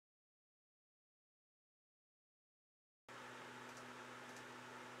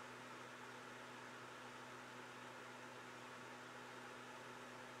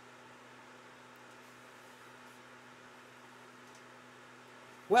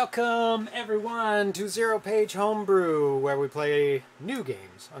Welcome everyone to ZeroPage Homebrew, where we play new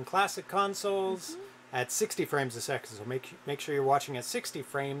games on classic consoles at 60 frames a second. So make sure you're watching at 60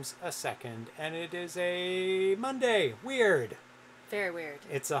 frames a second. And it is a Monday. Weird. Very weird.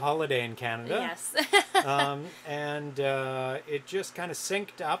 It's a holiday in Canada. Yes. It just kind of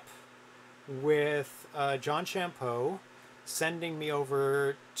synced up with John Champeau sending me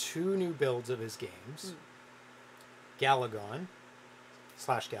over 2 new builds of his games. Galagon /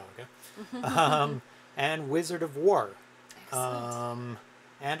 Galaga, and Wizard of War. Excellent.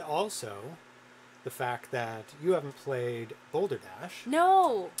 And also the fact that you haven't played Boulder Dash.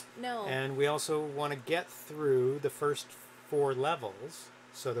 No. And we also want to get through the first 4 levels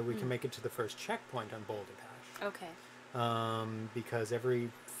so that we can make it to the first checkpoint on Boulder Dash. Okay. Because every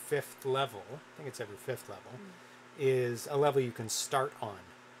 5th level, I think it's every 5th level, is a level you can start on.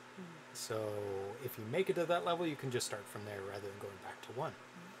 So if you make it to that level, you can just start from there rather than going back to 1.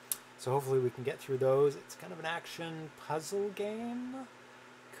 So hopefully we can get through those. It's kind of an action puzzle game.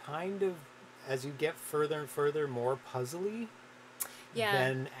 Kind of, as you get further and further, more puzzly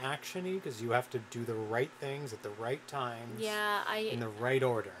than action-y, because you have to do the right things at the right times in the right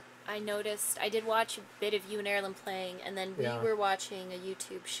order. I noticed, I did watch a bit of you and Erlen playing, and then we were watching a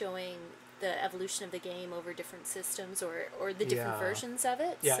YouTube showing the evolution of the game over different systems or the different versions of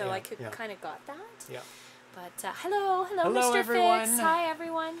it, so I could kind of got that. Yeah. But hello, Mr. everyone. Fix. Hi,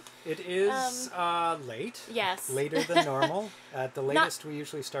 everyone. It is late. Yes. Later than normal. At the latest, we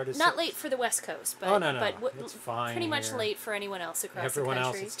usually start at 6. Not late for the West Coast, but but it's fine. Pretty much late for anyone else across the country. Everyone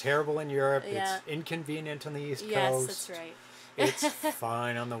else, it's terrible in Europe. It's inconvenient on the East Coast. Yes, that's right. It's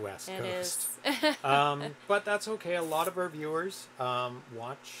fine on the West Coast. It is. But that's okay. A lot of our viewers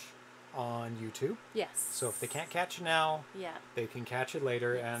watch on YouTube. Yes. So if they can't catch it now, they can catch it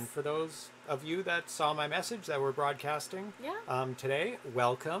later. Yes. And for those of you that saw my message that we're broadcasting today,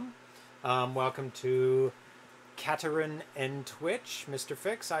 welcome. Welcome to Katerin and Twitch, Mr.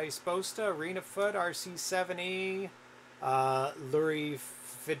 Fix, Ice Bosta, Arena Foot, RC70, Luri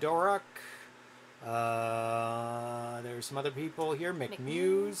Fedorak. There's some other people here. Mick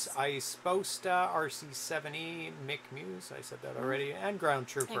Muse, Ice Bosta, RC70, Mick Muse, I said that already, and Ground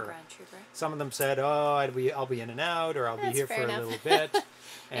Trooper. Some of them said, oh, I'll be in and out, or I'll be here for a little bit.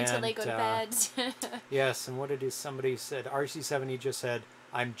 Until they go to bed. Yes, and what did somebody said? RC70 just said,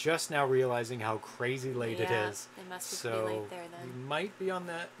 I'm just now realizing how crazy late it is. It must be pretty late there then. You might be on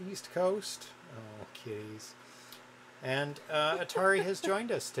the East Coast. Oh, kitties. And Atari has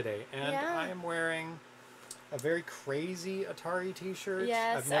joined us today, and I am wearing a very crazy Atari t-shirt.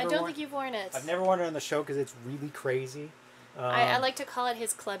 Yes, I don't think you've worn it. I've never worn it on the show because it's really crazy. I like to call it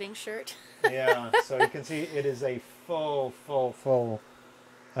his clubbing shirt. Yeah, so you can see it is a full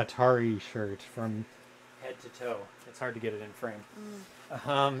Atari shirt from head to toe. It's hard to get it in frame.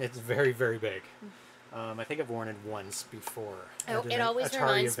 It's very, very big. I think I've worn it once before. It always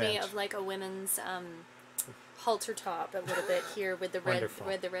reminds me of like a women's halter top a little bit here with the red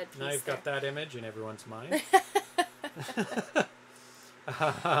piece. Now you've got that image in everyone's mind.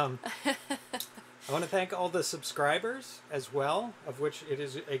 I want to thank all the subscribers as well, of which it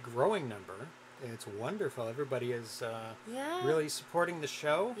is a growing number. It's wonderful. Everybody is really supporting the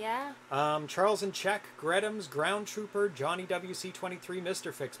show. Yeah. Charles and Czech, Gretums, Ground Trooper, Johnny WC23,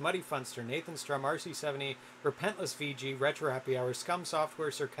 Mr. Fix, Muddy Funster, Nathan Strum, RC70, Repentless VG, Retro Happy Hour, Scum Software,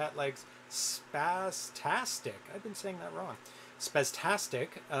 Sir Cat Legs, Spastastic. I've been saying that wrong. Spastastic.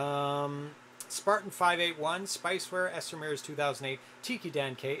 Spartan 581, Spiceware, S. Ramirez 2008, Tiki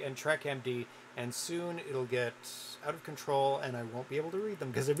Dan K, and Trek MD. And soon it'll get out of control, and I won't be able to read them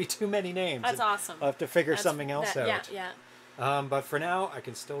because there'd be too many names. That's awesome. I'll have to figure something else out. Yeah. But for now, I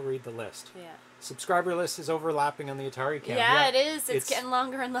can still read the list. Yeah. Subscriber list is overlapping on the Atari cam. Yeah, it is. It's getting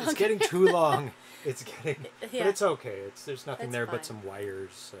longer and longer. It's getting too long. It's getting... But it's okay. There's nothing there but some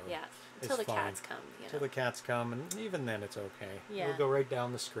wires. So yeah. Until the cats come. Until the cats come, and even then it's okay. Yeah. It'll go right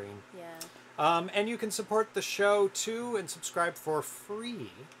down the screen. Yeah. And you can support the show, too, and subscribe for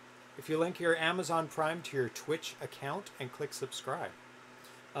free if you link your Amazon Prime to your Twitch account and click subscribe.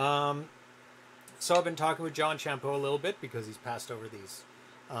 So I've been talking with John Champeau a little bit because he's passed over these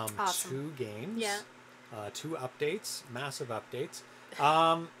 2 games. Yeah. 2 updates, massive updates.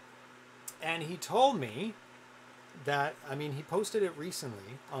 And he told me that, he posted it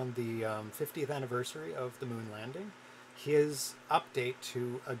recently on the 50th anniversary of the moon landing. His update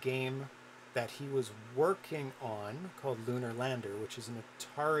to a game that he was working on called Lunar Lander, which is an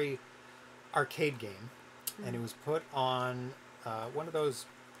Atari arcade game, and it was put on one of those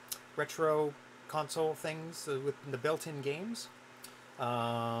retro console things with the built-in games,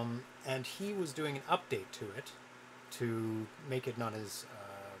 and he was doing an update to it to make it not as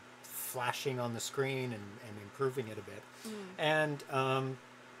flashing on the screen and improving it a bit. And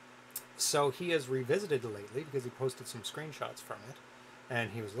so he has revisited it lately because he posted some screenshots from it.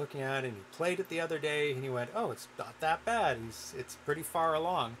 And he was looking at it, and he played it the other day, and he went, oh, it's not that bad. It's pretty far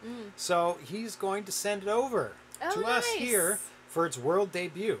along. So he's going to send it over to us here for its world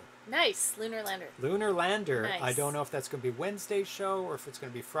debut. Nice. Lunar Lander. Lunar Lander. Nice. I don't know if that's going to be Wednesday's show or if it's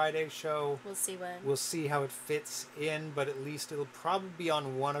going to be Friday's show. We'll see when. We'll see how it fits in, but at least it'll probably be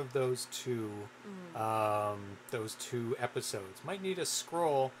on one of those two episodes. Might need a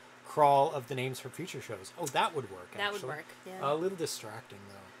crawl of the names for future shows. Oh, that would work, That actually. would work, yeah. A little distracting,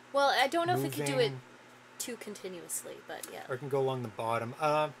 though. Well, I don't know if we could do it too continuously, but yeah. Or it can go along the bottom.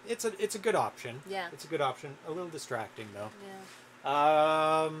 It's a good option. Yeah. It's a good option. A little distracting, though. Yeah.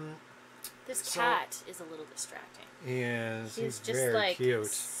 This cat is a little distracting. Yes, he's just very like cute.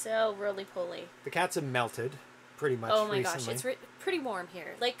 So roly-poly. The cats have melted pretty much Oh my recently. gosh, it's pretty warm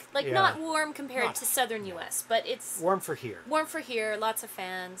here. Like not warm compared to southern U.S., but it's warm for here. Warm for here. Lots of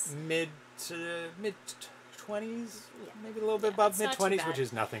fans. Mid 20s, maybe a little bit above mid 20s, which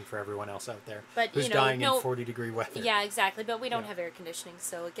is nothing for everyone else out there who's dying in 40-degree weather. Yeah, exactly. But we don't have air conditioning,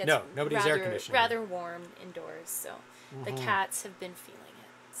 so it gets nobody's air conditioning. Rather warm indoors. So the cats have been feeling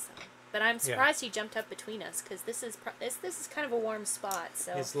it. So, but I'm surprised he jumped up between us because this is kind of a warm spot.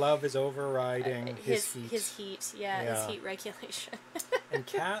 So his love is overriding his heat. His heat, his heat regulation. And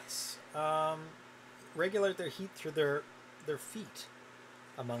cats regulate their heat through their feet,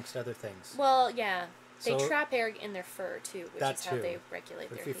 amongst other things. Well, yeah. They trap air in their fur, too, which is how they regulate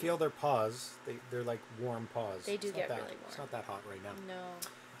their heat. If you feel their paws, they're like warm paws. They do get really warm. It's not that hot right now. No.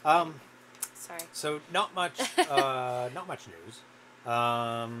 Sorry. So, not much news. What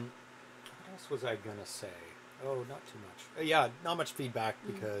else was I going to say? Oh, not too much. Yeah, not much feedback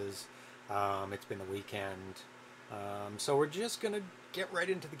because it's been the weekend. So, we're just going to get right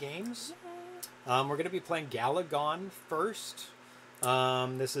into the games. We're going to be playing Galagon first.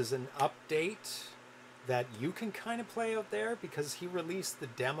 This is an update that you can kind of play out there because he released the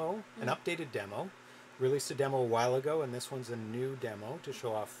demo, an updated demo. Released a demo a while ago, and this one's a new demo to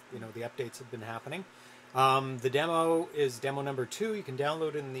show off, the updates have been happening. The demo is demo number 2. You can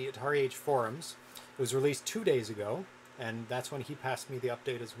download it in the Atari Age forums. It was released 2 days ago, and that's when he passed me the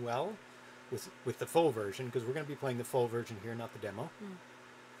update as well with the full version, because we're going to be playing the full version here, not the demo.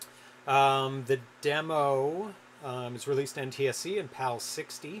 The demo is released in NTSC and PAL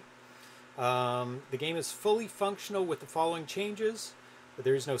 60. The game is fully functional with the following changes. But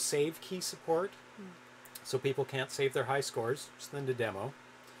there is no save key support, so people can't save their high scores, just in the demo.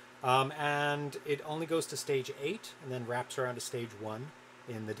 And it only goes to stage 8 and then wraps around to stage 1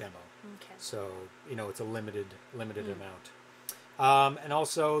 in the demo. Okay. So, it's a limited amount. And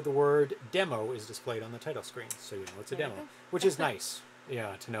also the word demo is displayed on the title screen, so you know it's a demo, which is nice.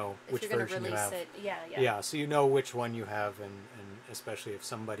 Yeah, to know which version you have. Yeah, so you know which one you have, and especially if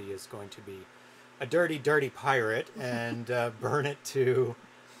somebody is going to be a dirty, dirty pirate and burn it to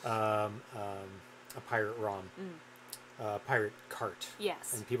a pirate ROM, pirate cart.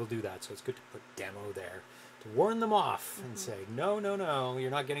 Yes. And people do that, so it's good to put demo there to warn them off and say, no, you're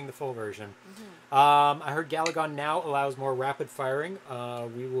not getting the full version. I heard Galagon now allows more rapid firing.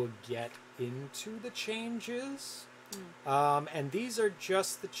 We will get into the changes. And these are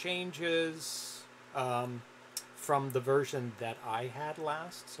just the changes from the version that I had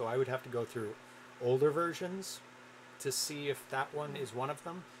last. So I would have to go through older versions to see if that one is one of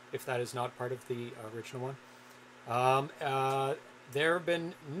them, if that is not part of the original one. There have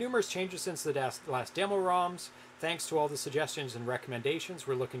been numerous changes since the last demo ROMs. Thanks to all the suggestions and recommendations,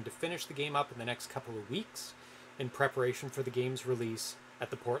 we're looking to finish the game up in the next couple of weeks in preparation for the game's release at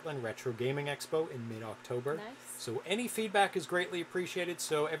the Portland Retro Gaming Expo in mid-October. Nice. So any feedback is greatly appreciated.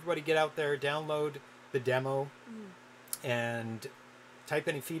 So everybody get out there, download the demo, and type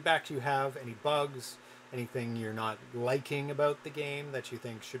any feedback you have, any bugs, anything you're not liking about the game that you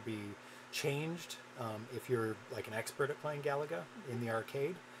think should be changed. If you're like an expert at playing Galaga in the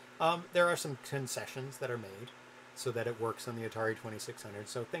arcade, there are some concessions that are made so that it works on the Atari 2600.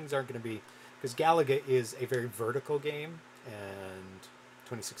 So things aren't going to be, because Galaga is a very vertical game and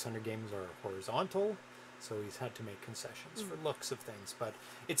 2600 games are horizontal, so he's had to make concessions for looks of things. But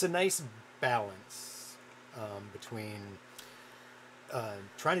it's a nice balance between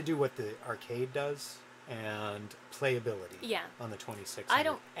trying to do what the arcade does and playability on the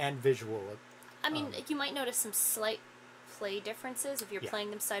 2600 and visual. I mean, you might notice some slight play differences if you're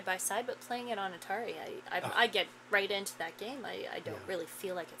playing them side by side, but playing it on Atari, I get right into that game. I don't really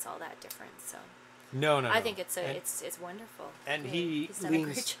feel like it's all that different. So No. I think it's wonderful. And he's done a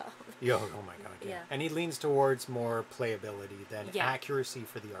great job. Oh my God, yeah. And he leans towards more playability than accuracy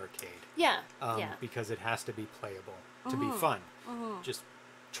for the arcade. Yeah. Because it has to be playable to be fun. Just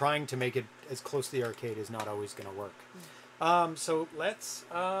trying to make it as close to the arcade is not always going to work. So let's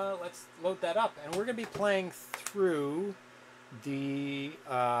load that up, and we're going to be playing through the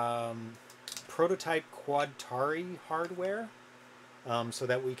prototype Quadtari hardware, so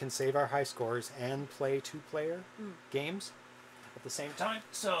that we can save our high scores and play two-player games at the same time.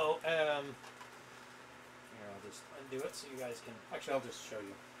 So here, I'll just undo it so you guys can. Actually, I'll just show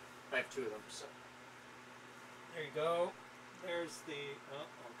you. I have two of them. So there you go. There's the. Oh,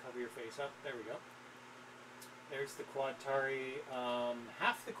 I'll cover your face up. There we go. There's the Quadtari,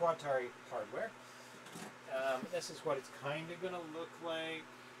 half the Quadtari hardware. This is what it's kind of going to look like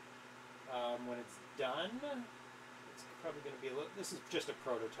when it's done. It's probably going to be a little. This is just a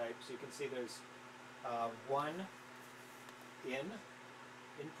prototype, so you can see there's one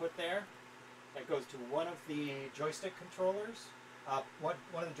input there that goes to one of the joystick controllers, one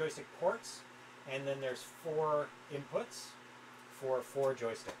of the joystick ports, and then there's 4 inputs for 4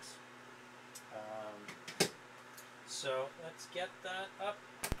 joysticks. So let's get that up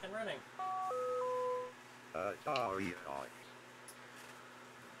and running. Atari.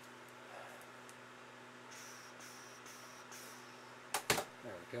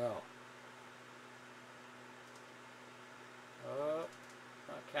 There we go. Oh,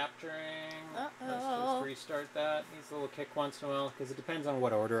 not capturing. Let's just restart that. Needs a little kick once in a while because it depends on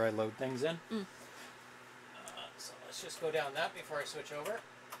what order I load things in. So let's just go down that before I switch over.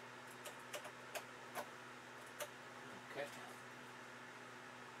 Okay.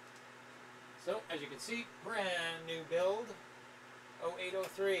 So, as you can see, brand new build,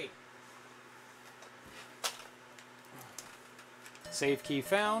 0803. Save key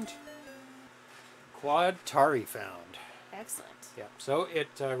found. Quadtari found. Excellent. Yeah, so it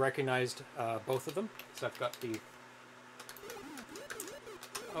recognized both of them. So I've got the...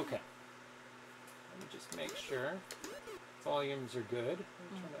 Okay. Let me just make sure volumes are good.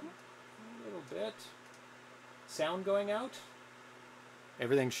 Turn it a little bit. Sound going out.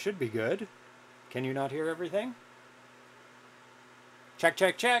 Everything should be good. Can you not hear everything? Check,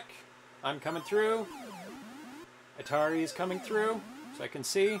 check, check. I'm coming through. Atari's coming through, so I can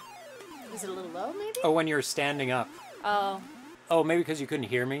see. Is it a little low, maybe? Oh, when you're standing up. Oh. Oh, maybe because you couldn't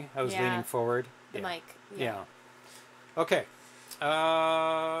hear me. I was leaning forward. The mic. Yeah. Okay.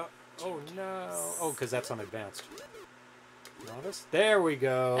 Oh, no. Oh, because that's on advanced. Novice? There we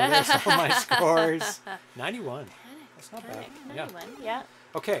go. There's all my scores. 91. That's not bad. 91, yeah.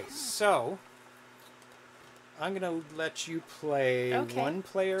 Okay, so I'm going to let you play one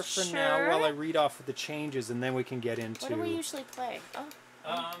player for now while I read off the changes, and then we can get into... What do we usually play? Oh.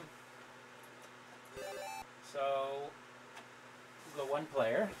 So we'll go one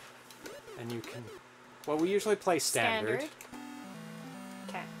player, and you can... Well, we usually play standard.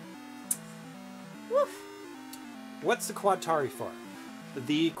 Okay. Woof. What's the Quadtari for?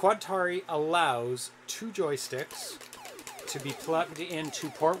 The Quadtari allows 2 joysticks to be plugged into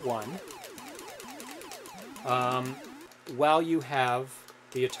port 1, while you have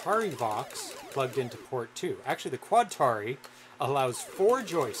the Atari Vox plugged into port 2. Actually, the Quadtari allows 4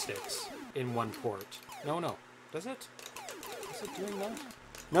 joysticks in one port. No. Does it? Is it doing that?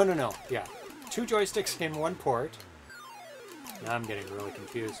 No. Yeah. 2 joysticks in one port. Now I'm getting really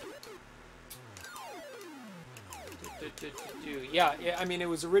confused. Yeah, I mean, it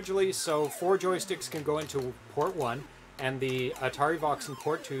was originally so 4 joysticks can go into port 1 and the Atari Vox in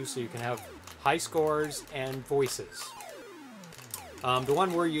port 2, so you can have high scores and voices. The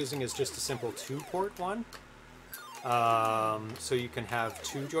one we're using is just a simple 2-port one. So you can have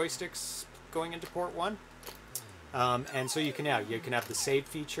 2 joysticks going into port 1. And so you can have the save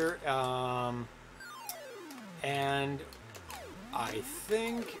feature. And I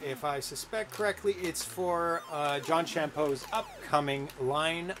think, if I suspect correctly, it's for John Champeau's upcoming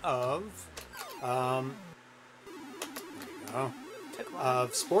line of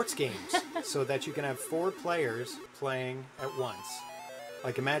sports games, so that you can have 4 players playing at once.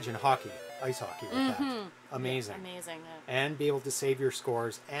 Like, imagine hockey, ice hockey with that. Amazing. Yeah, amazing. And be able to save your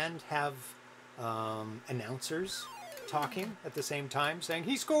scores and have announcers talking at the same time saying,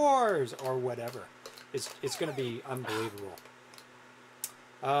 he scores! Or whatever. It's going to be unbelievable.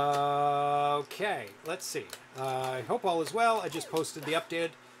 Okay, let's see. I hope all is well. I just posted the updated.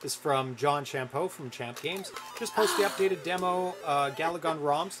 This is from John Champeau from Champ Games. Just posted the updated demo Galagon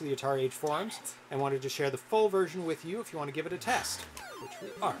ROMs to the Atari Age forums, and wanted to share the full version with you if you want to give it a test, which we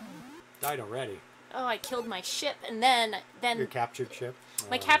are. Died already. Oh, I killed my ship, and then your captured ship.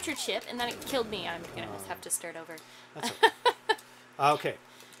 My captured ship, and then it killed me. I'm going to have to start over. That's okay. Okay.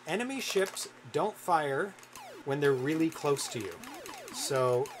 Enemy ships don't fire when they're really close to you.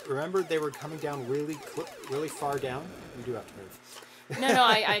 So, remember they were coming down really far down? You do have to move. No,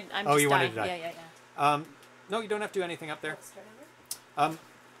 I'm oh, just you wanted to die. Yeah. No, you don't have to do anything up there.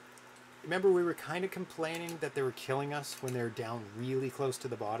 Remember we were kind of complaining that they were killing us when they're down really close to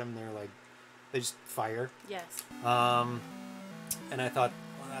the bottom. They're like, they just fire. Yes. And I thought,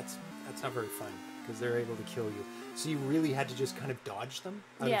 well, that's not very fun because they're able to kill you. So you really had to just kind of dodge them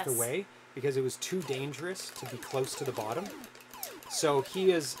out of the way because it was too dangerous to be close to the bottom. So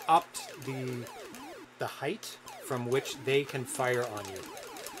he has upped the height from which they can fire on you.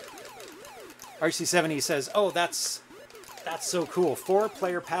 RC70 says, oh, that's so cool.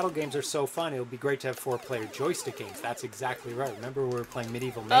 4-player paddle games are so fun. It would be great to have 4-player joystick games. That's exactly right. Remember we were playing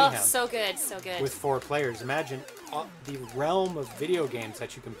Medieval Mayhem. Oh, so good, so good. With 4 players. Imagine the realm of video games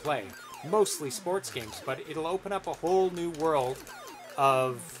that you can play. Mostly sports games, but it'll open up a whole new world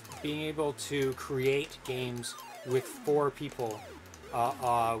of being able to create games with 4 people,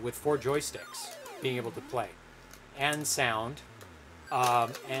 with 4 joysticks being able to play. And sound,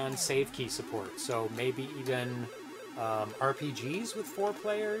 and save key support. So maybe even RPGs with 4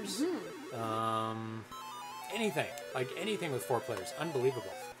 players. Anything. Like anything with 4 players.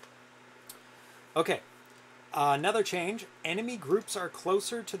 Unbelievable. Okay. Another change. Enemy groups are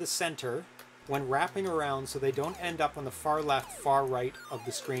closer to the center when wrapping around so they don't end up on the far left, far right of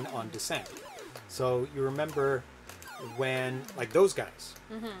the screen on descent. So you remember when, like those guys,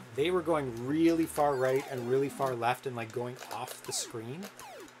 they were going really far right and really far left and like going off the screen.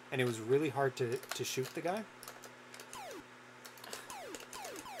 And it was really hard to shoot the guy.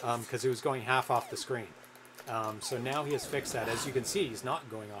 Because it was going half off the screen. So now he has fixed that. As you can see, he's not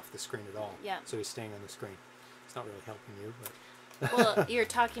going off the screen at all. Yeah. So he's staying on the screen. It's not really helping you, but... Well, you're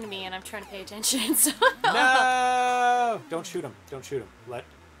talking to me and I'm trying to pay attention, so... No! Don't shoot him. Don't shoot him.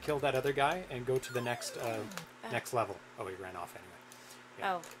 Kill that other guy and go to the next next level. Oh, he ran off anyway.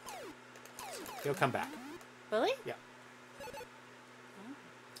 Yeah. Oh. So he'll come back. Really? Yeah.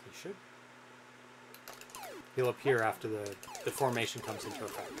 He should. He'll appear after the formation comes into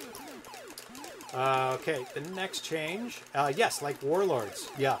effect. Okay, the next change. Yes, like Warlords.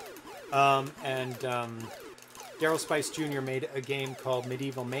 Yeah. Daryl Spice Jr. made a game called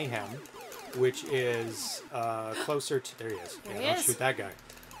Medieval Mayhem, which is closer to... There he is. There he don't is. shoot that guy.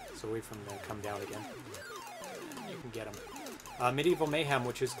 So wait for him to come down again. You can get him. Medieval Mayhem,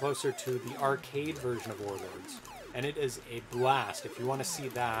 which is closer to the arcade version of Warlords. And it is a blast. If you want to see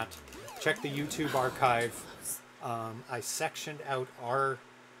that, check the YouTube archive. I sectioned out our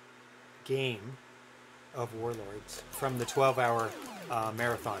game of Warlords from the 12-hour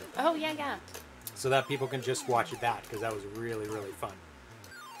marathon. Oh, yeah. So that people can just watch that, because that was really, really fun.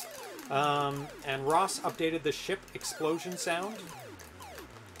 And Ross updated the ship explosion sound.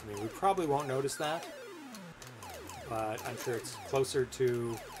 I mean, we probably won't notice that, but I'm sure it's closer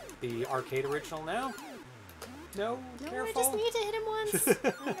to the arcade original now. No, careful. I just need to hit him once.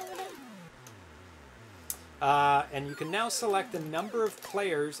 And you can now select the number of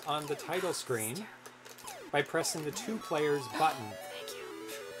players on the title screen by pressing the 2 players button. Thank you.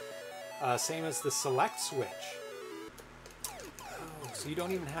 Same as the select switch. Oh, so you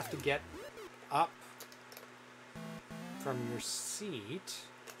don't even have to get up from your seat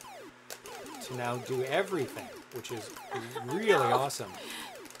to now do everything, which is really awesome.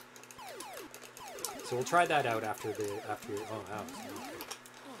 So we'll try that out after oh, wow.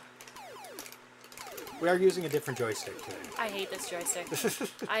 We are using a different joystick today. I hate this joystick. It's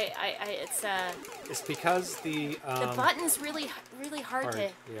because the button's really hard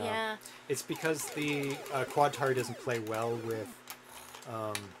to... Yeah. It's because the quad tire doesn't play well with...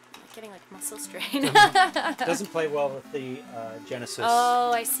 I'm getting like muscle strain. Doesn't play well with the Genesis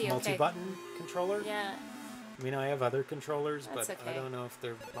oh, I see. multi-button controller. Yeah. I mean, I have other controllers, That's but okay. I don't know if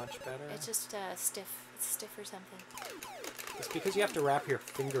they're much better. It's just stiff. It's stiff or something. It's because you have to wrap your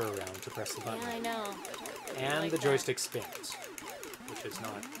finger around to press the button. Yeah, I know. And like the joystick spins, which is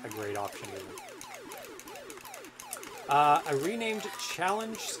not a great option either. I renamed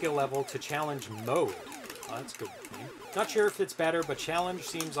Challenge skill level to Challenge Mode. Oh, that's a good name. Not sure if it's better, but Challenge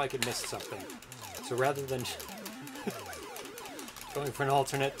seems like it missed something. So rather than going for an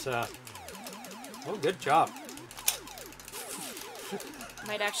alternate... oh, good job.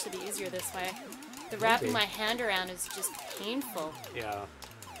 Might actually be easier this way. The wrapping my hand around is just painful. Yeah.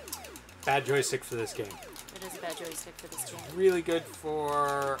 Bad joystick for this game. It is a bad joystick for this game. Really good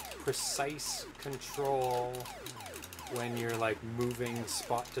for precise control when you're like moving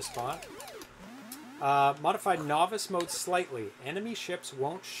spot to spot. Modified novice mode slightly. Enemy ships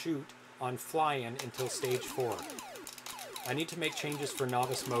won't shoot on fly-in until stage 4. I need to make changes for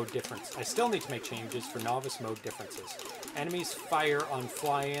novice mode difference. I still need to make changes for novice mode differences. Enemies fire on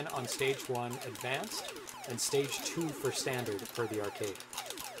fly-in on stage 1 advanced and stage 2 for standard per the arcade.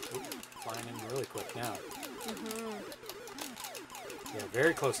 Ooh, flying in really quick now. Yeah,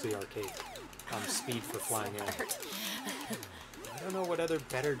 very close to the arcade. Speed for flying in. I don't know what other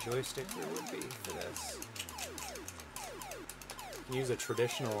better joystick there would be for this. You can use a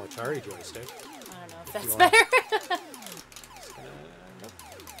traditional Atari joystick. I don't know if that's better. Nope.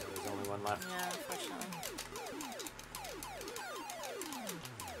 There's only one left. Yeah, unfortunately.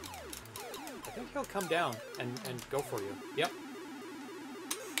 I think he'll come down and go for you. Yep.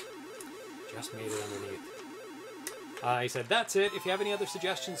 Just made it underneath. He said, that's it. If you have any other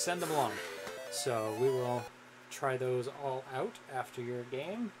suggestions, send them along. So we will try those all out after your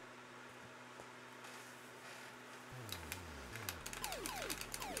game.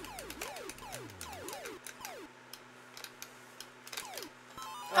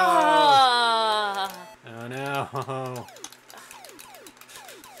 Oh, oh no.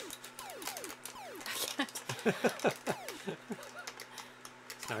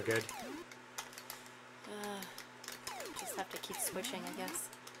 It's not good. Just have to keep switching, I guess.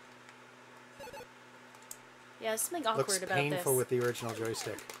 Yeah, there's something awkward Looks about this. painful with the original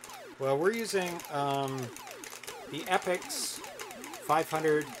joystick. Well, we're using the Epix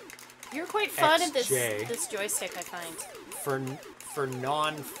 500. You're quite fun at XJ. this joystick, I find. For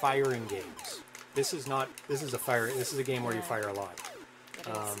non-firing games. This is a game where you fire a lot. It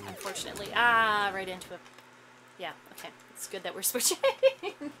is, unfortunately. Right into it. Yeah, okay. It's good that we're switching.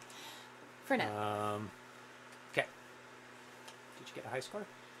 For now. Okay. Did you get a high score?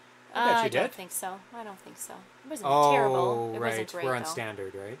 I don't think so. I don't think so. It wasn't terrible. It wasn't great, We're on though.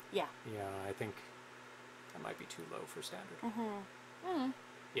 standard, right? Yeah. Yeah, I think that might be too low for standard.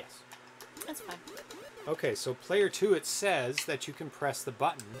 Yes. That's fine. Okay, so player 2, it says that you can press the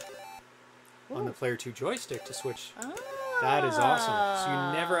button on the player 2 joystick to switch. That is awesome. So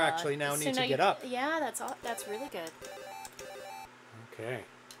you never actually now need to get up. Yeah, that's really good. Okay.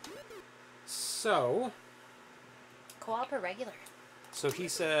 So... Co-op or regular? So he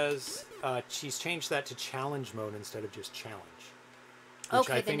says she's changed that to challenge mode instead of just challenge. Which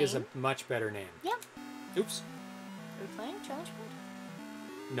I think is a much better name. Yeah. Oops. Are we playing challenge mode?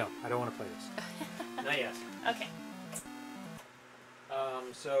 No, I don't want to play this. Not yet. Okay.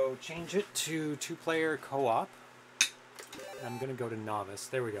 So change it to 2-player co-op. I'm going to go to novice.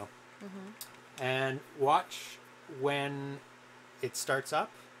 There we go. And watch when it starts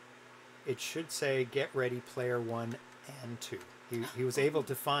up. It should say get ready player 1 and 2. He was able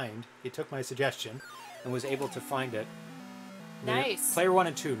to find, he took my suggestion and was able to find it. Nice. Player 1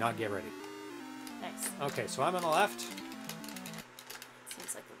 and 2, not get ready. Nice. Okay, so I'm on the left.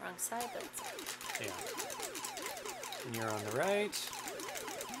 Seems like the wrong side, but it's okay. Yeah. And you're on the right.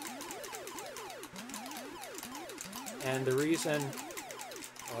 And the reason...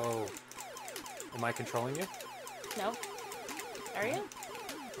 Oh. Am I controlling you? No. Are you?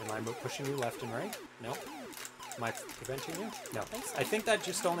 Am I pushing you left and right? No. Am I preventing you? No. So. I think that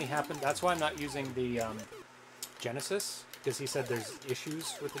just only happened... That's why I'm not using the Genesis. Because he said there's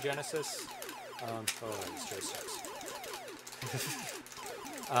issues with the Genesis. These joysticks.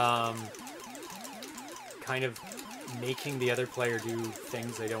 Kind of making the other player do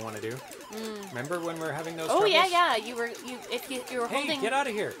things they don't want to do. Remember when we were having those troubles? Yeah. You were holding. Hey, get out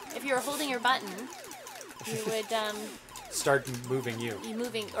of here! If you were holding your button, you would start moving you.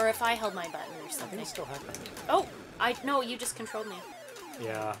 Or if I held my button or something. I think it's still happening. Oh, no, you just controlled me.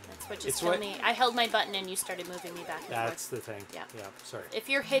 Yeah. That's what just told me. I held my button and you started moving me back and forth. That's the thing. Yeah. Yeah. Sorry. If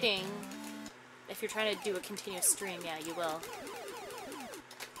you're trying to do a continuous stream, yeah, you will.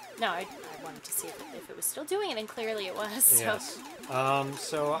 No, I wanted to see if it was still doing it, and clearly it was. So. Yes.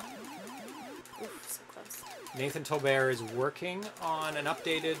 Oof, so close. Nathan Tolbert is working on an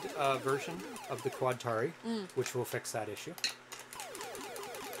updated version of the Quadtari, which will fix that issue.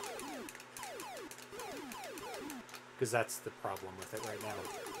 Because that's the problem with it right now.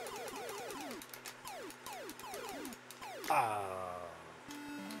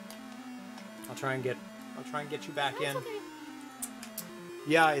 I'll try and get you back in. Okay.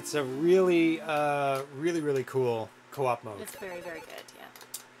 Yeah, it's a really, really cool co-op mode. It's very, very good,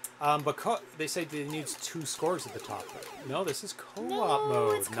 yeah. But they say it needs 2 scores at the top. But no, this is co-op mode. No,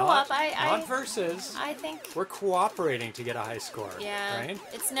 it's co-op. Not versus. I think we're cooperating to get a high score. Yeah. Right?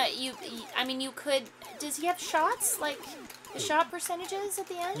 It's not you. I mean, you could. Does he have shots like the shot percentages at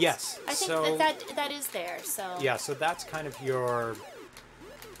the end? Yes. I think that is there. So. Yeah. So that's kind of your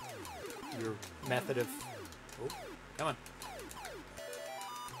your method of... Oh, come on.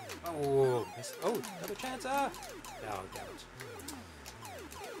 Oh, missed. Oh, another chance. Ah! Oh, damn it.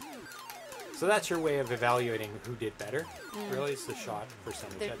 So that's your way of evaluating who did better. Really, it's the shot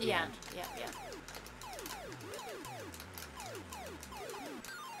percentage at the end. Yeah.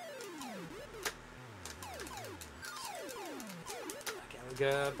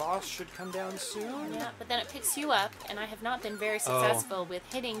 Galaga boss should come down soon. Yeah, but then it picks you up, and I have not been very successful with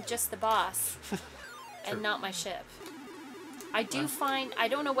hitting just the boss and not my ship. I do find, I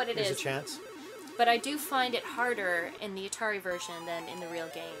don't know what it is. There's a chance. But I do find it harder in the Atari version than in the real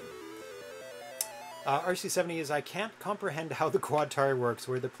game. RC70 is, I can't comprehend how the Quad-Atari works,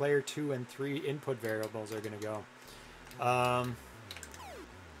 where the player 2 and 3 input variables are going to go.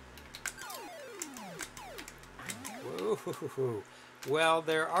 Whoa. Well,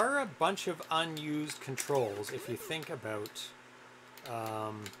 there are a bunch of unused controls if you think about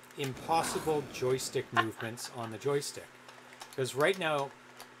impossible joystick movements on the joystick. Because right now,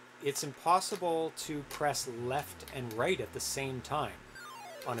 it's impossible to press left and right at the same time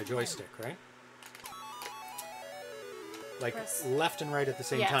on a joystick, right? Like left and right at the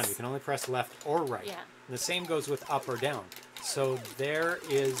same time. You can only press left or right. Yeah. And the same goes with up or down. So there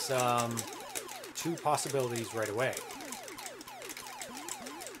is 2 possibilities right away.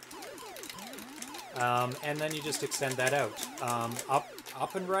 And then you just extend that out.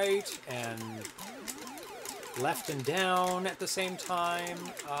 Up and right and left and down at the same time.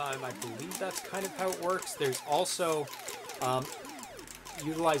 I believe that's kind of how it works. There's also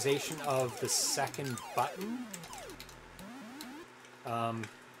utilization of the second button.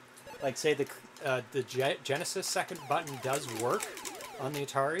 Like say the Genesis second button does work on the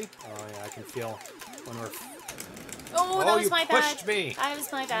Atari. Oh yeah, I can feel when we're... Oh, that was my bad. You pushed me. That was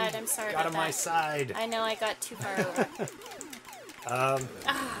my bad. I'm sorry about that. Got on my side. I know, I got too far over.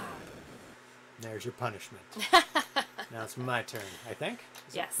 There's your punishment. Now it's my turn, I think.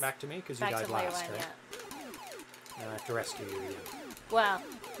 Is yes. it back to me? Because you died last, right? Yeah. Now I have to rescue you again. Well,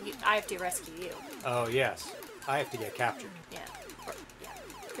 I have to rescue you. Oh, yes. I have to get captured. Yeah. Yeah,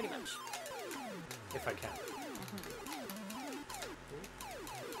 pretty much. If I can.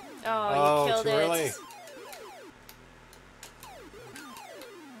 Oh, you killed too it. Early.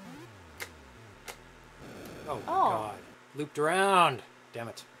 Oh, God. Looped around. Damn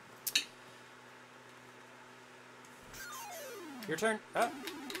it. Your turn.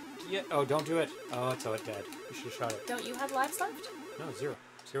 Yeah. Oh, don't do it. Oh, it's so dead. You should have shot it. Don't you have lives left? No, 0.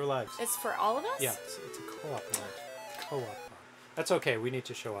 0 lives. It's for all of us? Yeah, it's a co-op mode. Co-op mode. That's okay. We need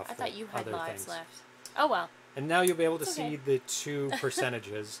to show off I thought you had other lives things. left. Oh, well. And now you'll be able to see the 2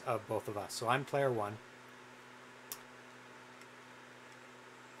 percentages of both of us. So I'm player 1.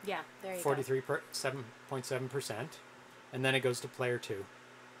 Yeah, there you 43.7%. And then it goes to player 2.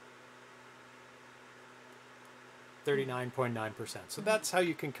 39.9%. So that's how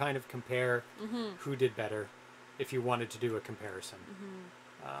you can kind of compare who did better if you wanted to do a comparison.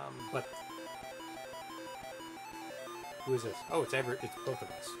 But who is this? Oh, it's both of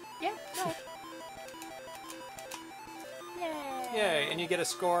us. Yeah, no. Yay. Yay, and you get a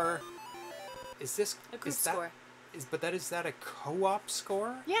score. Is this a group score? Is that a co-op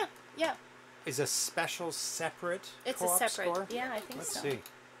score? Yeah, yeah. Is a special separate It's co-op a separate score? Yeah, I think Let's so. see.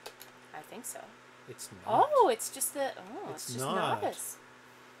 I think so. It's not. Oh, it's just the it's just not. novice.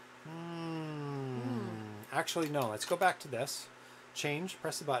 Actually, no. Let's go back to this. Change.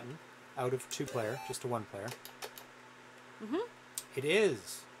 Press the button. Out of 2-player, just to 1-player. It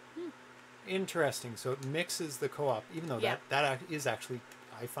is. Interesting. So it mixes the co-op, even though that is actually,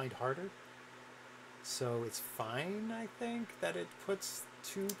 I find, harder. So it's fine, I think, that it puts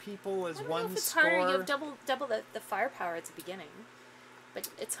 2 people as one if it's score. harder. You have double the firepower at the beginning, but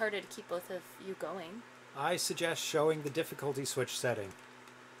it's harder to keep both of you going. I suggest showing the difficulty switch setting.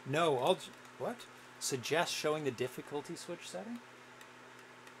 No, what? Suggest showing the difficulty switch setting?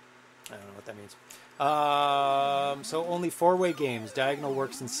 I don't know what that means. So only 4-way games. Diagonal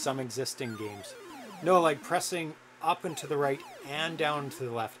works in some existing games. No, like pressing up and to the right and down to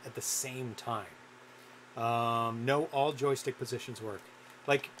the left at the same time. No, all joystick positions work.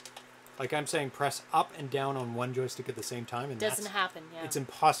 Like I'm saying, press up and down on one joystick at the same time, and doesn't happen. Yeah, it's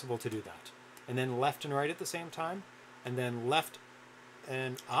impossible to do that. And then left and right at the same time, and then left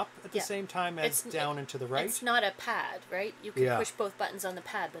and up at the same time as down and to the right. It's not a pad, right? You can push both buttons on the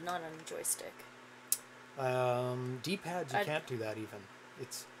pad, but not on a joystick. D-pads, you can't do that even.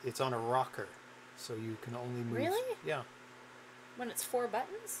 It's on a rocker, so you can only move. Really? Yeah. When it's 4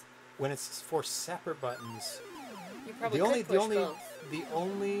 buttons? When it's 4 separate buttons. You probably could push both. The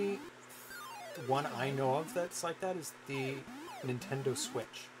only one I know of that's like that is the Nintendo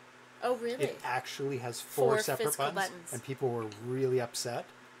Switch. Oh, really? It actually has four separate buttons. And people were really upset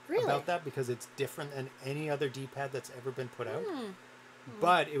about that because it's different than any other D-pad that's ever been put out.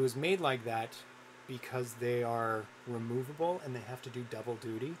 But it was made like that because they are removable and they have to do double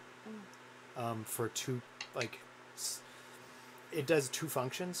duty for two, like, it does two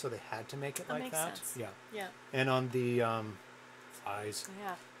functions, so they had to make it like that. Makes sense. Yeah. Yeah. And on the flies,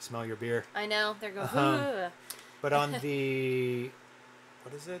 smell your beer. I know, they're going, but on the,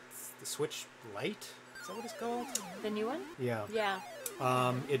 what is it? The Switch Lite? Is that what it's called? The new one? Yeah. Yeah.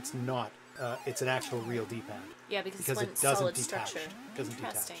 It's not. It's an actual real D-pad. Yeah, because it doesn't solid detach. Structure. Doesn't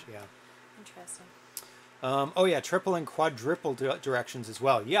detach. Yeah. Interesting. Oh yeah, triple and quadruple directions as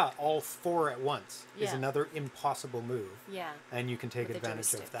well. Yeah, all four at once is another impossible move. Yeah. And you can take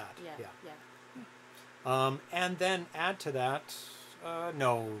advantage of that. Yeah. And then add to that,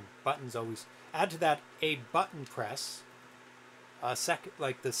 buttons always. Add to that a button press.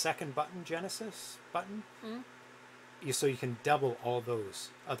 Like the second button, Genesis button. So you can double all those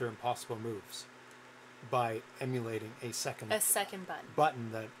other impossible moves by emulating a second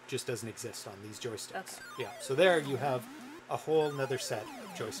button that just doesn't exist on these joysticks. Okay. Yeah. So there you have a whole another set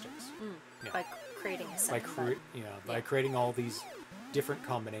of joysticks. Yeah. By creating a second button. By creating all these different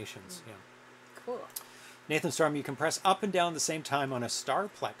combinations. Yeah. Cool. Nathan Storm, you can press up and down at the same time on a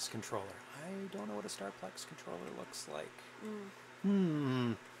Starplex controller. I don't know what a Starplex controller looks like.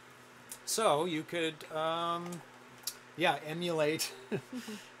 So you could, emulate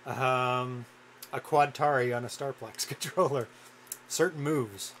a Quadtari on a Starplex controller. Certain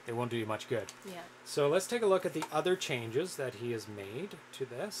moves, they won't do you much good. Yeah. So let's take a look at the other changes that he has made to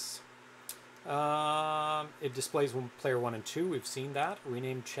this. It displays player 1 and 2. We've seen that.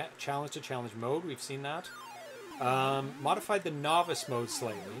 Renamed challenge to challenge mode. We've seen that. Modified the novice mode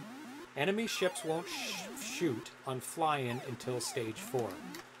slightly. Enemy ships won't shoot on fly-in until stage 4.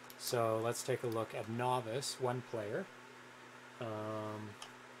 So let's take a look at novice, 1 player.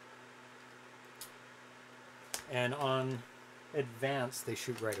 And on advanced, they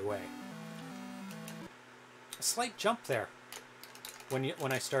shoot right away. A slight jump there when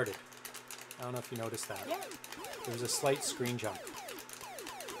I started. I don't know if you noticed that. Yeah. There was a slight screen jump.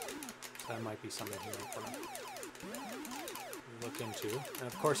 So that might be something you might want to look into. And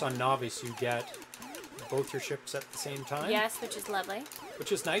of course on novice you get both your ships at the same time. Yes, which is lovely.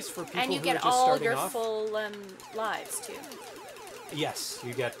 Which is nice for people who are just starting off. And you get all your full lives too. Yes,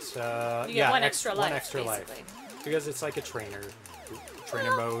 you get one extra life. One extra life. Because it's like a trainer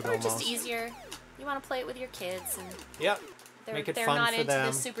mode or almost. Just easier. You want to play it with your kids and make it they're fun not for into them.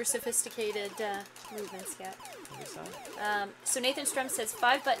 the super sophisticated movements yet. So Nathan Strum says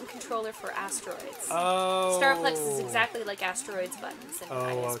 5-button controller for asteroids. Oh. Starplex is exactly like asteroids buttons,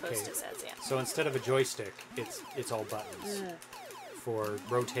 and his poster says, So instead of a joystick, it's all buttons for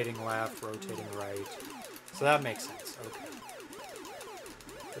rotating left, rotating right. So that makes sense. Okay.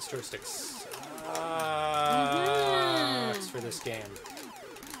 This joystick sucks for this game.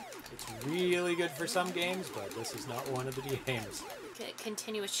 It's really good for some games, but this is not one of the games.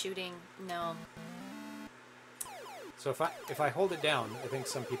 Continuous shooting, no. So if I hold it down, I think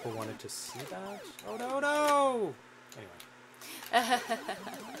some people wanted to see that. Oh no! Anyway.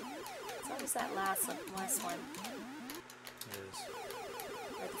 It's always that last one. It is.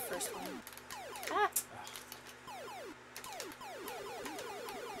 Or the first one. Ah!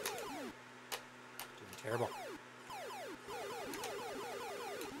 Doing terrible.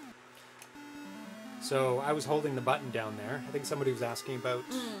 So I was holding the button down there. I think somebody was asking about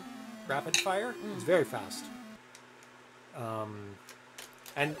rapid fire. It's very fast.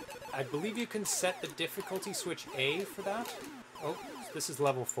 And I believe you can set the difficulty switch A for that. Oh, this is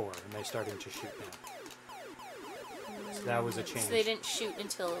level 4, and they're starting to shoot now. So that was a change. So they didn't shoot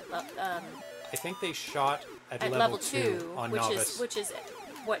until I think they shot at level 2 on novice. Which is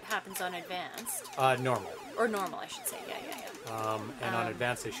what happens on advanced. Normal. Or normal, I should say. Yeah. And on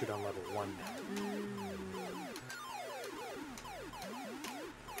advanced, they shoot on level 1 now.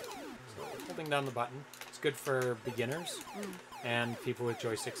 So holding down the button. It's good for beginners and people with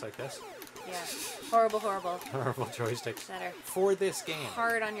joysticks like this. Yeah. Horrible. Horrible joysticks. That are for this game.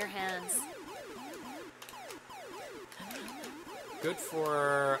 Hard on your hands. Good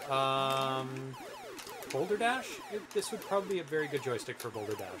for Boulder Dash. This would probably be a very good joystick for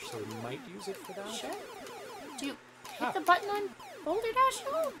Boulder Dash, so we might use it for that. Sure. Do you hit the button on Boulder Dash?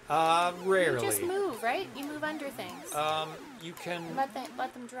 No. Rarely. You just move, right? You move under things. You can let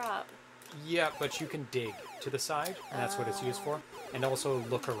them drop. Yeah, but you can dig to the side, and that's what it's used for. And also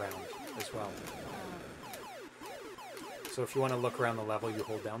look around as well. So if you want to look around the level, you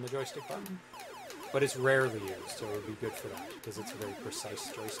hold down the joystick button. But it's rarely used, so it would be good for that, because it's a very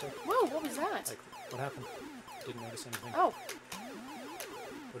precise joystick. Whoa, what was that? Like, what happened? Didn't notice anything. Oh.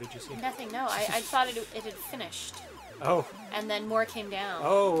 What did you see? Nothing, no. I thought it had finished. Oh. And then more came down.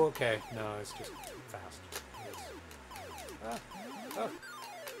 Oh, okay. No, it's just fast. Yes. Ah. Oh.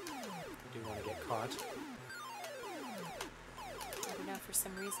 I do want to get caught. I don't know, for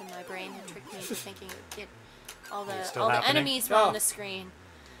some reason my brain had tricked me into thinking all the happening? enemies were on the screen.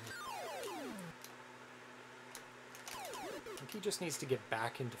 I think he just needs to get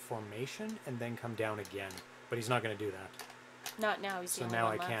back into formation and then come down again. But he's not going to do that. Not now, he's the only So now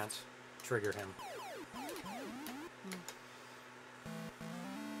one I left. can't trigger him.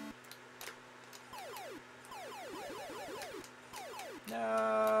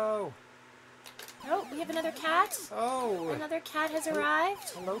 No! Oh, we have another cat. Oh! Another cat has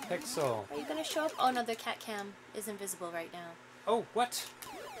arrived. Hello, Pixel. Are you going to show up? Oh, no, the cat cam is invisible right now. Oh, what?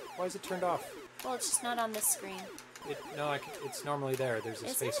 Why is it turned off? Well, it's just not on this screen. No, it's normally there. There's a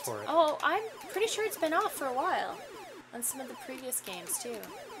space for it. Oh, I'm pretty sure it's been off for a while. On some of the previous games, too.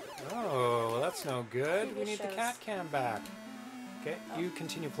 Oh, well, that's no good. Previous We need shows. the cat cam back. Okay, you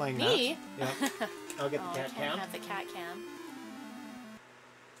continue playing Me? that. Yeah. I'll get the cat I can't cam. have the cat cam.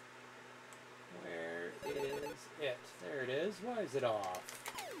 Where is it? There it is. Why is it off?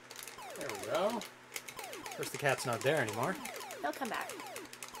 There we go. Of course, the cat's not there anymore. They'll come back.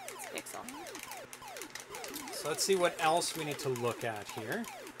 It's Pixel. So let's see what else we need to look at here.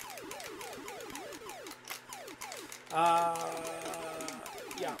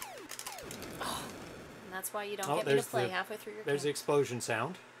 Yeah. And that's why you don't get me to play halfway through your There's the game. explosion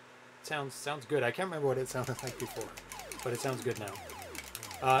sound. It sounds good. I can't remember what it sounded like before, but it sounds good now.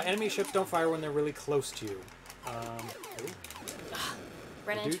 Enemy ships don't fire when they're really close to you.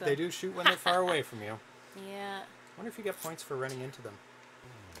 Run into them. They do shoot when they're far away from you. Yeah. I wonder if you get points for running into them.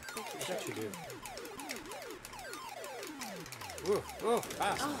 I think you I should. bet you do. Ooh,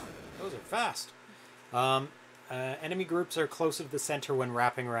 fast. Oh. Those are fast. Enemy groups are closer to the center when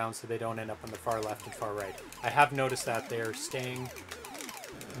wrapping around so they don't end up on the far left and far right. I have noticed that they're staying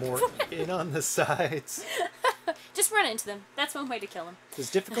more in on the sides. Just run into them. That's one way to kill them.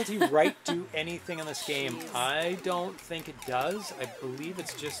 Does difficulty right do anything on this game? Jeez. I don't think it does. I believe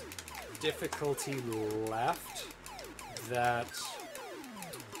it's just difficulty left that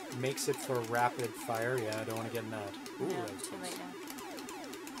makes it for rapid fire. Yeah, I don't want to get in that. Ooh, No, that was too late now.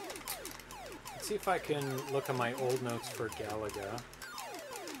 Let's see if I can look on my old notes for Galaga.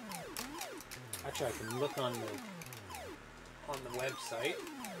 Actually, I can look on the website.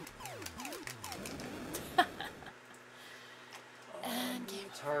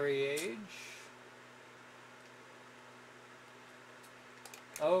 Atari Age.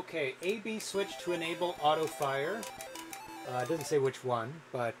 Okay, AB switch to enable auto fire. It doesn't say which one,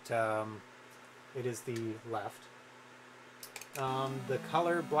 but it is the left. The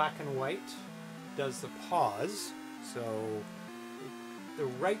color black and white does the pause, so the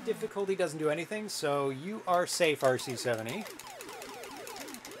right difficulty doesn't do anything, so you are safe, RC70.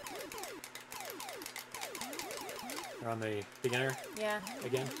 You're on the beginner Yeah.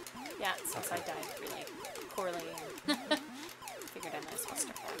 again? Yeah, since I died really poorly and figured I might as well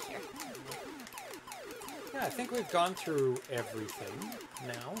start back here. Yeah, I think we've gone through everything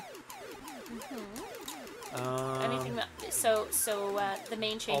now. Anything that, so the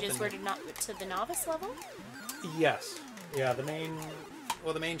main changes were to the novice level? Yes. Yeah, the main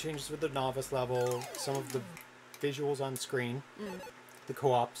changes with the novice level, some of the visuals on screen. The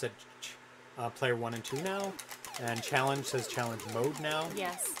co-op said player 1 and 2 now, and challenge says challenge mode now.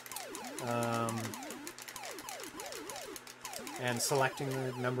 Yes. And selecting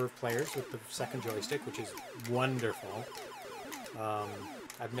the number of players with the second joystick, which is wonderful.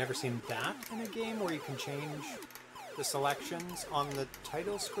 I've never seen that in a game where you can change the selections on the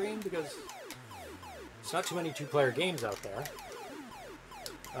title screen, because there's not too many two-player games out there.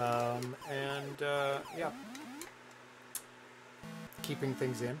 Yeah. Keeping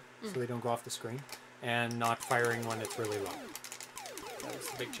things in so they don't go off the screen, and not firing when it's really low. That was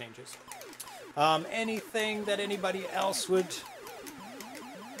the big changes. Anything that anybody else would...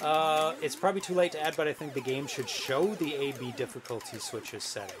 it's probably too late to add, but I think the game should show the AB difficulty switches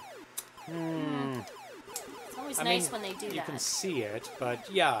setting. It's always nice when they do that. You can see it, but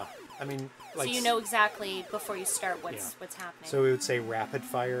yeah, I mean... So you know exactly before you start what's happening. So we would say rapid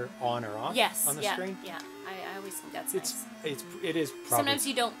fire on or off on the screen? Yeah, I always think that's It nice. is probably... Sometimes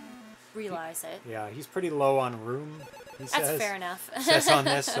you don't realize it. Yeah, he's pretty low on room, he says. That's fair enough. Says on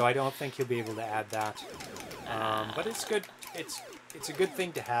this, so I don't think he'll be able to add that. But it's good. It's a good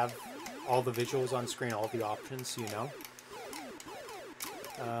thing to have all the visuals on screen, all the options, so you know.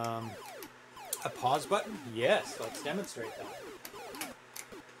 A pause button? Yes, let's demonstrate that.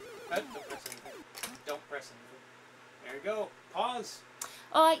 Don't press anything. Don't press anything. There you go. Pause.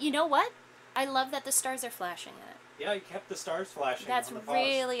 You know what? I love that the stars are flashing in it. Yeah, you kept the stars flashing. That's on the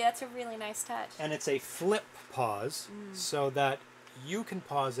pause. that's a really nice touch. And it's a flip pause, so that you can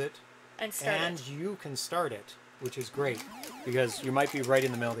pause it and you can start it, which is great because you might be right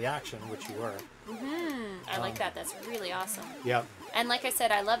in the middle of the action, which you were. I like that. That's really awesome. Yep. And like I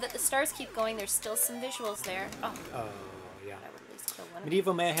said, I love that the stars keep going. There's still some visuals there. Oh, yeah. I would at least kill one.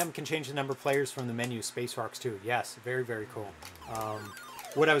 Medieval Mayhem can change the number of players from the menu. Space Rocks too. Yes, very, very cool.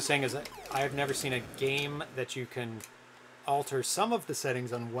 What I was saying is that I have never seen a game that you can alter some of the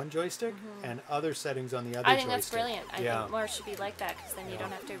settings on one joystick and other settings on the other joystick. I think that's brilliant. I think more should be like that because then you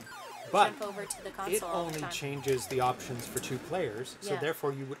don't have to jump over to the console all the time. It only changes the options for 2 players, so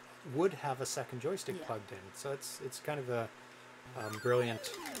therefore you would have a second joystick plugged in. So it's kind of a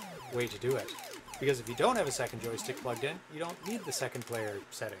brilliant way to do it. Because if you don't have a second joystick plugged in, you don't need the second player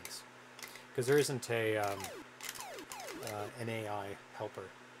settings. Because there isn't an AI helper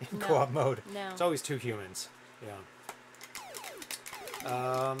in co-op mode. No. It's always 2 humans. Yeah.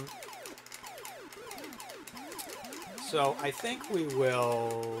 So I think we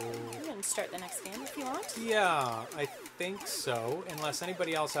will... You can start the next game if you want. Yeah, I think so. Unless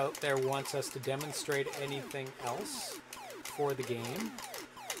anybody else out there wants us to demonstrate anything else for the game.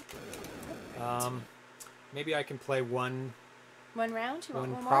 Maybe I can play one round? You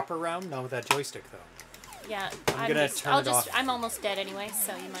want one proper round? No, with that joystick though. Yeah, I'm gonna turn it off. I'm almost dead anyway,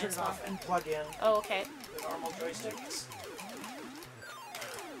 so you might as well. Turn it off and plug in. Oh, okay. The normal joystick.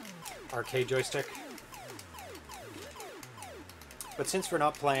 Arcade joystick. But since we're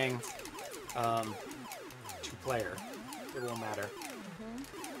not playing 2-player, it won't matter.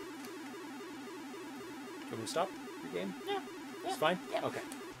 Can we stop the game? Yeah. It's fine? Yeah. Okay.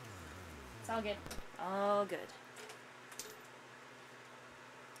 It's all good. All good.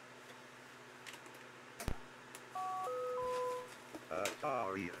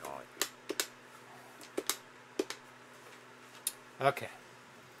 Okay.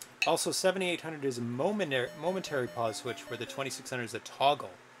 Also, 7800 is a momentary pause switch, where the 2600 is a toggle.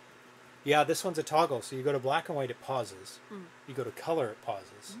 Yeah, this one's a toggle. So you go to black and white, it pauses. You go to color, it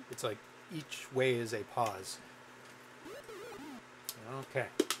pauses. It's like each way is a pause. Okay.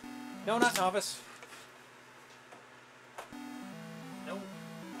 No, not novice. No. You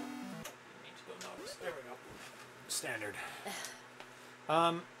need to go novice. There we go. Standard.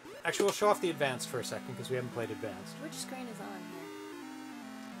 Actually, we'll show off the advanced for a second because we haven't played advanced. Which screen is on here?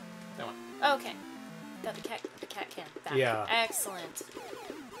 That one. Oh, okay. Got the cat can back. Yeah. Excellent.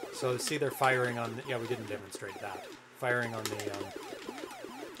 So see, they're firing on. Yeah, we didn't demonstrate that. Firing on the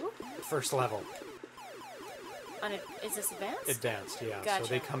first level. On it, is this advanced? Advanced, yeah. Gotcha. So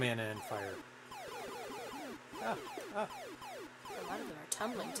they come in and fire. A lot of them are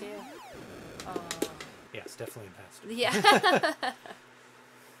tumbling too. Yeah, it's definitely advanced. Yeah.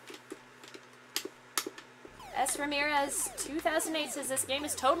 S. Ramirez 2008 says this game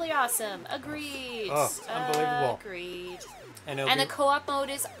is totally awesome. Agreed. Oh, it's unbelievable. Agreed. And the co-op mode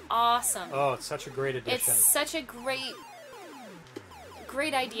is awesome. Oh, it's such a great addition. It's such a great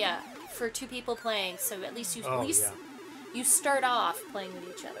idea for 2 people playing. So at least you start off playing with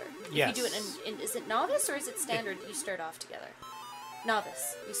each other. Yes. If you do it in is it novice or is it standard? You start off together.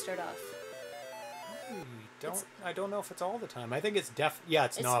 Novice. You start off. I don't know if it's all the time. I think it's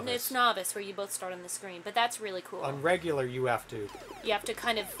it's novice. It's novice where you both start on the screen, but that's really cool. On regular, you have to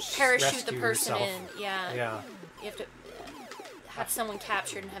kind of parachute the person yourself. in. Yeah. Yeah. You have to have someone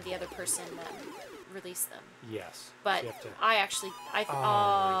captured and have the other person release them. Yes. But so you have to... my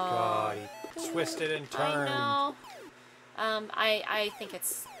God, he twisted and turned. I know. I think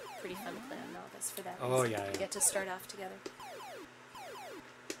it's pretty fun to play on novice for that reason. Oh yeah. You get to start off together.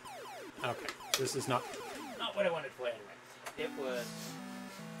 Okay. This is not what I wanted to play anyway. It was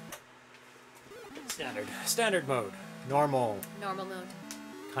standard mode, normal mode.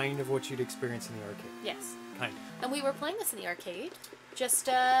 Kind of what you'd experience in the arcade. Yes. Kind of. And we were playing this in the arcade just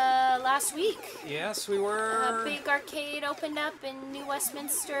last week. Yes, we were. A big arcade opened up in New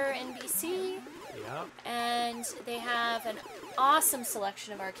Westminster in BC. Yeah. And they have an awesome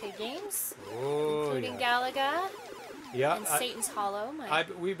selection of arcade games, including Galagon. Yeah. And Satan's Hollow.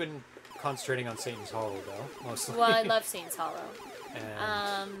 We've been concentrating on Satan's Hollow, though, mostly. Well, I love Satan's Hollow.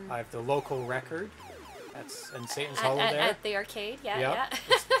 And I have the local record. And Satan's Hollow there. At the arcade, yeah.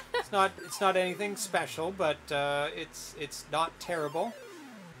 It's not anything special, but it's not terrible.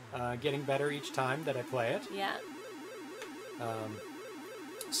 Getting better each time that I play it. Yeah.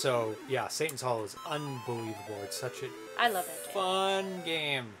 So, yeah, Satan's Hollow is unbelievable. It's such a I love it. fun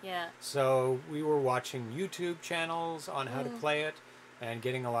game. Yeah. So, we were watching YouTube channels on how to play it and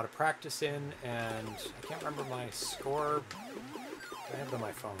getting a lot of practice in, and I can't remember my score. I have it on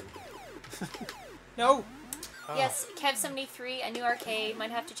my phone. No! Oh. Yes, Kev73, a new arcade.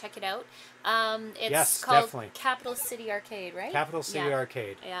 Might have to check it out. It's called definitely. Capital City Arcade, right? Capital City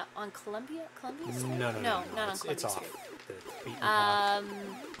Arcade. Yeah, on Columbia Street? No, not on Columbia it's Street. Off the beaten path.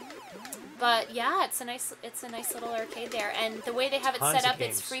 But yeah, it's a nice little arcade there, and the way they have it set up,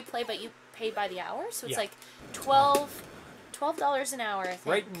 it's free play, but you pay by the hour, so it's like $12 an hour, I think.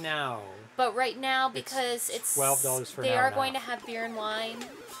 Right now. But right now, because it's $12 for an they hour are going to have beer and wine,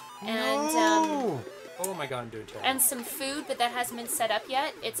 and oh my god, I'm doing terrible. and some food, but that hasn't been set up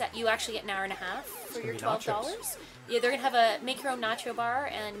yet. You actually get an hour and a half for your $12. Nachos. Yeah, they're gonna have a make your own nacho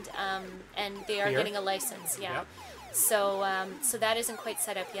bar, and they are getting a license. Yeah, yep. so that isn't quite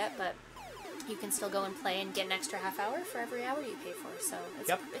set up yet, but you can still go and play and get an extra half hour for every hour you pay for. So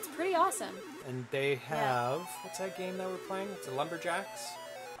it's pretty awesome. And they have what's that game that we're playing? It's a Lumberjacks.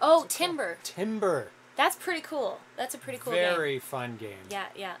 Oh, Timber. Timber. That's pretty cool. That's a pretty cool game. Very fun game. Yeah,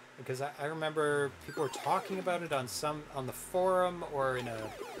 yeah. Because I remember people were talking about it on the forum or in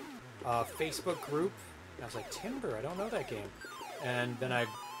a Facebook group. And I was like, Timber, I don't know that game. And then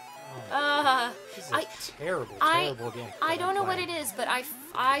this is a terrible game. I don't know what it is, but I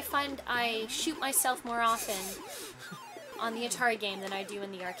find I shoot myself more often on the Atari game than I do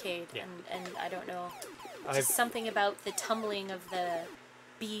in the arcade. Yeah. And I don't know. Just something about the tumbling of the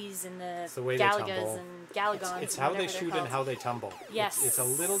bees and the Galagons and Galagons. It's how they shoot and how they tumble. Yes. It's a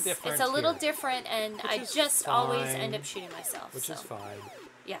little different. It's a little different, and I just always end up shooting myself. Which is fine.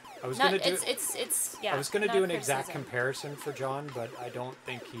 Yeah. I was going to do yeah. I was going to do an exact comparison for John, but I don't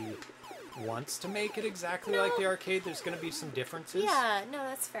think he wants to make it exactly like the arcade. There's going to be some differences. Yeah, no,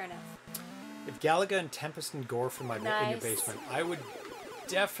 that's fair enough. If Galaga and Tempest and Gore from in your basement, I would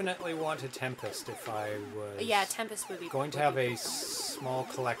definitely want a Tempest if I was Tempest would be going to have a small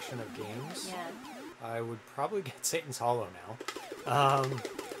collection of games. Yeah. I would probably get Satan's Hollow now. I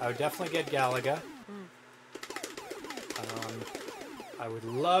would definitely get Galaga. I would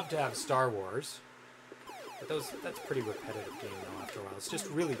love to have Star Wars. But that's a pretty repetitive game though after a while. It's just a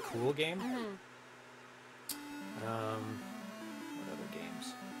really cool game. What other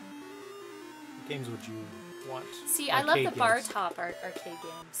games? What games would you want? See, I love the bar top arcade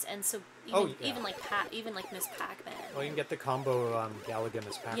games, and so even like Miss Pac-Man. Well, you can get the combo Galaga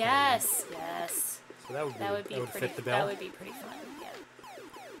Miss Pac-Man. Yes, yes. So that would fit the bill. That would be pretty fun. Yeah.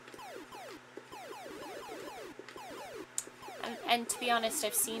 And to be honest,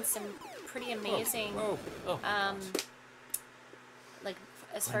 I've seen some pretty amazing, like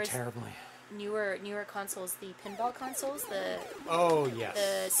as far as newer consoles, the pinball consoles, the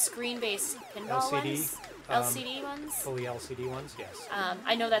screen-based pinball ones, LCD ones, fully LCD ones, yes.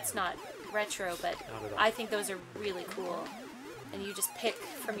 I know that's not retro, but I think those are really cool. And you just pick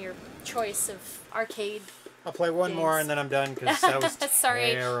from your choice of arcade. I'll play one more and then I'm done because that was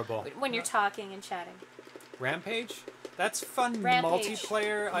terrible. When you're talking and chatting. Rampage? That's fun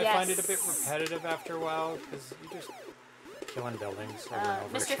multiplayer. I find it a bit repetitive after a while because you just killing buildings over and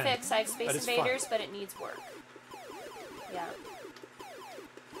over Mr. again. Fix, I have Space Invaders, but it needs work. Yeah.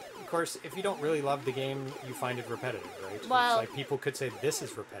 Of course, if you don't really love the game, you find it repetitive, right? Well, it's like people could say this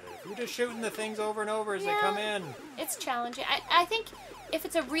is repetitive. You're just shooting the things over and over as they come in. It's challenging. I think if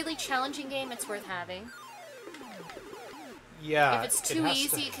it's a really challenging game, it's worth having. Yeah. If it's too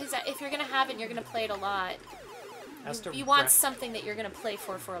easy, because if you're going to have it and you're going to play it a lot, you want something that you're going to play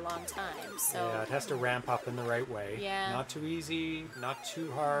for a long time. So yeah, it has to ramp up in the right way. Yeah. Not too easy, not too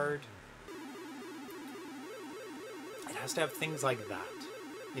hard. It has to have things like that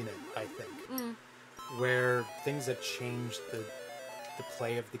in it, I think. Where things that change the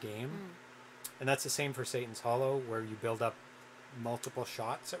play of the game. And that's the same for Satan's Hollow, where you build up multiple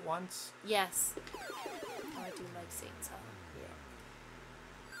shots at once. Yes. Oh, I do like Satan's Hollow.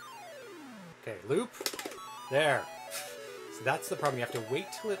 Yeah. Okay, loop. There. So that's the problem. You have to wait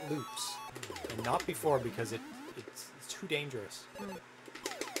till it loops. And not before, because it's too dangerous.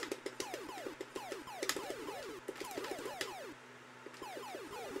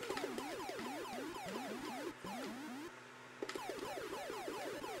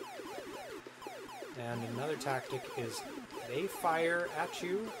 And another tactic is they fire at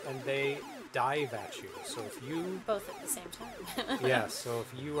you and they dive at you. So if you... Both at the same time. Yeah, so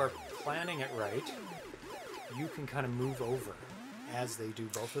if you are planning it right, you can kind of move over as they do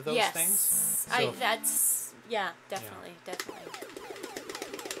both of those things. Yes, definitely.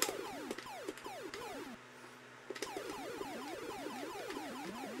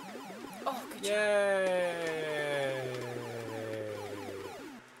 Good job. Yay!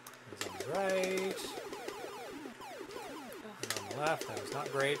 He's on the right. And on the left. That was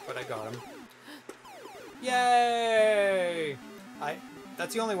not great, but I got him. Yay!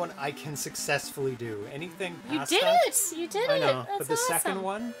 That's the only one I can successfully do. Anything past that... You did it! You did it! I know, That's but the awesome. second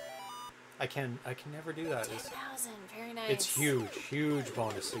one, I can never do that. 10,000, very nice. It's huge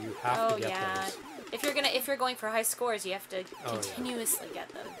bonus, so you have to get those. If you're going for high scores, you have to continuously get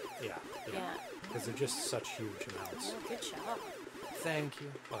them. Yeah. Because they're just such huge amounts. Oh, good job. Thank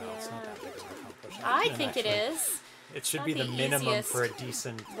you. Well, it's not that big of an accomplishment. I think it is. It should be the minimum for a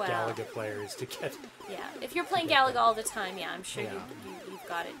decent Galaga player is to get... Yeah, if you're playing Galaga all the time, I'm sure you've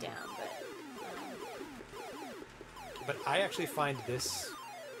got it down. But I actually find this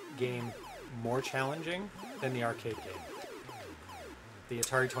game more challenging than the arcade game. The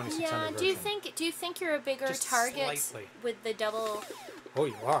Atari 2600 version. Do you think you're a bigger target slightly. with the double... Oh,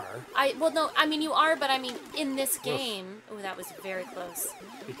 you are? Well, no, I mean, you are, but I mean, in this game... Oh, that was very close.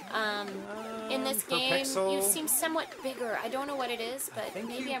 In this game, pixel, you seem somewhat bigger. I don't know what it is, but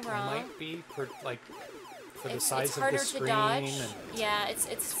maybe I'm wrong. It might be, for the size of the screen. It's harder to dodge. Yeah,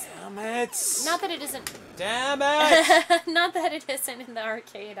 it's... Damn it! Not that it isn't... Damn it! Not that it isn't in the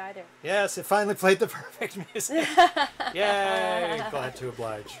arcade, either. Yes, it finally played the perfect music. Yay! Glad to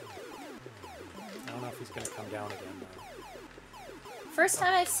oblige. I don't know if he's going to come down again, though. First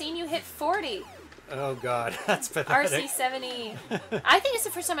time I've seen you hit 40. Oh god, that's pathetic. RC70. I think it's the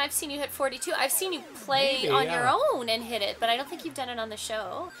first time I've seen you hit 42. I've seen you play on your own and hit it, but I don't think you've done it on the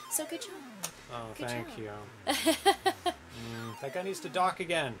show. So good job. Oh, thank you. That guy needs to dock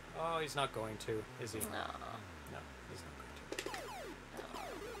again. Oh, he's not going to, is he? No. No, he's not going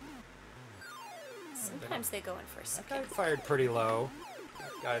to. Sometimes they go in for a second. That guy fired pretty low.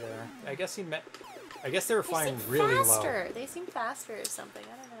 That guy there. I guess they were firing really low. They seem faster or something.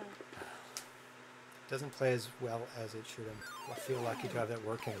 I don't know. Doesn't play as well as it should have. I feel lucky to have that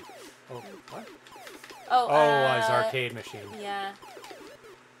working. Oh, what? His arcade machine. Yeah.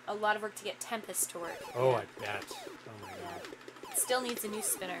 A lot of work to get Tempest to work. Oh, I bet. Oh my god. It still needs a new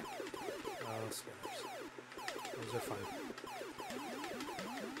spinner. Oh, spinners. Those are fun.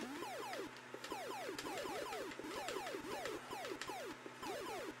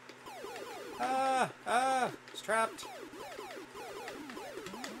 It's trapped.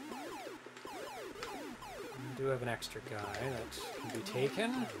 We do have an extra guy that can be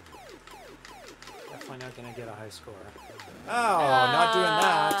taken. Definitely not going to get a high score. Oh, not doing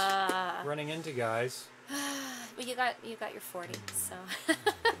that. Running into guys. Well, you got your 40, so.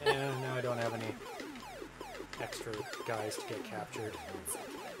 Yeah, no, I don't have any extra guys to get captured.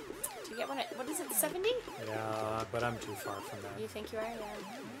 Do you get one at, what is it, 70? Yeah, but I'm too far from that. You think you are? Yeah.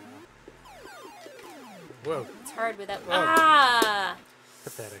 Whoa. It's hard without... Whoa. Ah!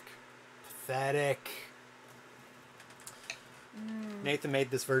 Pathetic. Pathetic. Nathan made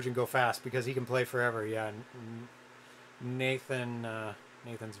this version go fast because he can play forever. Yeah, Nathan's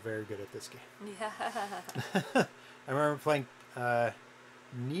very good at this game. Yeah. I remember playing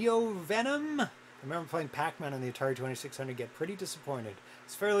Neo Venom. I remember playing Pac-Man on the Atari 2600. Get pretty disappointed.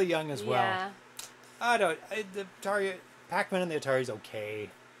 It's fairly young as well. Yeah. The Atari Pac-Man on the Atari is okay.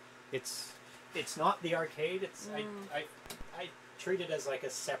 It's not the arcade. It's I treat it as like a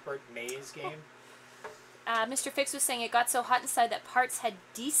separate maze game. Mr. Fix was saying it got so hot inside that parts had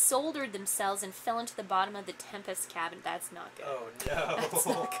desoldered themselves and fell into the bottom of the Tempest cabinet. That's not good. Oh no. That's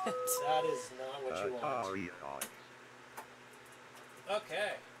not good. That is not what you want.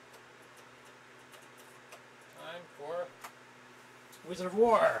 Okay. Time for Wizard of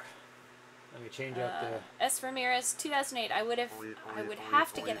War. Let me change up the... S. Ramirez, 2008. I would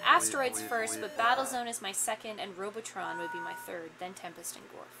have to get Asteroids first, but Battlezone is my second, and Robotron would be my third. Then Tempest and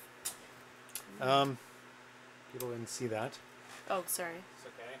Gorf. People didn't see that. Oh, sorry. It's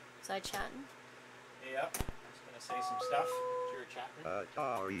okay. Was I chatting? Yep. Just gonna say some stuff. You were chatting.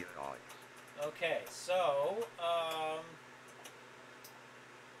 Okay, so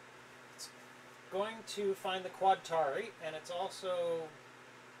it's going to find the Quadtari, and it's also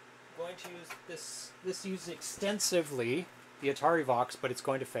going to use this uses extensively the Atari Vox, but it's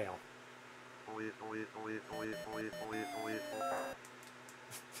going to fail.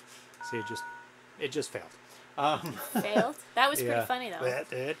 See, it just failed. Failed? That was pretty funny though.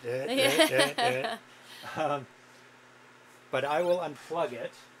 But I will unplug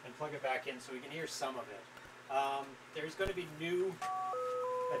it and plug it back in so we can hear some of it. There's going to be new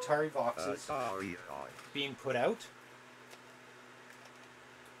Atari Voxes being put out.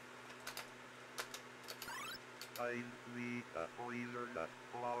 It's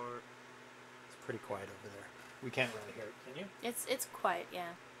pretty quiet over there. We can't really hear it, can you? It's quiet,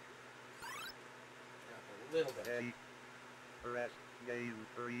 yeah. Little bit. Press game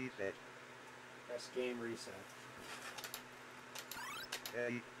reset. Press game reset.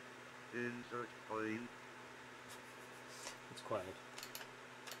 A. Insert coin. It's quiet.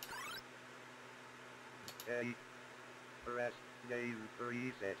 A. Press game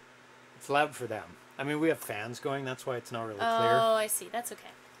reset. It's loud for them. I mean, we have fans going, that's why it's not really clear. Oh, I see. That's okay.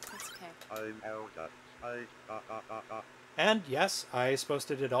 That's okay. I'm out of sight. And yes, I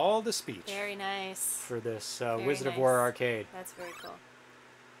posted it all the speech. Very nice. For this Wizard of War arcade. That's very cool.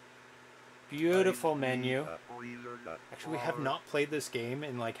 Beautiful menu. Actually, we have not played this game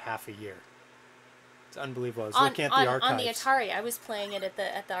in like half a year. It's unbelievable. I was looking at the archives. On the Atari. I was playing it at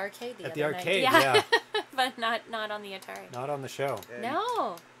the arcade the other night. At the arcade, yeah. But not on the Atari. Not on the show.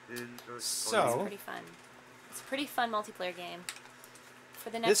 No. So it's pretty fun. It's a pretty fun multiplayer game. For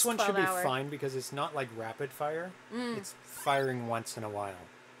the next this one should be 12 hour. fine because it's not like rapid fire. It's firing once in a while.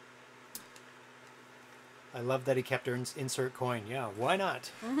 I love that he kept insert coin. Yeah, why not?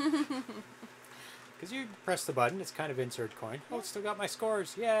 Because you press the button, it's kind of insert coin. Oh, it's still got my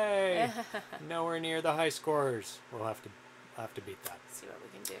scores. Yay! Nowhere near the high scores. We'll have to beat that. Let's see what we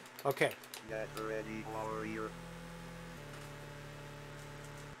can do. Okay. Get ready, warrior.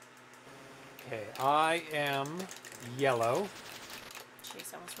 Okay, I am yellow.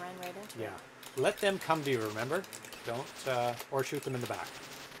 Jeez, almost ran right into it. Yeah. Let them come to you, remember? Don't, or shoot them in the back.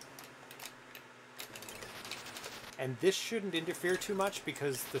 And this shouldn't interfere too much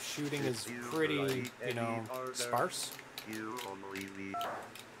because the shooting is pretty, you know, sparse.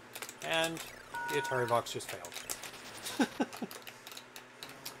 And the Atari box just failed.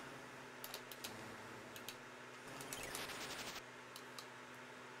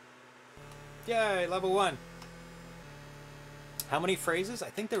 Yay, level 1. How many phrases? I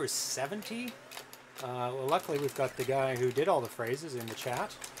think there was 70. Well, luckily we've got the guy who did all the phrases in the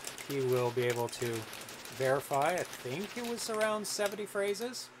chat. He will be able to verify. I think it was around 70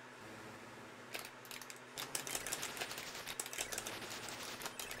 phrases.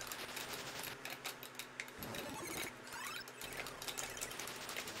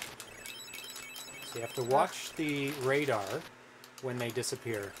 So you have to watch the radar when they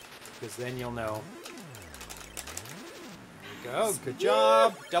disappear, because then you'll know. There you go. Good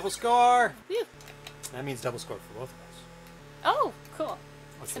job. Double score. Whew. That means double score for both of us. Oh, cool.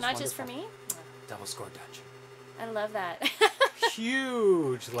 Which So is not just for wonderful. me? Double score dungeon. I love that.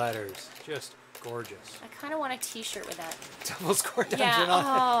 Huge letters. Just gorgeous. I kind of want a t-shirt with that. Double score dungeon Yeah,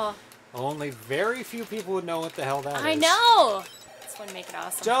 on it. Only very few people would know what the hell that is. I know! That's what make it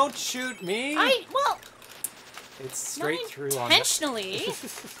awesome. Don't shoot me! Well... It's straight not through on intentionally.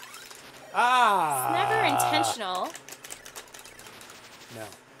 Ah! It's never intentional. No.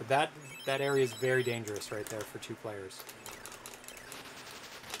 But that area is very dangerous right there for 2 players.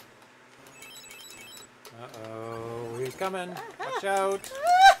 Uh-oh, he's coming. Watch out.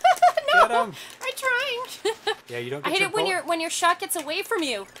 No! Get him. I'm trying. Yeah, you don't get I hate your it when your shot gets away from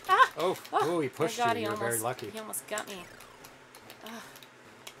you. Ah. Oh, he pushed my God, you. You're very lucky. He almost got me.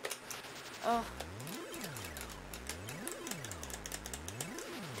 Oh.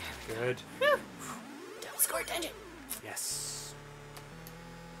 Good. Whew. Double score dungeon. Yes.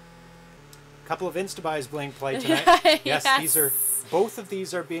 A couple of Instabuys being played tonight. Yes, Yes. both of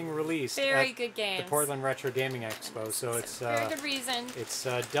these are being released Very at good games. the Portland Retro Gaming Expo. So it's very good reason. It's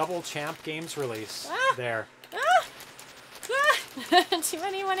double Champ Games release there. Too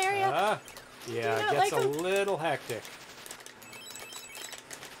many in one area. Yeah, it gets a little hectic.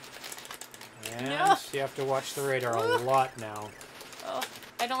 And you have to watch the radar a lot now. Oh,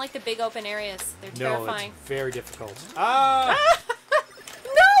 I don't like the big open areas. They're No, terrifying. it's very difficult. Ah!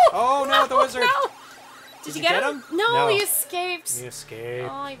 No! Oh no, the wizard! No! Did you get him? No, he escaped. He escaped.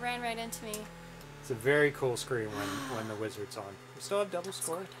 Oh, he ran right into me. It's a very cool screen when the wizard's on. We still have double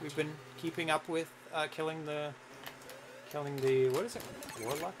score. We've been keeping up with killing the what is it?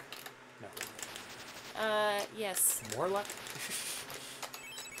 Warlock? No. Yes. Warlock?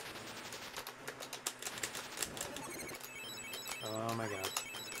 Oh my god.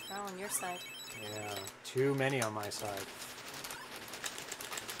 Oh, on your side. Yeah, too many on my side.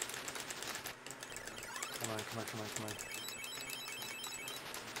 Come on, come on, come on, come on.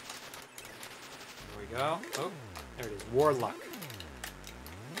 There we go. Oh, there it is. Warlock.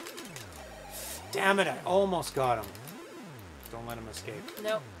 Damn it, I almost got him. Don't let him escape.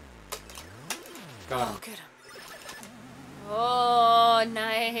 Nope. Got him. Oh, get him. Oh,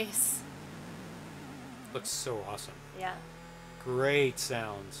 nice. Looks so awesome. Yeah. Great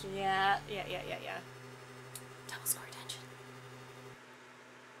sounds. Yeah. Double score dungeon.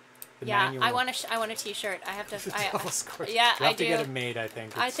 manual. I want a T-shirt. I have to. Double score. Yeah, you have I to do. get it made. I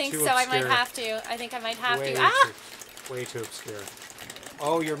think. I It's think too so. obscure. I might have to. I think I might have way to. Way too obscure.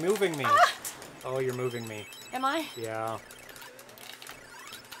 Oh, you're moving me. Oh, you're moving me. Am I? Yeah.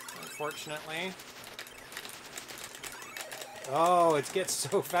 Unfortunately. Oh, it gets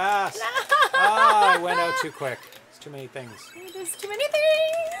so fast. I went out too quick. It's too many things. There's too many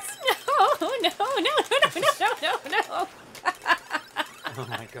things. No. Oh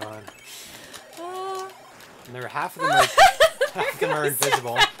my god. Oh. And there are half of them are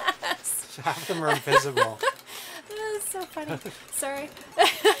invisible. Half of them are invisible. That's so funny. Sorry.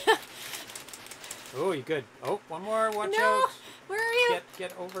 Oh, you good. Oh, one more. Watch No. out. Where are you?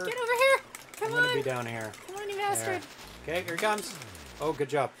 Get over. Get over here. Come I'm on. gonna be down here. Come on, you bastard. There. Okay, here he comes. Oh, good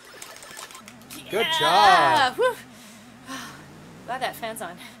job. Good Yeah. job. Woo. Glad that fan's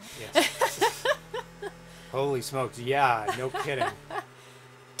on. Yes. Holy smokes. Yeah, no kidding.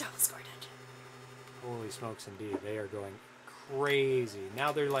 Double score dungeon. Holy smokes, indeed. They are going crazy.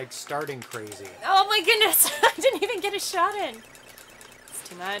 Now they're like starting crazy. Oh my goodness. I didn't even get a shot in. It's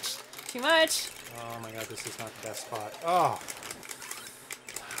too much. Too much. Oh my god, this is not the best spot. Oh.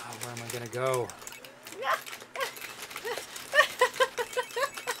 Where am I gonna go?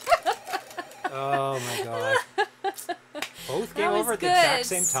 Oh my god. Both game over at the exact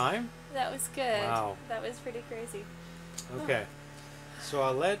same time? That was good. Wow. That was pretty crazy. Okay. So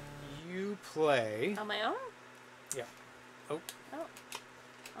I'll let you play. On my own? Yeah. Oh. Oh.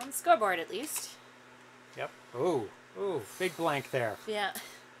 On the scoreboard, at least. Yep. Oh. Oh, big blank there. Yeah.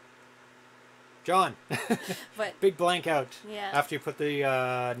 John. What? Big blank out. Yeah. After you put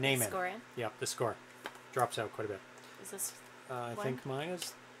the name The in. score in? Yep, the score. Drops out quite a bit. Is this I one? think mine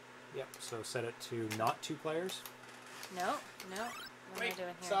is... Yep, so set it to not 2 players. No. What am I doing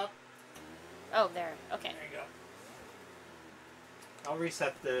here? Stop. Oh, there. Okay. There you go. I'll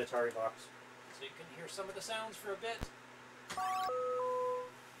reset the Atari box so you can hear some of the sounds for a bit.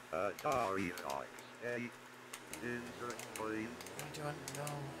 Atari box. Insert point. What are you doing? No.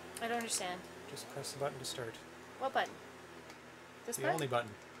 I don't understand. Just press the button to start. What button? This The button? only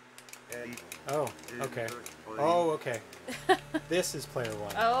button. A. Oh, okay. Insert point. Oh, okay. This is player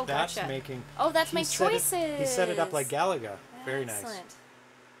 1. Oh, That's gotcha. making... Oh, that's he my set it- choices. He set it up like Galaga. Very nice. Excellent.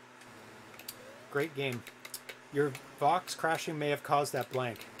 Great game. Your Vox crashing may have caused that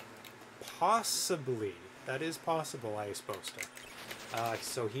blank. Possibly. That is possible, I suppose.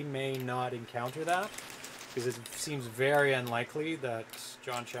 So he may not encounter that, because it seems very unlikely that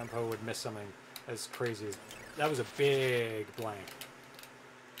John Champeau would miss something as crazy as... That was a big blank.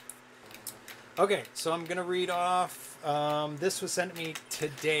 Okay, so I'm going to read off... this was sent to me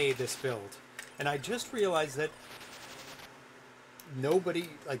today, this build. And I just realized that nobody...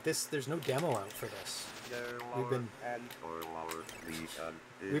 Like this, there's no demo out for this.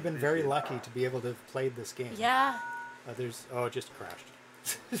 We've been very lucky to be able to have played this game. Yeah. Oh, it just crashed.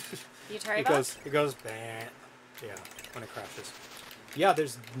 The Atari box? It goes bang. Yeah, when it crashes. Yeah,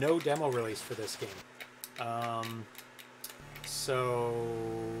 there's no demo release for this game. So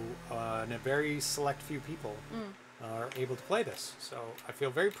and a very select few people are able to play this. So I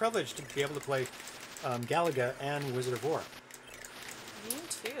feel very privileged to be able to play Galaga and Wizard of War. Me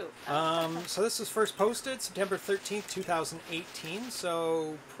too. So this was first posted September 13th, 2018.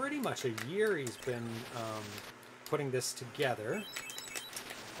 So pretty much a year he's been putting this together.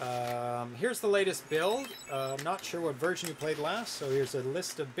 Here's the latest build. I'm not sure what version you played last, so here's a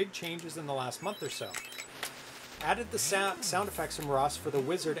list of big changes in the last month or so. Added the sound effects from Ross for the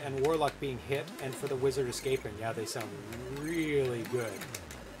Wizard and Warlock being hit, and for the Wizard escaping. Yeah, they sound really good.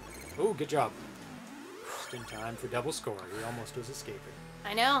 Oh, good job. Just in time for double score. He almost was escaping.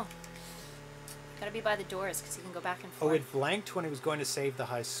 I know. Gotta be by the doors because you can go back and forth. Oh, it blanked when he was going to save the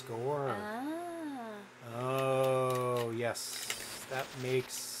high score. Ah. Oh, yes. That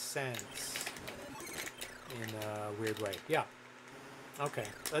makes sense. In a weird way. Yeah. Okay.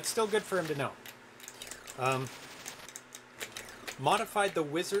 That's still good for him to know. Modified the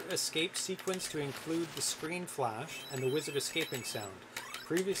Wizard escape sequence to include the screen flash and the Wizard escaping sound.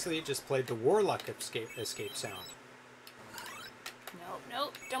 Previously, it just played the Warlock escape sound.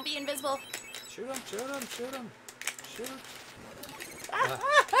 No, don't be invisible. Shoot him, shoot him, shoot him. Shoot.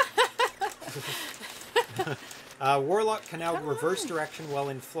 Warlock can now reverse direction while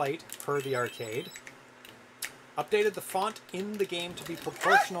in flight, per the arcade. Updated the font in the game to be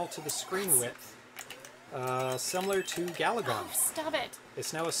proportional to the screen width, similar to Galagon. Oh, stop it.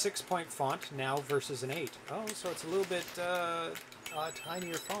 It's now a 6-point font now versus an 8. Oh, so it's a little bit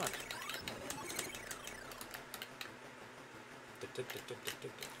tinier font.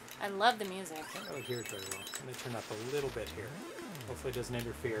 I love the music. I can't really hear it very well. I'm going to turn up a little bit here. Hopefully it doesn't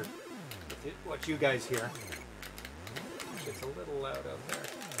interfere with what you guys hear. It's a little loud out there.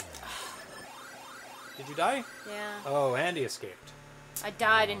 Did you die? Yeah. Oh, and he escaped. I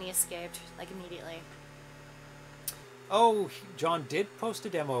died and he escaped, like, immediately. Oh, John did post a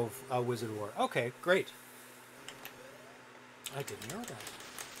demo of Wizard War. Okay, great. I didn't know that.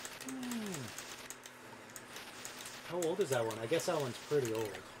 How old is that one? I guess that one's pretty old.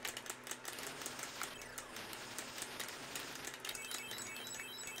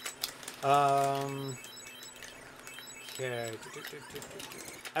 Okay.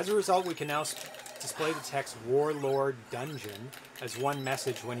 As a result, we can now display the text Warlord Dungeon as one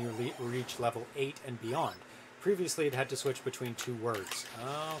message when you reach level 8 and beyond. Previously, it had to switch between 2 words.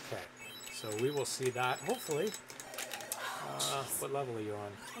 Okay. So we will see that, hopefully. What level are you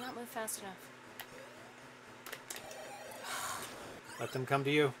on? I cannot move fast enough. Let them come to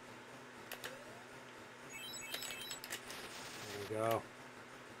you. There you go.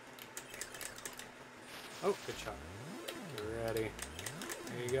 Oh, good shot. You're ready.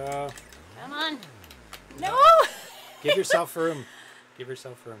 There you go. Come on. No! Give yourself room. Give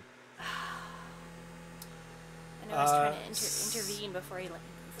yourself room. I know I was trying to intervene before he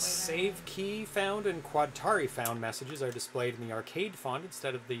Save key found and Quadtari found messages are displayed in the arcade font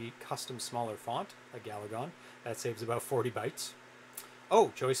instead of the custom smaller font, like Galagon. That saves about 40 bytes.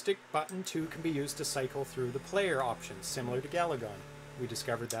 Oh, joystick button 2 can be used to cycle through the player options, similar to Galagon. We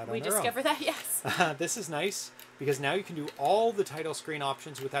discovered that on our own. We discovered that, yes. This is nice, because now you can do all the title screen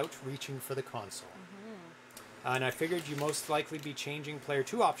options without reaching for the console. And I figured you most likely be changing player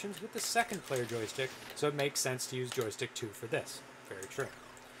 2 options with the second player joystick, so it makes sense to use joystick 2 for this. Very true.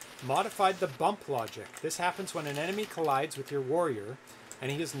 Modified the bump logic. This happens when an enemy collides with your warrior,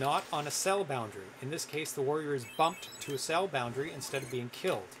 and he is not on a cell boundary. In this case, the warrior is bumped to a cell boundary instead of being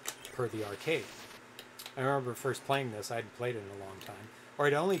killed, per the arcade. I remember first playing this, I hadn't played it in a long time. Or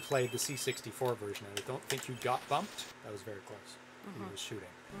I'd only played the C64 version, and I don't think you got bumped. That was very close. He was shooting.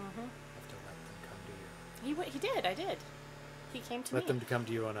 Have to let them come to you. He did, I did. He came to me. Let them come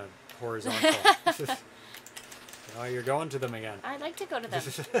to you on a horizontal. Oh, you're going to them again. I like to go to them.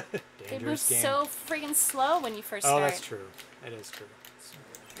 They move Dangerous game. so friggin' slow when you first start. Oh, that's true. It is true. It's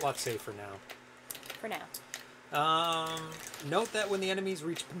a lot safer now. For now. Note that when the enemies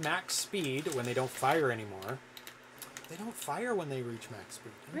reach max speed, when they don't fire anymore, they don't fire when they reach max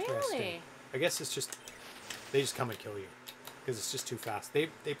speed. Interesting. Really? I guess it's just, they just come and kill you. Because it's just too fast. They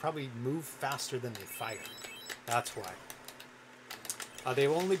probably move faster than they fire. That's why. They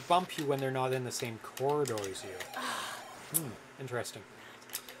only bump you when they're not in the same corridor as you. Interesting.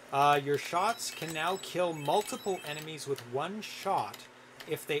 Your shots can now kill multiple enemies with one shot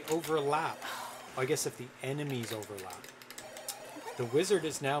if they overlap. I guess if the enemies overlap. The wizard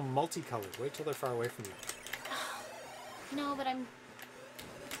is now multicolored. Wait till they're far away from you. No, but I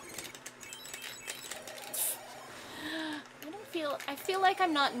feel like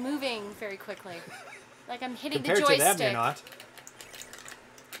I'm not moving very quickly. Like I'm hitting the joystick. Compared to them, you're not.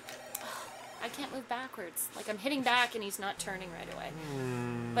 I can't move backwards. Like I'm hitting back and he's not turning right away.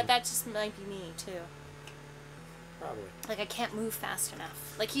 But that just might be me too. Probably. Like I can't move fast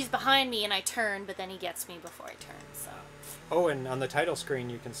enough. Like he's behind me and I turn, but then he gets me before I turn. So. Oh, and on the title screen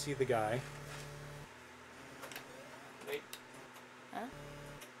you can see the guy. Wait. Huh?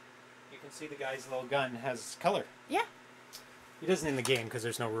 You can see the guy's little gun has color. Yeah. He doesn't in the game because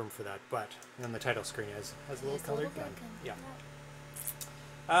there's no room for that, but on the title screen has a little colored gun. Yeah.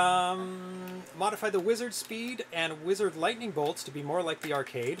 Modify the wizard speed and wizard lightning bolts to be more like the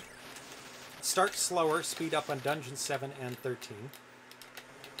arcade. Start slower, speed up on dungeons 7 and 13.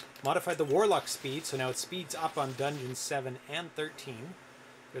 Modify the warlock speed, so now it speeds up on dungeons 7 and 13.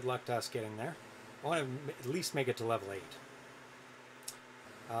 Good luck to us getting there. I want to at least make it to level 8.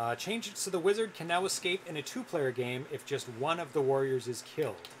 Change it so the wizard can now escape in a 2-player game if just one of the warriors is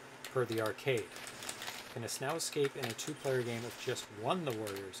killed, per the arcade. Can now escape in a 2-player game if just one of the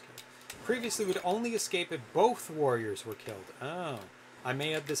warriors is killed. Previously, would only escape if both warriors were killed. Oh, I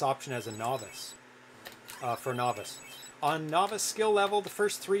may add this option as a novice. For novice. On novice skill level, the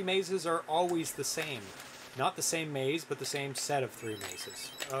first 3 mazes are always the same. Not the same maze, but the same set of 3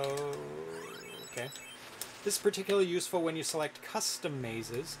 mazes. Oh, okay. This is particularly useful when you select custom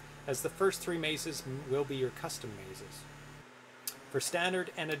mazes, as the first 3 mazes will be your custom mazes. For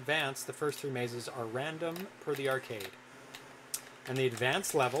standard and advanced, the first 3 mazes are random per the arcade. And the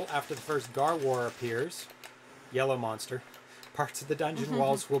advanced level, after the first Garwar appears, yellow monster, parts of the dungeon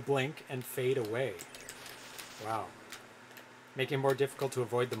walls will blink and fade away. Wow. Making it more difficult to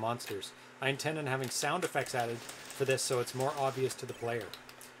avoid the monsters. I intend on having sound effects added for this so it's more obvious to the player.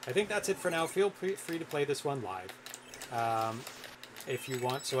 I think that's it for now. Feel free to play this one live. if you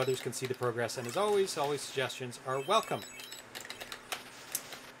want, so others can see the progress. And as always, suggestions are welcome.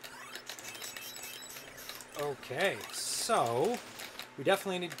 Okay, so we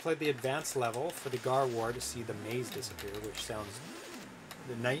definitely need to play the advanced level for the Gar War to see the maze disappear, which sounds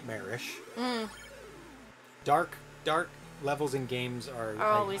nightmarish. Dark levels in games are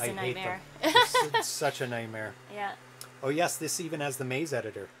always I a nightmare. Hate them. It's such a nightmare. Yeah. Oh yes, this even has the maze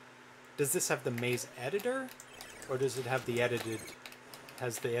editor. Does this have the maze editor, or does it have the edited?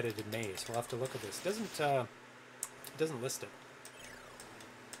 Has the edited maze? We'll have to look at this. It doesn't list it.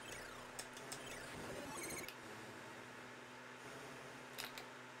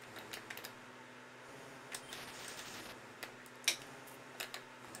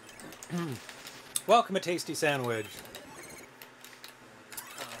 Welcome, a tasty sandwich.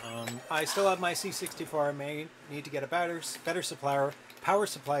 I still have my C64. I may need to get a better power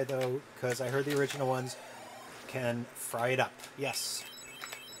supply though, because I heard the original ones can fry it up. Yes.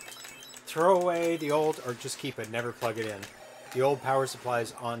 Throw away the old, or just keep it. Never plug it in. The old power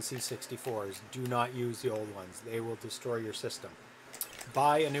supplies on C64s. Do not use the old ones. They will destroy your system.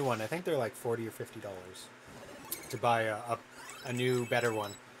 Buy a new one. I think they're like $40 or $50 to buy a new, better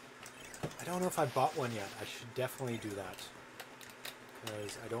one. I don't know if I bought one yet. I should definitely do that,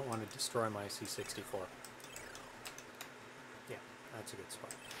 because I don't want to destroy my C64. Yeah, that's a good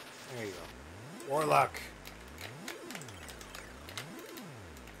spot. There you go. Warlock.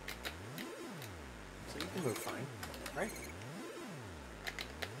 So you can move fine, right?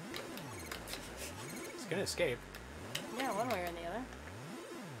 It's gonna escape. Yeah, one way or the other.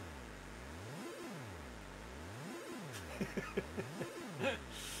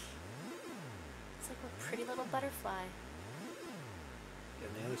 It's like a pretty little butterfly. Get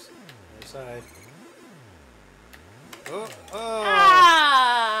on the other side. Oh!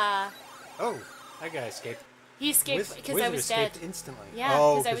 Ah! Oh! That guy escaped. He escaped because I was escaped dead. Instantly. Yeah,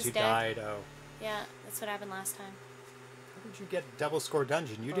 oh, because I was you dead. died. Oh. Yeah, that's what happened last time. How did you get double score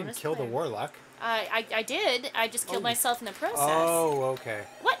dungeon? You didn't kill the player. warlock. I did. I just killed myself in the process. Oh, okay.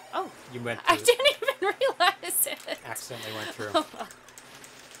 What? Oh. You went I through. didn't even realize it. Accidentally went through.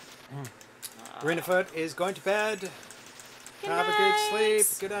 Rinafoot is going to bed. Have a good sleep.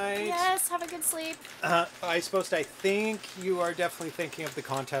 Good night. Yes, have a good sleep. I think you are definitely thinking of the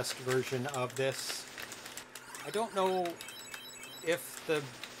contest version of this. I don't know if the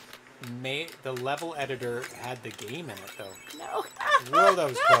level editor had the game in it, though. No. Whoa, that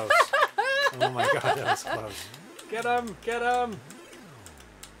was close. Oh my god, that was close. Get him! Get him!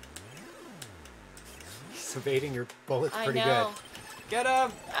 He's evading your bullets pretty good. Get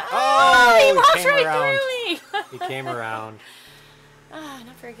him! Oh, he walked came right around. through me. He came around.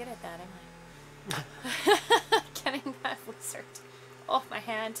 Not very good at that, am I? Getting that wizard. Oh, my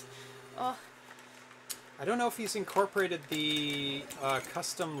hand. Oh. I don't know if he's incorporated the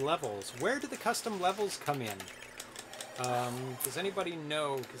custom levels. Where do the custom levels come in? Does anybody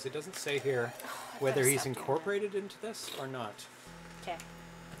know? Because it doesn't say here whether he's incorporated into this or not. Okay.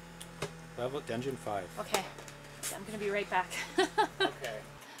 Level Dungeon 5. Okay. I'm going to be right back. Okay.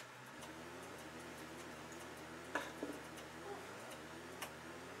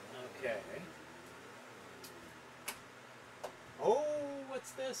 Okay. Oh,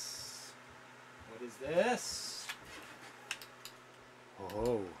 what's this? What is this?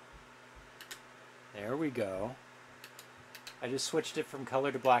 Oh. There we go. I just switched it from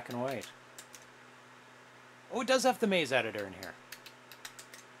color to black and white. Oh, it does have the maze editor in here.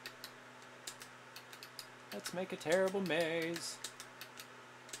 Let's make a terrible maze.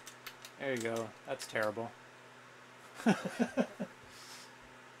 There you go. That's terrible. Invalid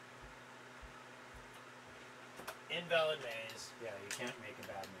maze. Yeah, you can't make a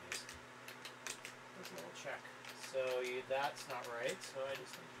bad maze. There's a little check. So that's not right, so I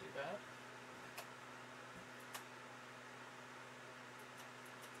just need to do that.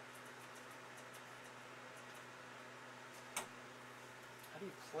 How do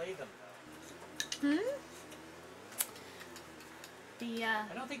you play them, though?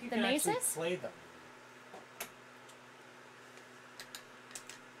 I don't think you can actually play them.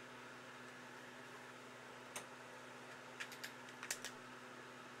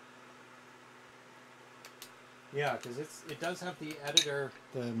 Yeah, because it does have the editor,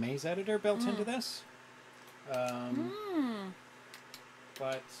 the maze editor built into this.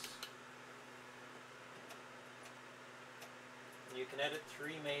 But you can edit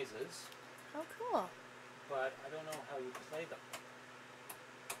 3 mazes. Oh, cool. But I don't know how you play them.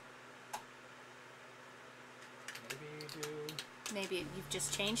 Maybe you do. Maybe you've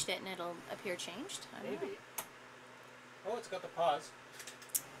just changed it and it'll appear changed. I don't know. Oh, it's got the pause.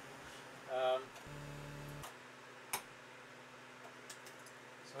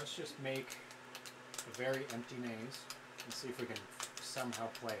 let's just make a very empty maze and see if we can somehow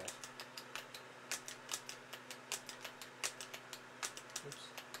play it. Oops.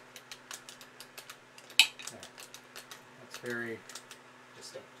 There. That's very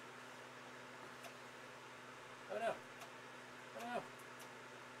distinct. Oh no. Oh no.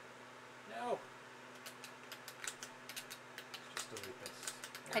 No. Let's just delete this.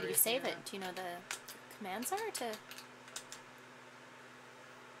 How do you save it? Do you know the commands are to...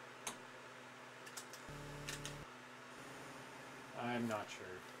 I'm not sure.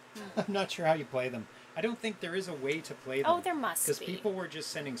 I'm not sure how you play them. I don't think there is a way to play them. Oh, there must be. Because people were just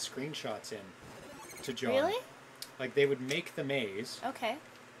sending screenshots in to John. Really? Like, they would make the maze. Okay.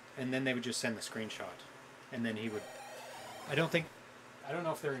 And then they would just send the screenshot. And then he would... I don't know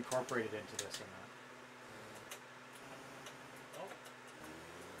if they're incorporated into this or not. Oh.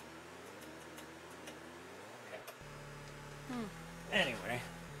 Okay. Anyway.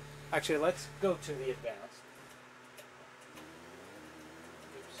 Actually, let's go to the advanced.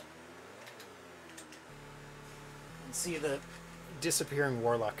 See the disappearing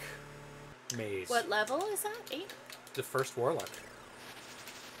warlock maze. What level is that? 8? The first warlock.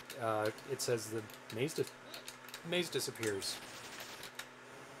 It says the maze disappears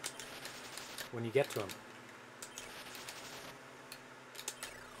when you get to him,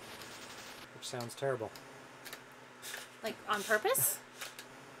 which sounds terrible. Like on purpose?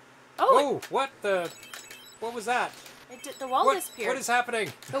 Oh, what was that? The wall disappeared. What is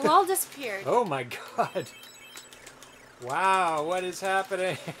happening? The wall disappeared. Oh my god. Wow, what is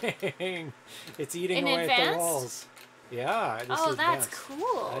happening? It's eating away at the walls. Yeah. Oh, that's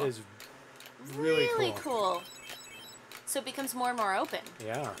cool. That is really cool. So it becomes more and more open.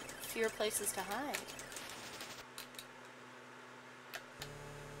 Yeah. Fewer places to hide.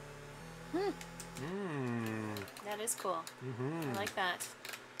 That is cool. I like that.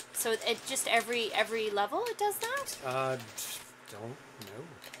 So it just every level it does that? Don't know.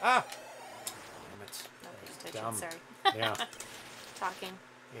 Ah! Damn it. Okay, Dumb. sorry. Yeah. Talking.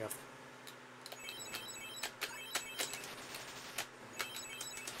 Yep.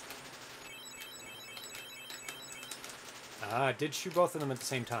 I did shoot both of them at the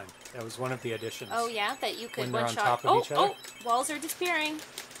same time. That was one of the additions. Oh yeah, that you could when they're one on shot. top of each other. Oh, walls are disappearing.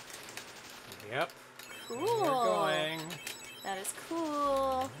 Yep. Cool. We're going. That is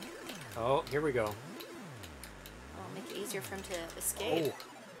cool. Oh, here we go. Oh, make it easier for him to escape.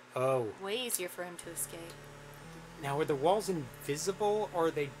 Oh. Way easier for him to escape. Now, are the walls invisible or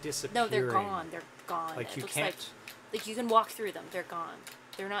are they disappearing? No, they're gone. They're gone. Like it you can't. Like you can walk through them. They're gone.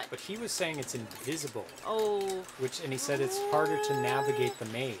 They're not. But he was saying it's invisible. Oh. And he said it's harder to navigate the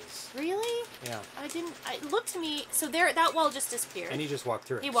maze. Really? Yeah. It looked to me. So that wall just disappeared. And he just walked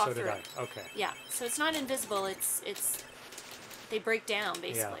through it. He walked so through did it. I. Okay. Yeah. So it's not invisible. It's they break down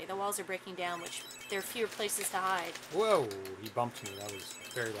basically. Yeah. The walls are breaking down, which there are fewer places to hide. Whoa! He bumped me. That was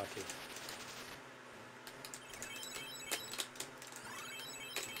very lucky.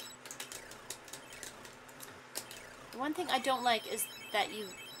 One thing I don't like is that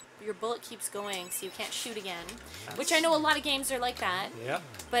your bullet keeps going, so you can't shoot again. Which I know a lot of games are like that. Yep.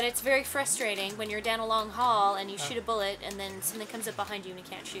 But it's very frustrating when you're down a long hall and you shoot a bullet and then something comes up behind you and you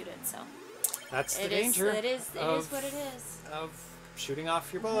can't shoot it. So that's the danger. It is what it is. Of shooting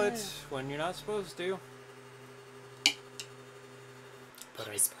off your bullet when you're not supposed to. But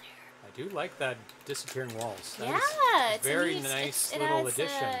I do like that disappearing walls. That is it's a very neat, nice it little adds,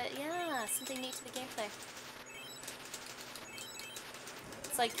 addition. Yeah, something neat to the gameplay.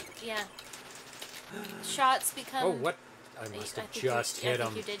 It's like, shots become... Oh, what? I must have just hit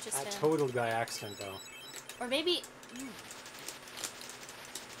him. You did just hit him. Totally by accident, though. Or maybe...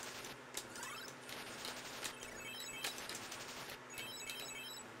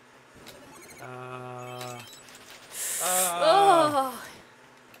 Oh!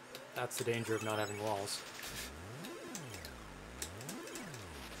 That's the danger of not having walls.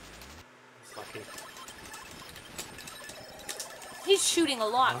 It's lucky. He's shooting a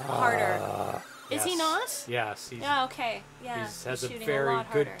lot harder. Is he not? Yes. Yeah, okay. Yeah, he has a shooting very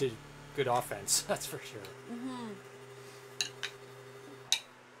lot good offense, that's for sure.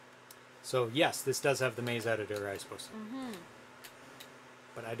 So, yes, this does have the maze editor, I suppose.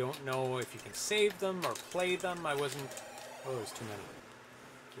 But I don't know if you can save them or play them. I wasn't... Oh, there's too many.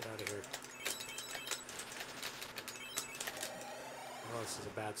 Get out of here. Oh, this is a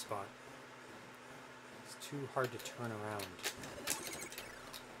bad spot. It's too hard to turn around.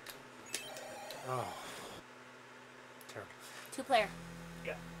 Oh. Terrible. 2-player.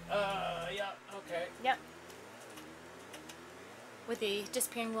 Yeah. Yeah, okay. Yep. With the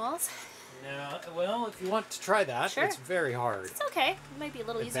disappearing walls. No, well, if you want to try that, Sure. it's very hard. It's okay. It might be a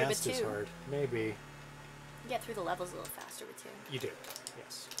little easier with Advanced is two. hard. Maybe. You get through the levels a little faster with two. You do,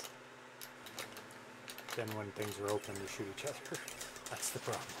 yes. Then when things are open, you shoot each other. That's the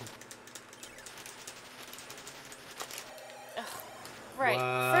problem. Ugh. Right.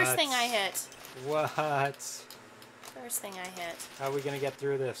 What? First thing I hit. What? First thing I hit. How are we going to get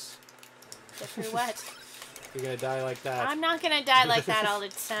through this? Get through what? You're going to die like that. I'm not gonna die like that all the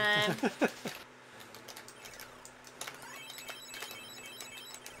time.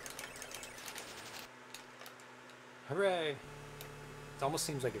 Hooray! It almost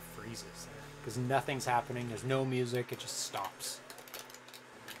seems like it freezes there. Because nothing's happening, there's no music, it just stops.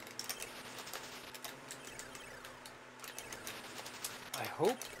 I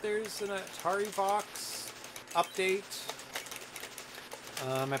hope there's an Atari Vox update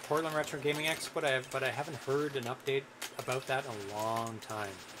at Portland Retro Gaming Expo, but I haven't heard an update about that in a long time.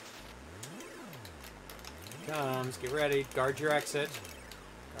 Here it comes, get ready, guard your exit.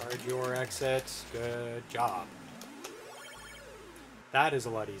 Guard your exit. Good job. That is a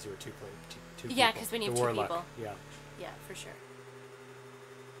lot easier to play. Two Yeah, because we need the two Warlock. people. Yeah. Yeah, for sure.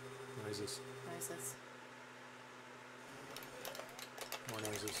 Noises. Noises. More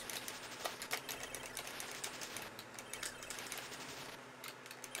noises.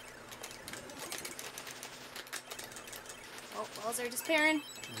 Oh, walls are disappearing.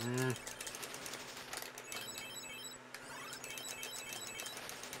 Mm.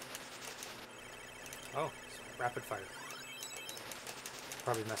 Oh, it's rapid fire.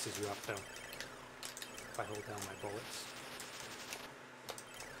 Probably messes you up though. If I hold down my bullets.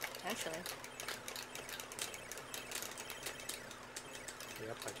 Potentially.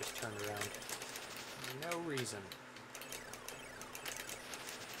 Yep, I just turned around. No reason.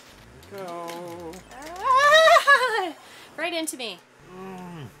 Here we go. Ah! Right into me.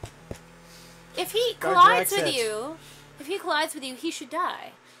 Mm. If he Guard your collides with exit. you, he should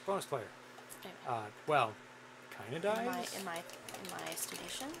die. Bonus player. Anyway, Well, kind of dies. in my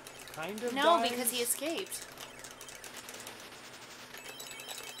estimation. Kind of No, dies. because he escaped.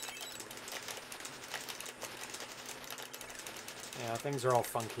 Yeah, things are all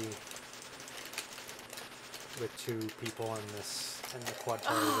funky with two people in the quad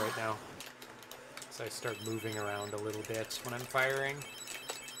party right now. So I start moving around a little bit when I'm firing.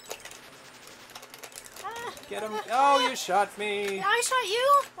 Ah, Get him! Oh, you shot me! I shot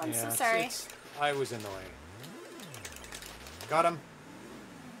you? I'm Yeah, so it's- sorry. I was in the way. Got him.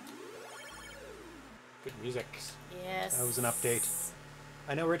 Good music. Yes. That was an update.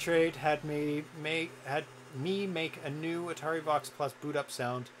 I know Richard had me make a new Atari Vox Plus boot up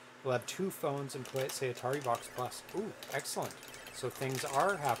sound. We'll have two phones and play it, say Atari Vox Plus. Ooh, excellent. So things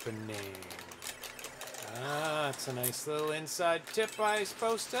are happening. Ah, it's a nice little inside tip I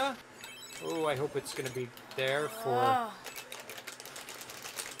supposed to. Oh, I hope it's going to be there for... Oh.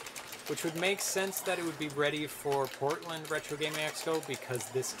 Which would make sense that it would be ready for Portland Retro Gaming Expo because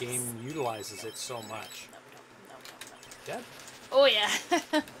this game utilizes it so much. No. Dead? Oh yeah.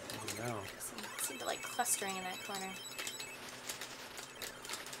 Oh no. Seem to like clustering in that corner.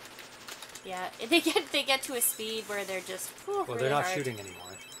 Yeah, they get to a speed where they're just Well, really they're not hard. shooting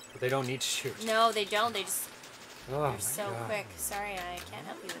anymore. But they don't need to shoot. No, they don't. They just Oh, they're my so God. quick. Sorry, I can't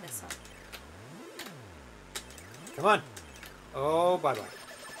help you with this one. Come on. Oh, bye-bye.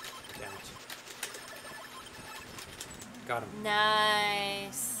 Damn it. Got him.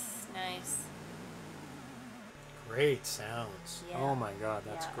 Nice. Great sounds. Yeah. Oh my God,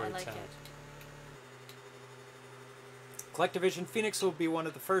 that's Yeah, I great like sounds. it. Collectivision Phoenix will be one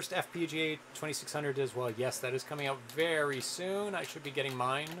of the first FPGA 2600 as well. Yes, that is coming out very soon. I should be getting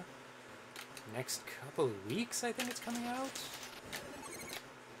mine next couple of weeks, I think it's coming out.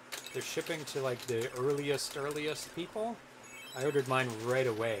 They're shipping to like the earliest people. I ordered mine right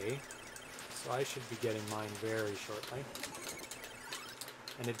away, so I should be getting mine very shortly.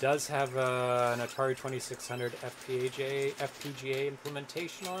 And it does have an Atari 2600 FPGA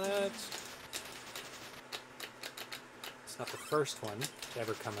implementation on it. It's not the first one to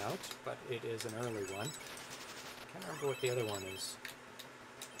ever come out, but it is an early one. I can't remember what the other one is.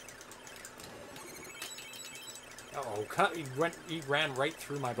 Uh-oh, he ran right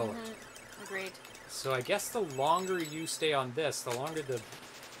through my bullet. Agreed. So I guess the longer you stay on this, the longer the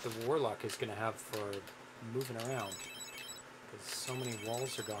Warlock is going to have for moving around. Because so many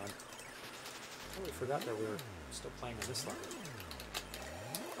walls are gone. Oh, we forgot that we were still playing on this level.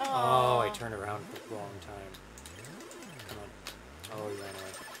 Oh, I turned around for the wrong time. Come on. Oh, he ran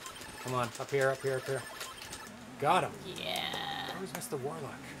away. Come on, up here. Got him. Yeah. I always miss the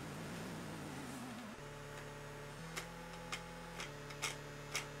Warlock.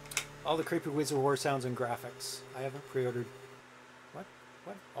 All the Creepy Wizard War sounds and graphics. I haven't pre-ordered. What?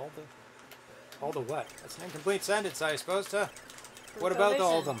 What? All the what? That's an incomplete sentence, I suppose, huh? What about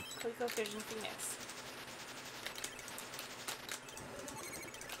all of them? ColecoVision Phoenix.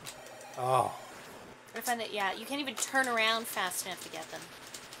 Oh. I find that, yeah, you can't even turn around fast enough to get them.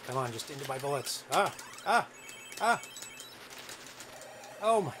 Come on, just into my bullets. Ah! Ah! Ah!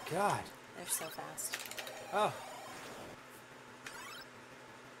 Oh my god. They're so fast. Oh.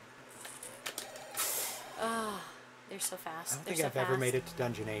 Oh, they're so fast. I don't think I've ever made it to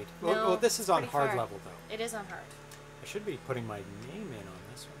Dungeon 8. Well, No, well, this is on hard far. level, though. It is on hard. I should be putting my name in on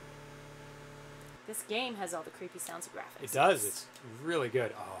this one. This game has all the creepy sounds and graphics. It does. It's really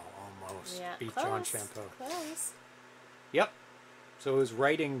good. Oh, almost. Yeah, Beat close, John Champeau. Close. Yep. So it was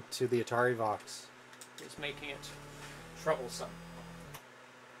writing to the Atari Vox. It was making it troublesome.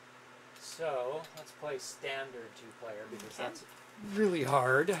 So, let's play standard two-player because that's really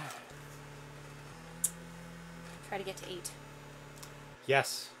hard. Try to get to 8.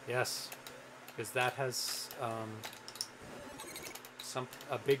 Yes, yes. Because that has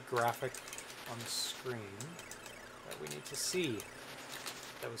a big graphic on the screen that we need to see.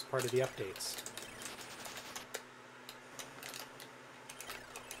 That was part of the updates.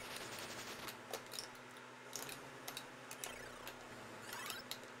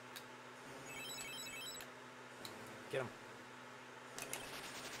 Get him.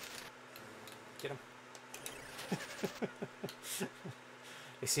 Get him.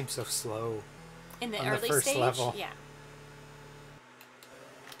 They seem so slow. In the on early the first stage? level. Yeah.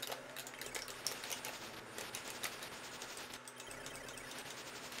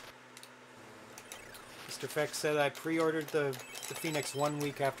 Mr. Feck said I pre-ordered the Phoenix 1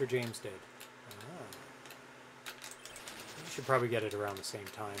 week after James did. You should probably get it around the same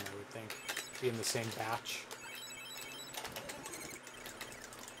time, I would think. Be in the same batch.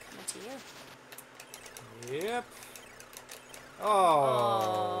 Coming to you. Yep.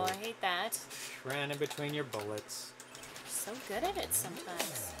 Oh, I hate that. Ran in between your bullets. So good at it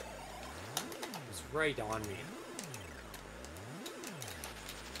sometimes. It was right on me.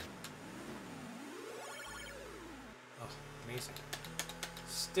 Oh, amazing.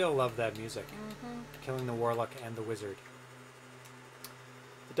 Still love that music. Killing the Warlock and the Wizard.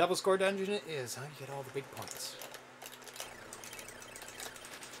 The double score dungeon is how you get all the big points.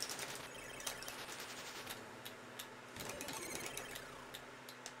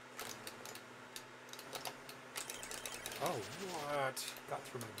 Oh, what? Got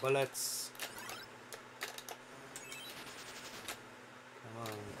through my bullets. Come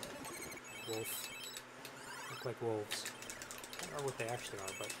on. Wolf. Look like wolves. I don't know what they actually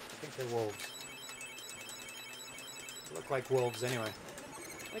are, but I think they're wolves. They look like wolves anyway.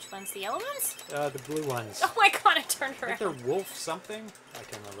 Which ones? The yellow ones? The blue ones. Oh my god, I turned I around. think they're wolf something. I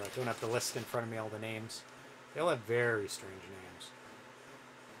can't remember. I don't have the list in front of me, all the names. They all have very strange names.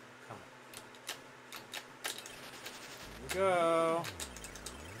 Come on. Here we go.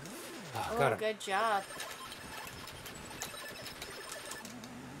 Oh, got him. Good job.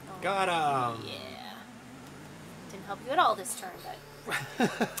 Oh, Got him. Yeah. Didn't help you at all this turn, but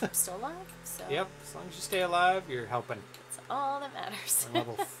I'm still alive, so... Yep, as long as you stay alive, you're helping. That's all that matters. On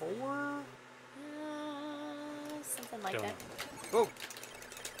level 4? Something like Don't that. know. Oh!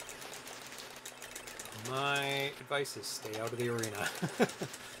 My advice is stay out of the arena.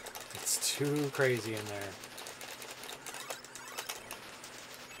 It's too crazy in there.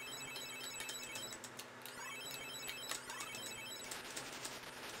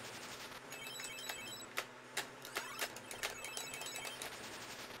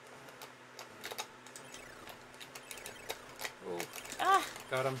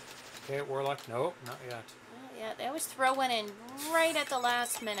 Got him. Okay, Warlock. Nope, not yet. Yeah, they always throw one in right at the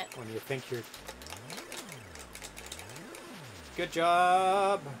last minute. When you think you're... Good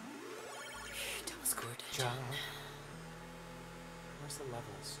job! That was good. Job. Where's the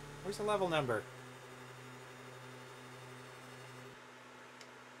levels? Where's the level number?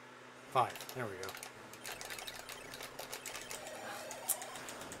 5. There we go.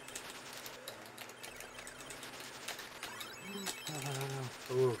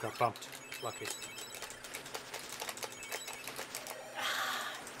 Ooh, got bumped. Lucky.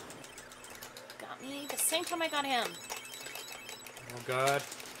 Got me the same time I got him. Oh god.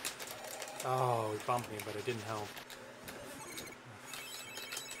 Oh, he bumped me, but it didn't help.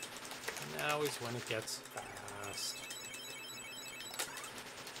 Now is when it gets fast.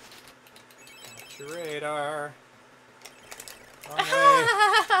 Watch your radar. Wrong way.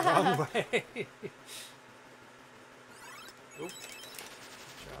 Wrong way. Oop. Good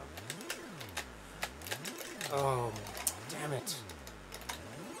job. Oh, damn it.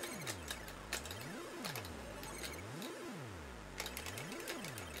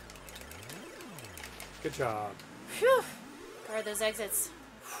 Good job. Phew. Guard those exits.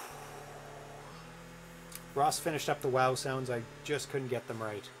 Ross finished up the WoW sounds. I just couldn't get them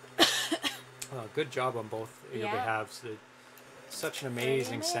right. Well, good job on both your behalves. Such an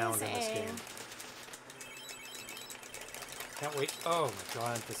amazing sound in this game. Can't wait. Oh my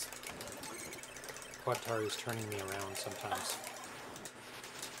god, this quad Atari is turning me around sometimes.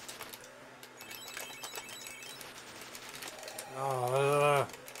 Oh,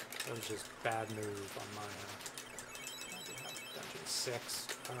 that was just bad move on my Dungeon 6.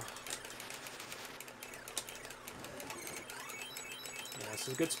 Yeah, this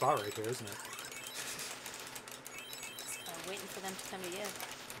is a good spot right here, isn't it? Just waiting for them to come to you.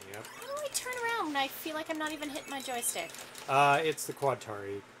 Yep. How do I turn around when I feel like I'm not even hitting my joystick? It's the quad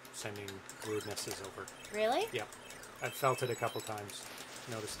Atari sending weirdnesses over. Really? Yep. I've felt it a couple times.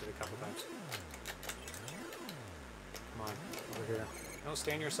 Noticed it a couple times. Come on, over here. No,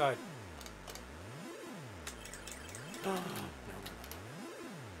 stay on your side. No.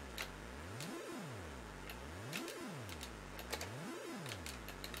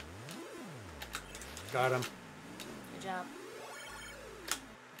 Got him. Good job.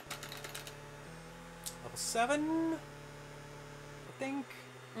 Level 7, I think.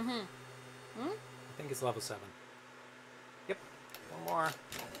 Mm-hmm. Hmm? I think it's level 7. Yep. One more.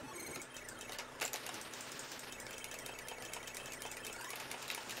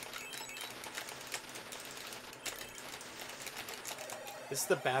 This is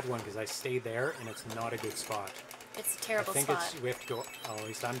the bad one because I stay there and it's not a good spot. It's a terrible spot. I think we have to go. Oh, at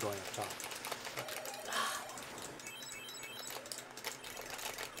least I'm going up top.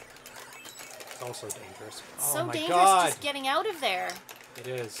 It's also dangerous. It's oh so my dangerous god! just getting out of there. It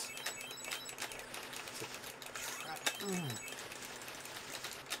is. It's a trap.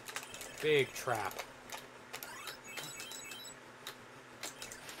 Big trap.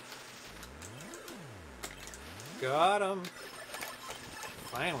 Got him.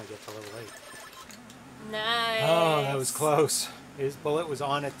 Finally get to level 8. Nice. Oh, that was close. His bullet was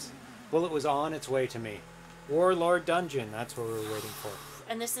on its way to me. Warlord Dungeon. That's what we were waiting for.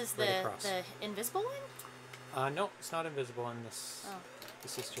 And this is Right the invisible one? No, it's not invisible in this. Oh.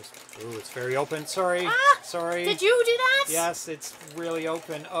 This is just. Ooh, it's very open. Sorry. Ah! Sorry. Did you do that? Yes, it's really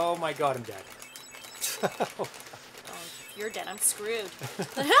open. Oh my god, I'm dead. Oh, if you're dead, I'm screwed.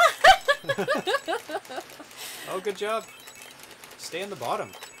 Oh, good job. Stay in the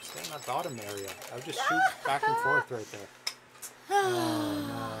bottom. Stay in that bottom area. I would just shoot back and forth right there.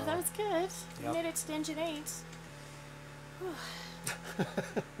 Oh, no. That was good. You Yep. made it to Dungeon 8.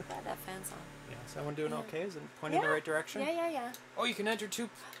 Glad that fan's on. Yeah, is everyone doing okay? Is it pointing in the right direction? Yeah. Oh, you can enter 2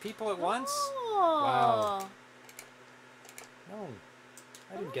 people at once? Oh. Wow. No,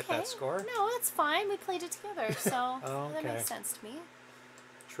 I didn't get that Okay. score. No, that's fine. We played it together, so Oh, that okay. makes sense to me.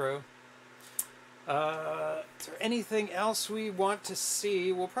 True. Is there anything else we want to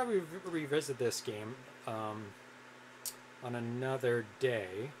see? We'll probably revisit this game on another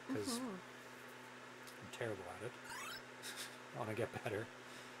day, because I'm terrible at it. I want to get better.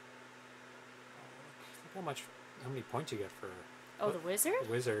 Look how many points you get for... Oh, the wizard?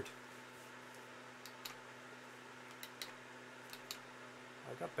 The wizard.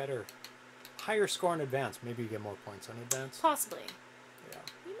 I got better. Higher score in advance. Maybe you get more points on advance. Possibly. Yeah.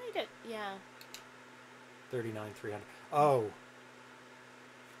 You made it, yeah. 39,300. Oh.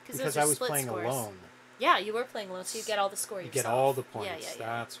 Because Because I was playing alone. Yeah, you were playing alone, so you get all the score You yourself. get all the points. Yeah.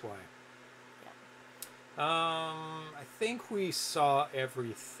 That's why. I think we saw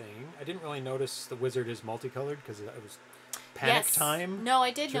everything. I didn't really notice the wizard is multicolored because it was panic time. No, I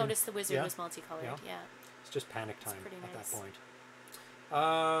did notice the wizard Yeah. was multicolored. Yeah. It's just panic time pretty at nice. that point.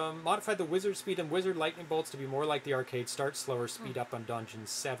 Modified the wizard speed and wizard lightning bolts to be more like the arcade. Start slower, speed up on dungeons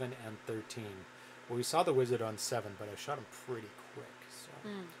 7 and 13. Well, we saw the wizard on 7, but I shot him pretty quick. So.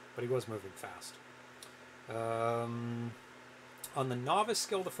 But he was moving fast. On the novice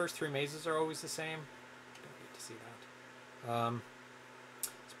skill, the first 3 mazes are always the same. Don't need to see that.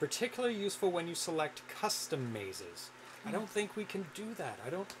 It's particularly useful when you select custom mazes. I don't think we can do that. I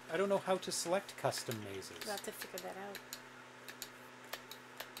don't know how to select custom mazes. We'll have to figure that out.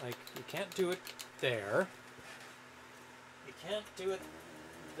 Like, you can't do it there. You can't do it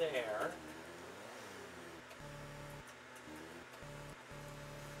there.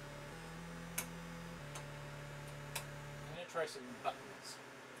 I'm going to try some buttons.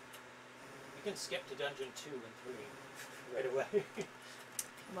 You can skip to dungeon 2 and 3 right away. You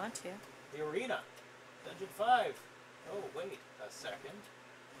want to? The arena. Dungeon 5. Oh, wait a second.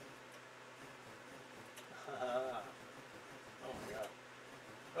 Oh my god.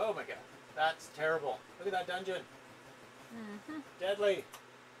 Oh my god. That's terrible. Look at that dungeon. Deadly.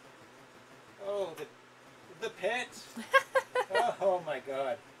 Oh, The pit! Oh my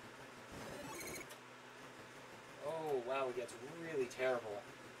god. Oh wow, it gets really terrible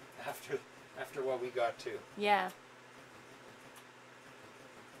after what we got to. Yeah.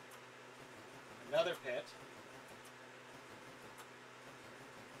 Another pit.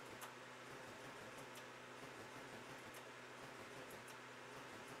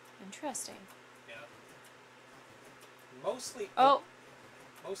 Interesting. Yeah. Mostly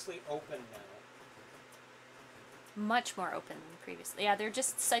mostly open now. Much more open than previously. Yeah, they're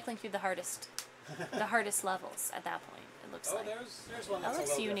just cycling through the hardest levels at that point, it looks like. Oh, there's one that's that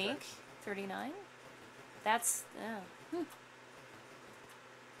looks a little unique. different. 39? That's,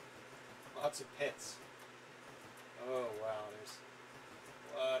 Lots of pits. Oh wow, there's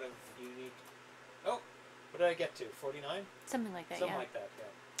a lot of unique... Oh, what did I get to? 49? Something like that, Something yeah. like that, yeah.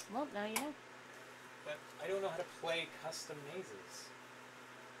 Well, now you know. But I don't know how to play custom mazes.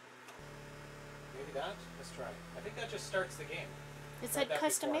 Maybe that? Let's try. I think that just starts the game. It Tried said that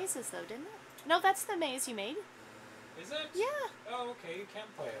custom before. mazes, though, didn't it? No, that's the maze you made. Is it? Yeah. Oh, okay, you can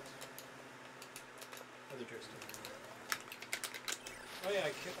play it. Other joystick. Oh yeah,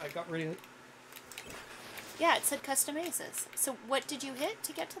 I got rid of it. Yeah, it said custom mazes. So what did you hit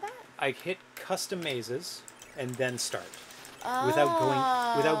to get to that? I hit custom mazes and then start. Oh.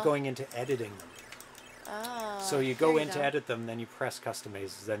 Without going into editing them. Oh. So you go in to edit them, then you press custom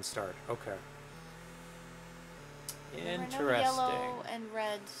mazes, then start. Okay. Interesting. There were no yellow and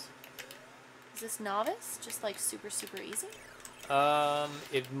red. Is this novice? Just like super, super easy?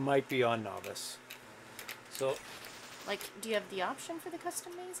 It might be on novice. So. Like, do you have the option for the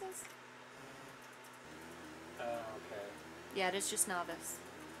custom mazes? Okay. Yeah, it is just novice.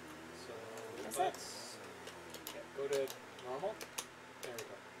 So Is let's go to normal. There we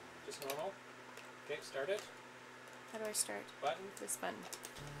go. Just normal. Okay, start it. How do I start? Button. This button.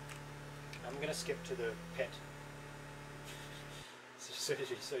 I'm gonna skip to the pit. So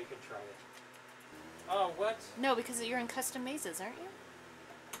you can try it. Oh, what? No, because you're in custom mazes, aren't you?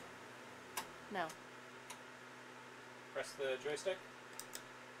 No. Press the joystick.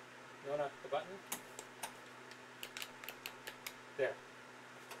 No, not the button. There.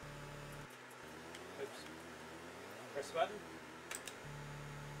 Oops. Press the button.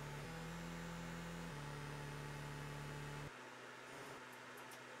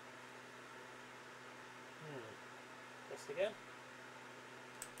 Press it again.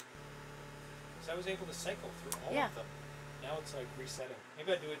 So I was able to cycle through all of them. Now it's like resetting.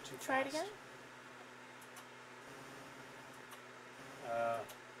 Maybe I do it too fast. Try it again?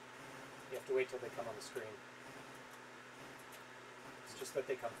 You have to wait till they come on the screen. It's just that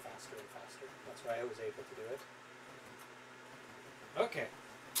they come faster and faster. That's why I was able to do it. Okay.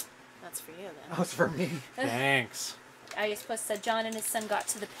 That's for you, then. Oh, it's for me. Thanks. I suppose said John and his son got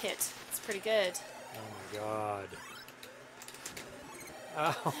to the pit. It's pretty good. Oh my god.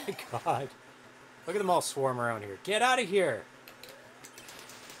 Oh my god. Look at them all swarm around here. Get out of here!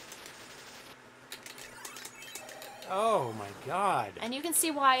 Oh my god. And you can see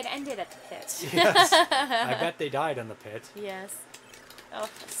why it ended at the pit. Yes. I bet they died in the pit. Yes. Oh,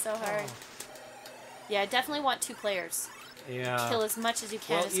 it's so hard. Oh. Yeah, definitely want 2 players. Yeah. Kill as much as you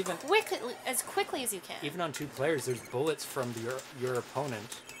can, as quickly as you can. Even on 2 players, there's bullets from your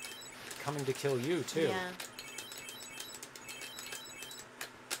opponent coming to kill you too. Yeah.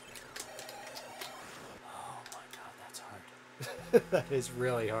 Oh my god, that's hard. That is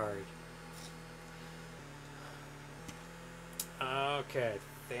really hard. Okay, I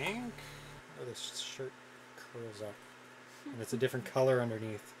think. Oh, this shirt curls up, and it's a different color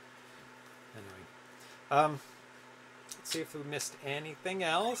underneath. Anyway, let's see if we missed anything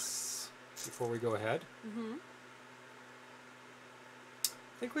else before we go ahead. Mm-hmm.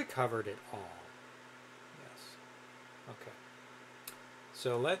 I think we covered it all. Yes. Okay.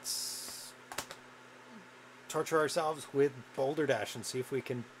 So let's torture ourselves with Boulder Dash and see if we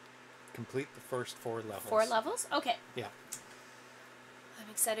can complete the first 4 levels. 4 levels? Okay. Yeah. I'm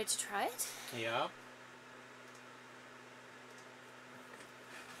excited to try it. Yeah.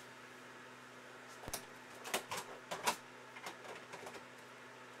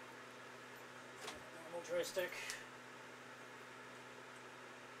 Normal joystick.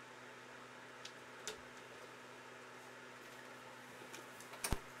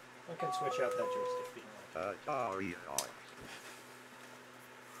 I can switch out that joystick if you want. Atari.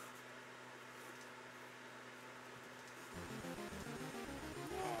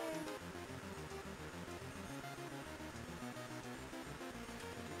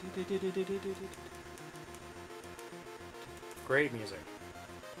 Great music.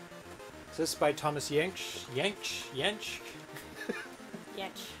 Is this by Thomas Jentzsch? Jentzsch.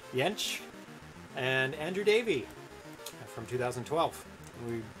 Jentzsch? and Andrew Davie from 2012.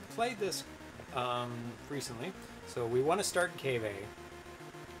 We played this recently, so we want to start in Cave A.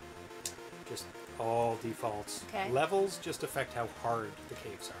 Just all defaults. Okay. Levels just affect how hard the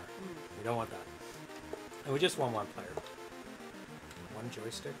caves are. We don't want that. And we just want one player. One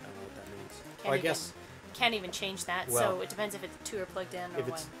joystick? I don't know what that means. I guess... Can't even change that, well, so it depends if it's 2 are plugged in or if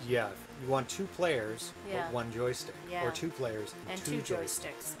it's, yeah, you want 2 players, but 1 joystick. Yeah. Or 2 players and 2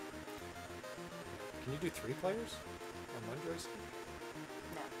 joysticks. Can you do 3 players on 1 joystick?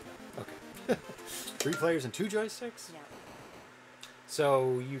 No. Okay. 3 players and 2 joysticks? Yeah.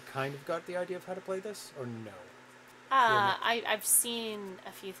 So you kind of got the idea of how to play this, or no? I've seen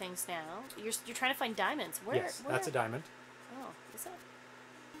a few things now. You're trying to find diamonds. Yes, that's a diamond. Oh, is it?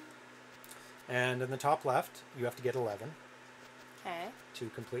 And in the top left, you have to get 11. Okay. To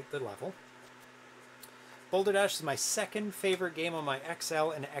complete the level. Boulder Dash is my second favorite game on my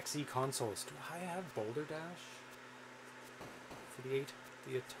XL and XE consoles. Do I have Boulder Dash for the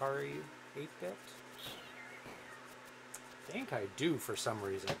Atari 8-bit? I think I do for some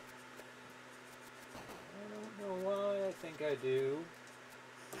reason. I don't know why I think I do.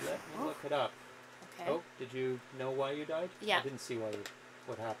 Let me look it up. Okay. Oh, did you know why you died? Yeah. I didn't see what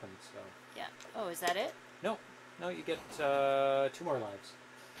happened, so... Yeah. Oh, is that it? No. No, you get 2 more lives.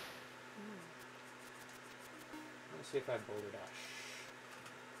 Let's see if I have Boulder Dash.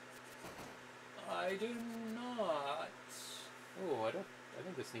 I do not. Oh, I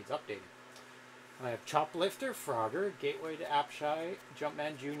think this needs updating. I have Choplifter, Frogger, Gateway to Apshai,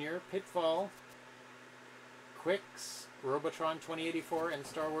 Jumpman Jr., Pitfall, Quicks, Robotron 2084, and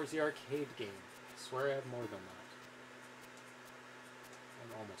Star Wars the Arcade game. I swear I have more than that.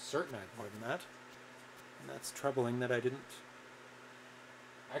 I'm almost certain I have more than that. And that's troubling that I didn't...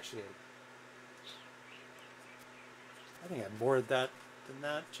 Actually, I think I have more of that than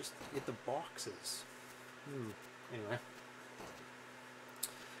that, just in the boxes. Anyway.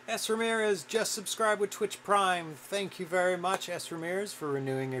 S. Ramirez just subscribed with Twitch Prime. Thank you very much, S. Ramirez, for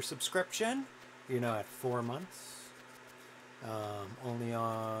renewing your subscription. You're now at 4 months. Only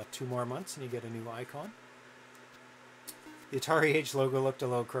 2 more months and you get a new icon. The Atari Age logo looked a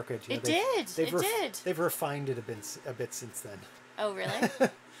little crooked. It did. They've refined it a bit since then. Oh, really?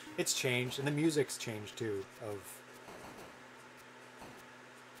 It's changed, and the music's changed too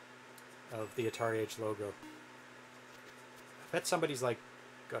of the Atari Age logo. I bet somebody's like,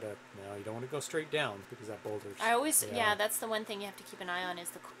 no, you don't want to go straight down because that boulder's... I always, yeah, that's the one thing you have to keep an eye on is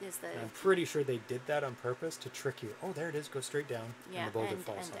the. I'm pretty sure they did that on purpose to trick you. Oh, there it is. Go straight down, yeah, and the boulder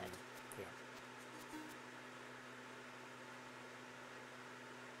falls on you. Yeah.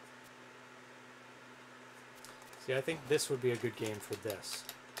 See, I think this would be a good game for this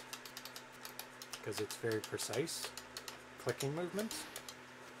because it's very precise clicking movements.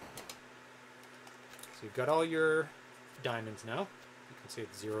 So you've got all your diamonds now. You can see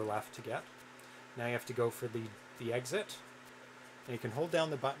it's 0 left to get. Now you have to go for the exit. And you can hold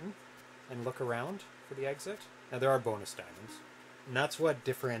down the button and look around for the exit. Now there are bonus diamonds. And that's what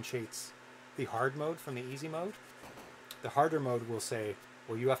differentiates the hard mode from the easy mode. The harder mode will say,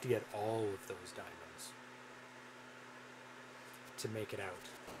 well, you have to get all of those diamonds to make it out.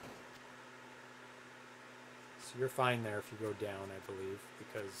 So you're fine there if you go down, I believe,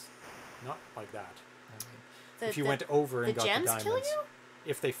 because not like that. If you went over and got the diamonds, kill you?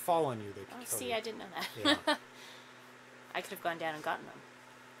 If they fall on you, they can kill you. I didn't know that. Yeah. I could have gone down and gotten them.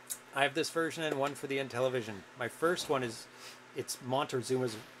 I have this version and one for the Intellivision. My first one it's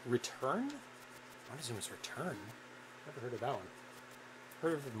Montezuma's Return? Montezuma's Return? Never heard of that one.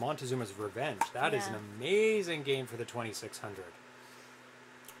 Heard of Montezuma's Revenge. That is an amazing game for the 2600.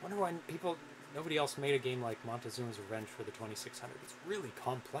 Wonder why nobody else made a game like Montezuma's Revenge for the 2600. It's really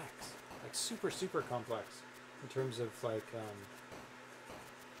complex. Like super, super complex. In terms of like,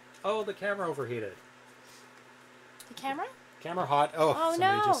 oh, the camera overheated. The camera? Camera hot. Oh,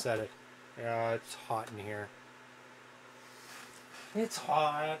 somebody just said it. Yeah, it's hot in here. It's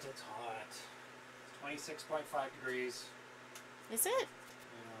hot. It's hot. It's 26.5 degrees. Is it?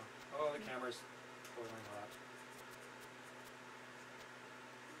 Yeah. Oh, the camera's boiling hot.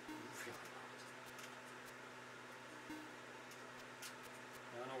 Really hot.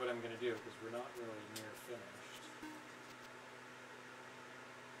 I don't know what I'm going to do because we're not really near finished.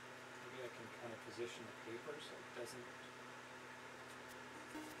 Maybe I can kind of position the paper so it doesn't...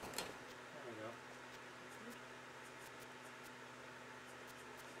 There we go.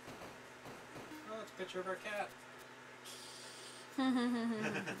 Oh, it's a picture of our cat.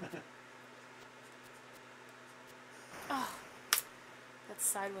 Oh, that's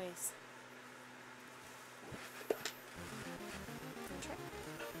sideways.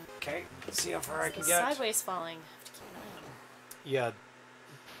 Okay, let's see how far I can get. Sideways falling. Have to keep an eye on them. Yeah,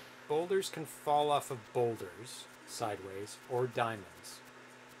 boulders can fall off of boulders sideways or diamonds.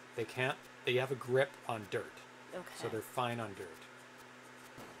 They can't. They have a grip on dirt. Okay. So they're fine on dirt.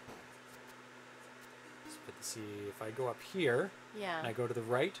 But see, if I go up here, and I go to the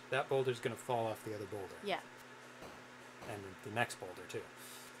right, that boulder's going to fall off the other boulder. Yeah. And the next boulder, too.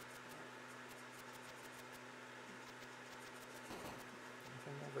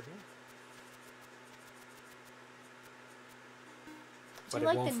 Anything over here? But it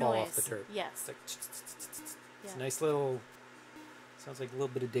won't fall off the dirt. Yes. It's like... It's a nice little... Sounds like a little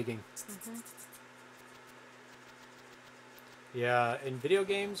bit of digging. Mm-hmm. Yeah, in video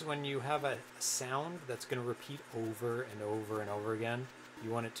games, when you have a sound that's going to repeat over and over and over again, you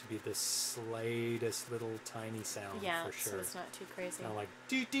want it to be the slightest little tiny sound, for sure. So it's not too crazy. Like,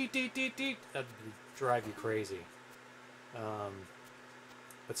 deet, deet, deet, deet, deet. That'd drive you crazy.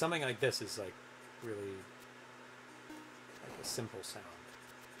 But something like this is, like, really, like a simple sound.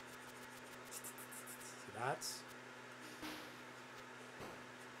 See, that's...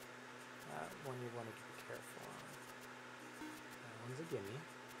 That one you want to be careful on. That one's a gimme.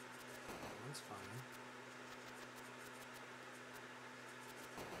 That one's fine.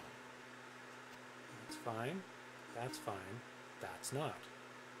 That's fine. That's fine. That's not.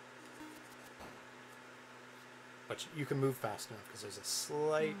 But you can move fast enough because there's a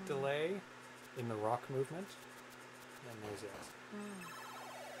slight delay in the rock movement. And there's yours.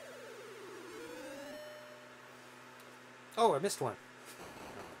 Oh, I missed one.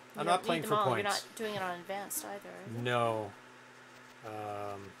 I'm not playing for points. You're not doing it on advanced either, are you? No.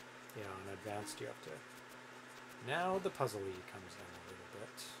 Yeah, on advanced you have to... Now the puzzle-y comes in a little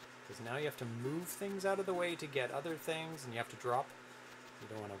bit. Because now you have to move things out of the way to get other things, and you have to drop. You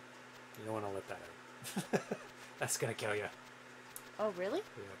don't want to let that out. That's gonna kill you. Oh, really?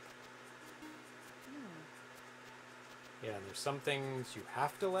 Yep. Yeah, and there's some things you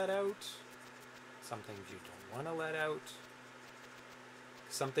have to let out. Some things you don't want to let out.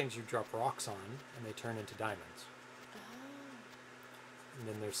 Some things you drop rocks on, and they turn into diamonds. And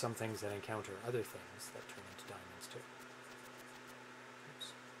then there's some things that encounter other things that turn into diamonds too.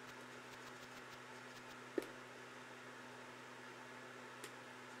 Oops.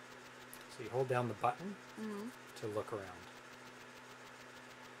 So you hold down the button to look around.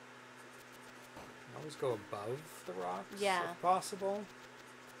 You always go above the rocks if possible.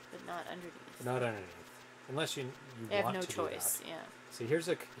 But not underneath. Not underneath. Unless you have want no to choice, do that. See, here's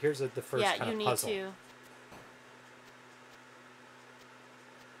the first kind of puzzle. Yeah, you need to...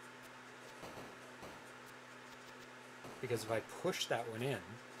 Because if I push that one in,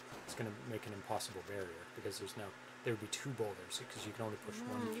 it's going to make an impossible barrier. Because there would be two boulders because you can only push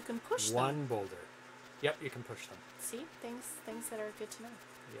one. You can push one boulder. Yep, you can push them. See, things that are good to know.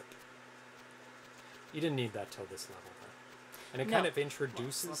 Yep. You didn't need that till this level, though. And it kind of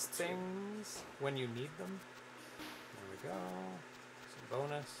introduces things when you need them. There we go. Some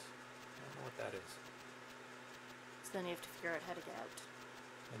bonus. I don't know what that is. So then you have to figure out how to get out.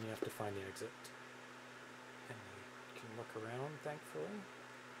 And you have to find the exit. And you can look around, thankfully.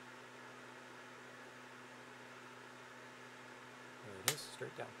 There it is,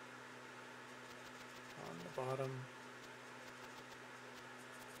 straight down. On the bottom.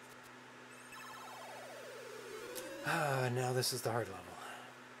 Now this is the hard level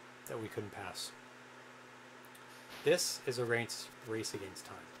that we couldn't pass. This is a race against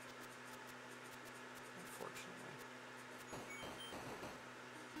time. Unfortunately.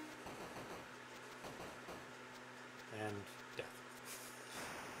 And death.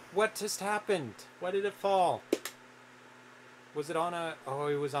 What just happened? Why did it fall? Was it on a... Oh,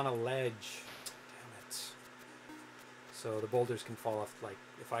 it was on a ledge. Damn it. So the boulders can fall off, like,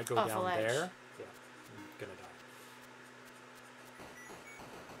 if I go down there... Yeah, I'm gonna die.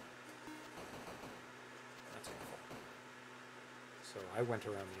 That's awful. So I went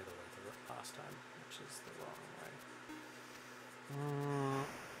around the other way the last time, which is the wrong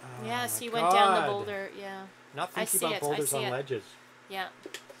way. Yeah, so you went down the boulder, yeah. Not thinking about boulders on ledges. Yeah.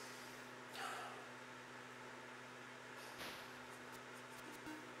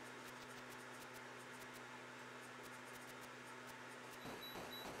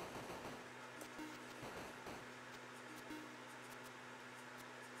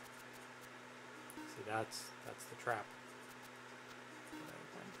 See, that's the trap that I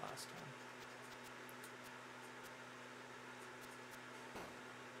went last time.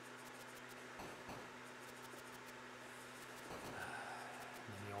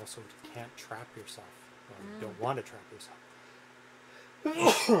 Also can't trap yourself. Well, you don't want to trap yourself.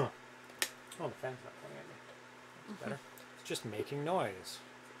 Oh, the fan's not going at me. That's better. It's just making noise.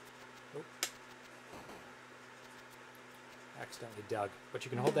 accidentally dug. But you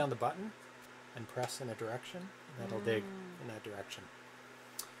can hold down the button and press in a direction, and that'll dig in that direction.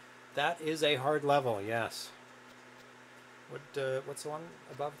 That is a hard level, yes. What's the one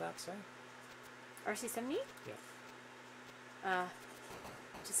above that say? RC70? Yeah.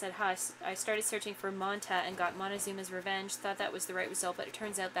 Just said, hi, I started searching for Monta and got Montezuma's Revenge. Thought that was the right result, but it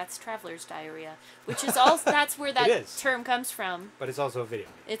turns out that's Traveler's Diarrhea, which is also, that's where that term comes from. But it's also a video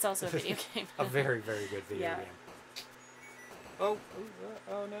game. It's also a video game. A very, very good video game. Oh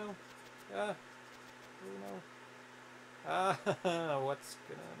no. Oh no. What's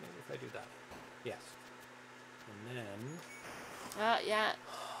gonna, maybe if I do that. Yes. And then... yeah.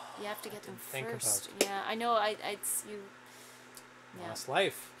 You have to get them first. Yeah, I know, it's, you... Yeah. Lost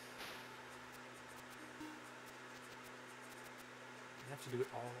life. You have to do it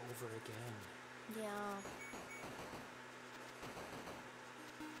all over again. Yeah.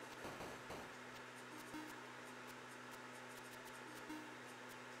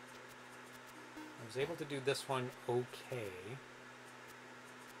 I was able to do this one okay.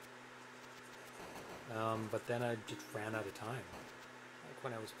 But then I just ran out of time. Like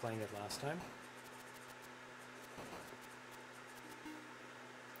when I was playing it last time.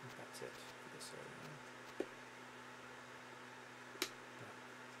 That's it. This area.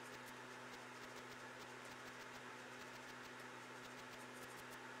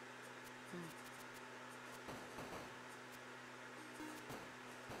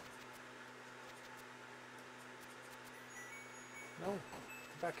 No, come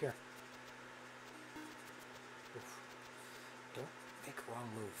back here. Oof. Don't make wrong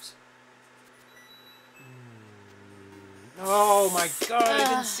moves. Oh my god, I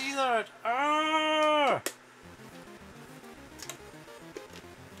didn't see that! Ah!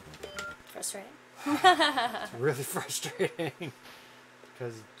 Frustrating. It's really frustrating.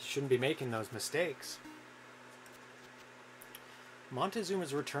 Because you shouldn't be making those mistakes.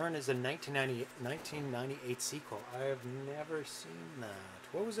 Montezuma's Return is a 1998 sequel. I have never seen that.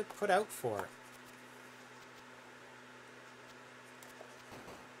 What was it put out for?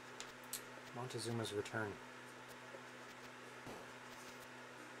 Montezuma's Return.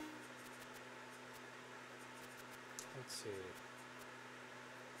 Let's see.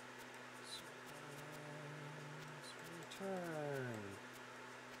 Return.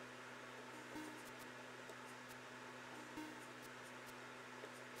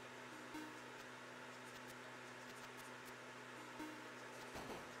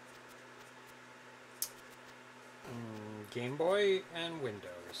 Game Boy and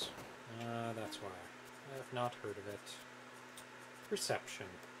Windows. That's why. I have not heard of it. Reception.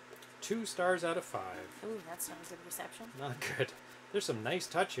 2 stars out of 5. Ooh, that's not a good reception. Not good. There's some nice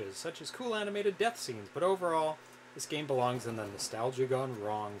touches, such as cool animated death scenes, but overall, this game belongs in the nostalgia gone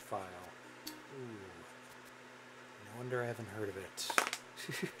wrong file. Ooh. No wonder I haven't heard of it.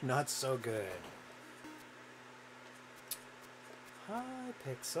 Not so good. Hi,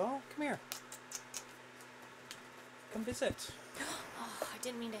 Pixel. Come here. Come visit. Oh, I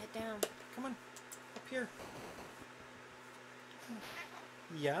didn't mean to hit down. Come on. Up here.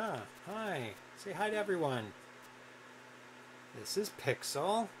 Yeah. Hi. Say hi to everyone. This is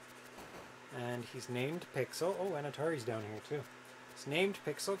Pixel. And he's named Pixel. Oh, and Atari's down here too. He's named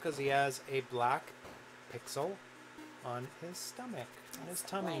Pixel because he has a black pixel on his stomach, on his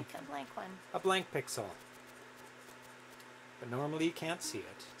tummy. A blank one. A blank pixel. But normally you can't see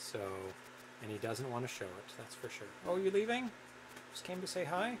it, so... And he doesn't want to show it, that's for sure. Oh, you leaving? Just came to say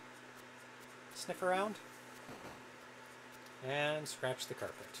hi? Sniff around? And scratch the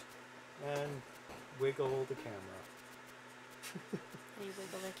carpet. And wiggle the camera. You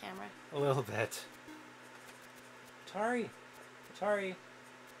wiggle the camera? A little bit. Atari! Atari!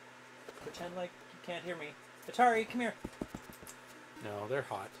 Pretend like you can't hear me. Atari, come here! No, they're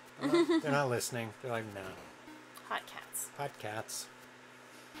hot. They're not listening. They're like, nah. Hot cats. Hot cats.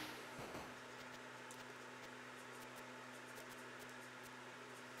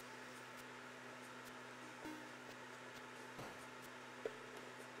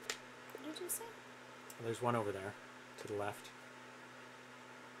 What did you say? Well, there's one over there, to the left.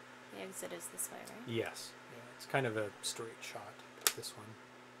 The exit is this way, right? Yes. Yeah, it's kind of a straight shot, this one.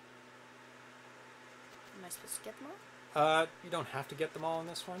 Am I supposed to get them all? You don't have to get them all in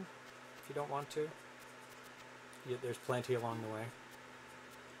this one, if you don't want to. There's plenty along the way.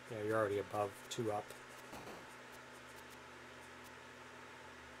 Yeah, you're already above 2 up.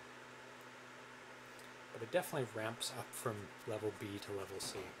 But it definitely ramps up from level B to level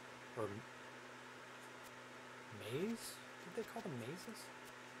C. Or maze? Did they call them mazes?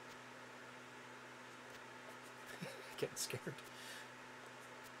 Getting scared.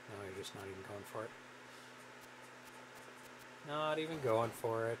 No, you're just not even going for it. Not even going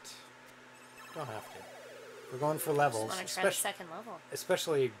for it. Don't have to. We're going for levels. Just want to try the second level.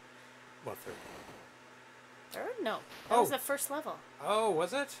 Especially, what, third? Third? No. That was the first level. Oh,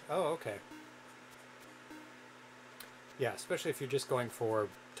 was it? Oh, okay. Yeah, especially if you're just going for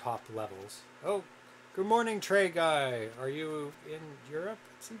top levels. Oh, good morning, Trey Guy. Are you in Europe?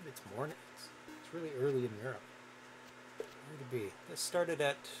 It's morning. It's really early in Europe. Where to be? This started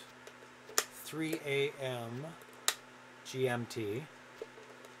at 3 a.m. GMT.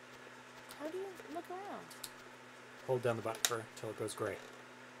 How do you look around? Hold down the button until it goes gray.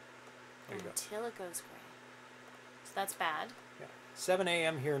 There you go. Until it goes gray. So that's bad. Yeah. 7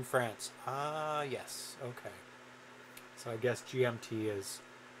 a.m. here in France. Ah, yes. Okay. So I guess GMT is...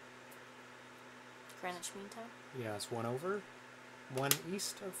 Greenwich Mean Time? Yeah, it's 1 over. 1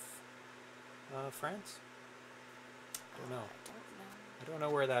 east of France? I don't know. I don't know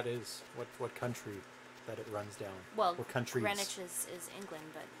where that is. What country that it runs down. Well, what countries? Greenwich is England,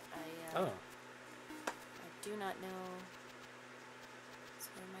 but I do not know. That's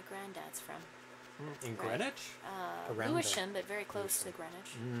where my granddad's from. In Greenwich? Lewisham, but very close to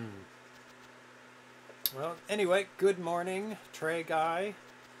Greenwich. Well, anyway, good morning, Trey Guy.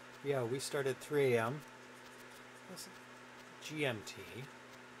 Yeah, we started 3 a.m. GMT.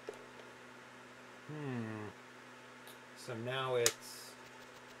 So now it's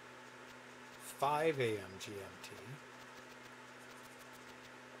 5 a.m. GMT.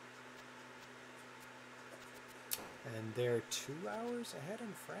 And they're 2 hours ahead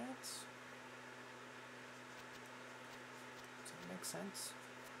in France? Does that make sense?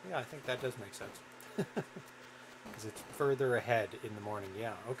 Yeah, I think that does make sense. Because it's further ahead in the morning.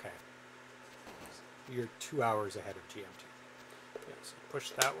 Yeah, okay. You're 2 hours ahead of GMT. Yeah, so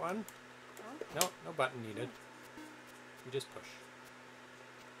push that one. No, no button needed. You just push.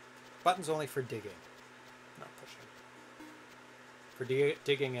 Button's only for digging, not pushing. For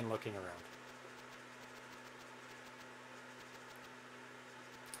digging and looking around.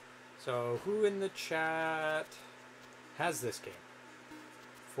 So, who in the chat has this game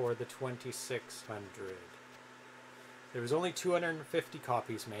for the 2600? There was only 250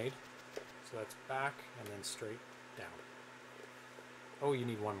 copies made, so that's back and then straight down. Oh, you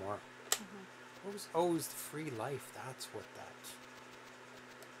need one more. What was? Oh, it was the free life. That's what that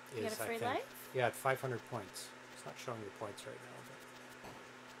is. You got a free life? Yeah, at 500 points. It's not showing your points right now, but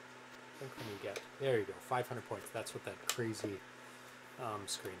I think when you get there, you go. 500 points. That's what that crazy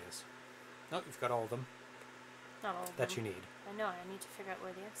screen is. No, you've got all of them. Not all of them. That you need. I know. I need to figure out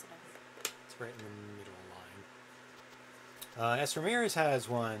where the exit is. It's right in the middle line. S. Ramirez has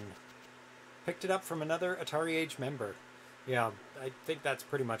one. Picked it up from another Atari Age member. Yeah, I think that's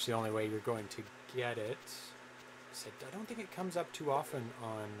pretty much the only way you're going to get it. I don't think it comes up too often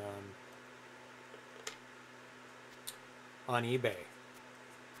on eBay.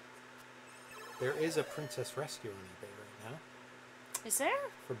 There is a Princess Rescue on eBay right now. Is there?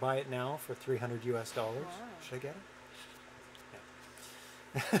 For buy it now for $300 US. Wow. Should I get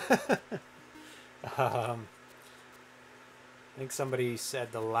it? Yeah. I think somebody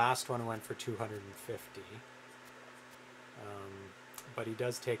said the last one went for 250. But he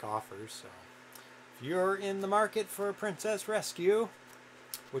does take offers, so if you're in the market for a Princess Rescue,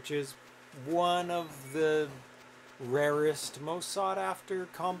 which is one of the rarest, most sought after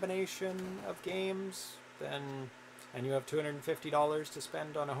combination of games, then and you have $250 to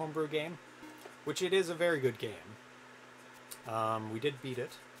spend on a homebrew game, which it is a very good game. We did beat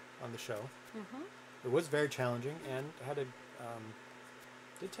it on the show. It was very challenging and had a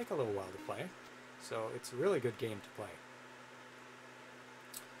did take a little while to play, so it's a really good game to play.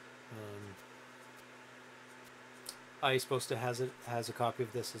 I supposed to has a copy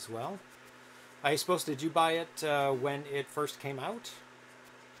of this as well. I suppose, did you buy it when it first came out?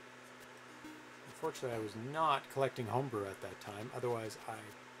 Unfortunately, I was not collecting homebrew at that time. Otherwise, I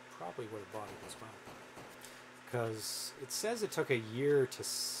probably would have bought it as well. Because it says it took a year to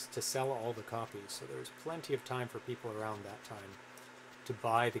sell all the copies, so there was plenty of time for people around that time to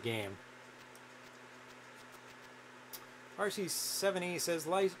buy the game. RC7E says,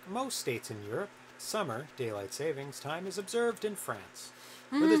 like most states in Europe, summer daylight savings time is observed in France,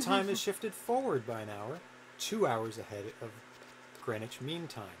 where the time is shifted forward by an hour, 2 hours ahead of Greenwich Mean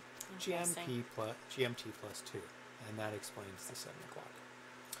Time, GMT plus 2, and that explains the 7 o'clock.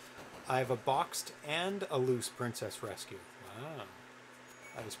 I have a boxed and a loose Princess Rescue. Wow.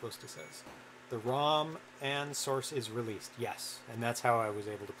 I was supposed to say. The ROM and source is released. Yes, and that's how I was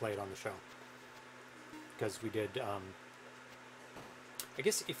able to play it on the show. Because we did, I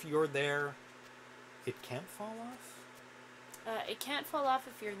guess if you're there, it can't fall off. It can't fall off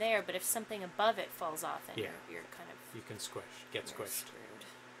if you're there, but if something above it falls off, then you're kind of... You can get squished. Screwed.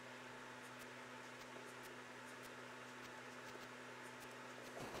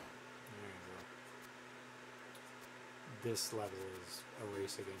 This level is a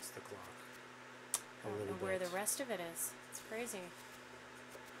race against the clock. I don't know where the rest of it is. It's crazy.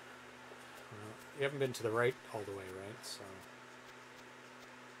 Well, you haven't been to the right all the way, right? So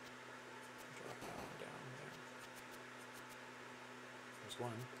drop that one down there. There's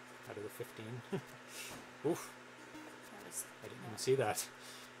one out of the 15. Oof. I didn't even see that.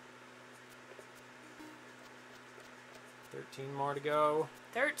 13 more to go.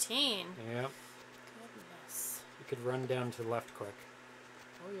 13? Yep. Goodness. You could run down to the left quick.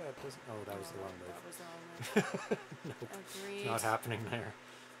 Oh yeah, it doesn't. Oh, that was the wrong move. That was the wrong move. Nope. Agreed. It's not happening there.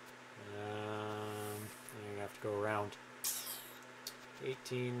 You have to go around.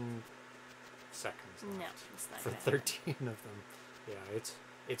 18 seconds left. No, it's not for gonna 13 of them. Yeah,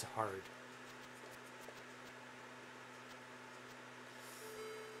 it's hard.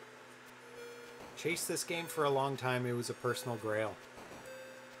 Chased this game for a long time. It was a personal grail.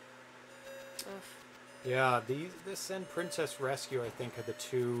 Oof. Yeah, this and Princess Rescue, I think, are the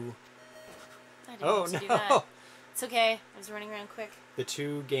two. I didn't mean to do that. It's okay. I was running around quick. The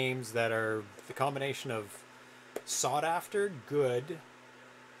two games that are the combination of sought after, good.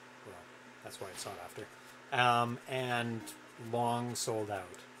 Well, that's why it's sought after, and long sold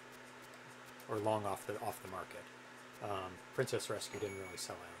out, or long off the market. Princess Rescue didn't really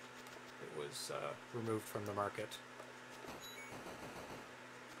sell out. It was removed from the market.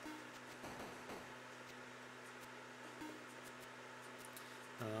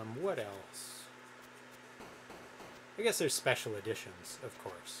 What else? I guess there's special editions, of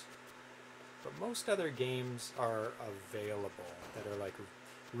course. But most other games are available that are like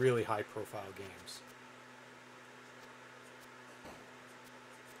really high profile games.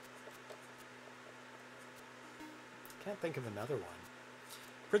 Can't think of another one.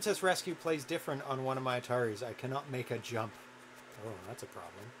 Princess Rescue plays different on one of my Ataris. I cannot make a jump. Oh, that's a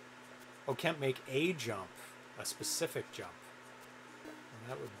problem. Oh, can't make a jump. A specific jump.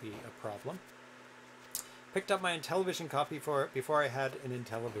 Well, that would be a problem. Picked up my Intellivision copy for it before I had an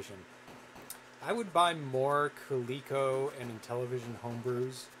Intellivision. I would buy more Coleco and Intellivision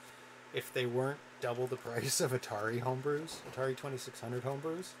homebrews if they weren't double the price of Atari homebrews, Atari 2600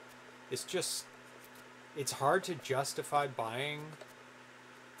 homebrews. It's just, it's hard to justify buying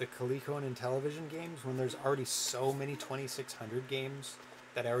the Coleco and Intellivision games when there's already so many 2600 games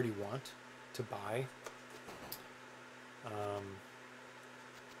that I already want to buy.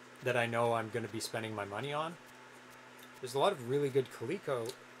 That I know I'm going to be spending my money on. There's a lot of really good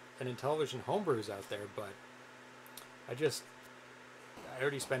Coleco and Intellivision homebrews out there, but I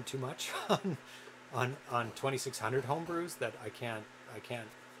already spent too much on 2600 homebrews that I can't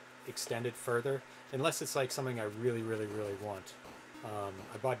extend it further unless it's like something I really want.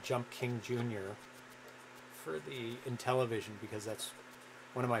 I bought Jump King Jr. for the Intellivision because that's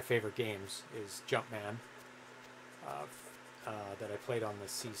one of my favorite games is Jumpman. That I played on the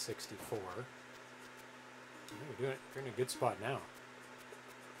C64. You're in a good spot now.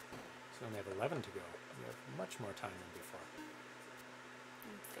 So we only have 11 to go. You have much more time than before.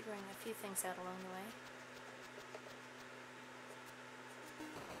 I'm figuring a few things out along the way.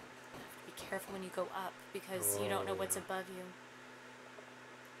 You have to be careful when you go up because you don't know what's above you.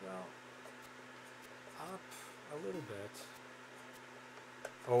 Well, up a little bit.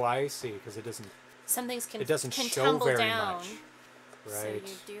 Oh, I see, because it doesn't. Some things can show tumble very down, much. Right.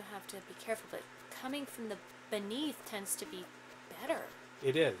 so you do have to be careful. But coming from the beneath tends to be better.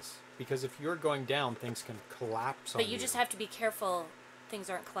 It is, because if you're going down, things can collapse on you. But you just have to be careful things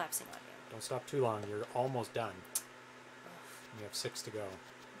aren't collapsing on you. Don't stop too long. You're almost done. Ugh. You have 6 to go. I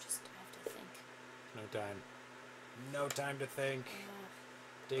have to think. No time. No time to think. Ugh.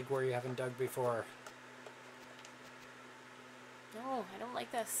 Dig where you haven't dug before. No, I don't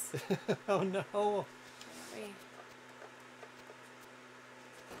like this. Oh no. Wait.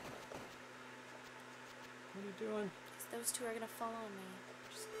 What are you doing? Those two are gonna fall on me.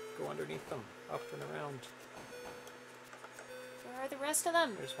 Just go underneath them, up and around. Where are the rest of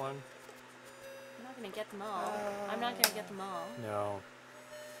them? There's one. I'm not gonna get them all. I'm not gonna get them all. No.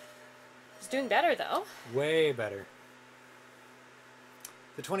 It's doing better though. Way better.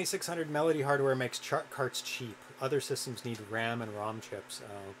 The 2600 Melody hardware makes carts cheap. Other systems need RAM and ROM chips.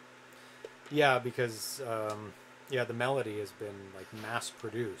 Yeah, because the Melody has been like mass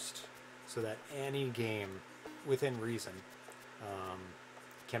produced, so that any game within reason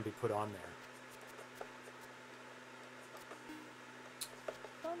can be put on there.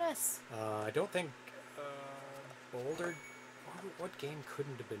 Bonus. I don't think Boulder What game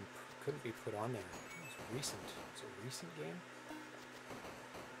couldn't be put on there? It was recent. It's a recent game.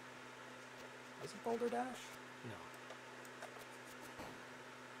 Was it Boulder Dash? No.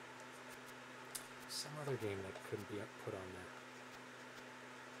 Some other game that couldn't be put on there.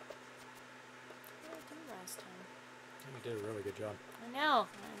 I did last time. You did a really good job. I know. I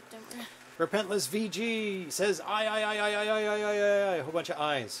don't. Repentless VG says I. A whole bunch of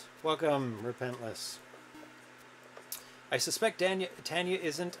eyes. Welcome, Repentless. I suspect Tanya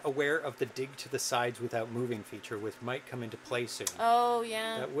isn't aware of the dig to the sides without moving feature, which might come into play soon. Oh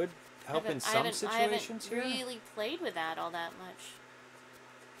yeah. That would help in some situations I haven't really played with that all that much.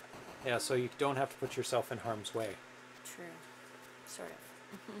 Yeah, so you don't have to put yourself in harm's way. True. Sort of.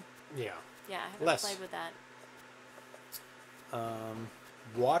 Yeah. Yeah, I haven't played with that.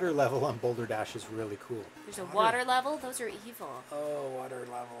 Water level on Boulder Dash is really cool. There's a water level? Those are evil. Oh, water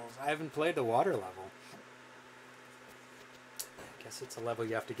levels. I haven't played the water level. I guess it's a level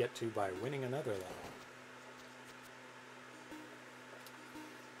you have to get to by winning another level.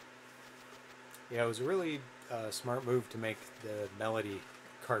 Yeah, it was a really smart move to make the melody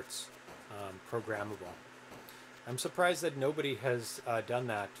carts programmable. I'm surprised that nobody has done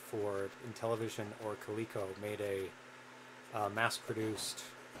that for Intellivision or Coleco, made a mass-produced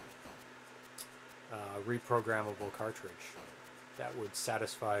reprogrammable cartridge that would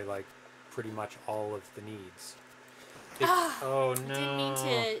satisfy like pretty much all of the needs. Oh no! I didn't mean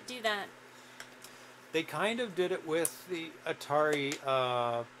to do that. They kind of did it with the Atari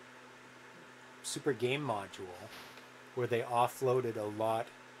Super Game Module, where they offloaded a lot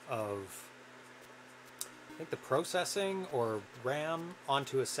of, I think, the processing or RAM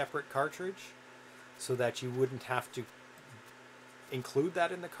onto a separate cartridge, so that you wouldn't have to include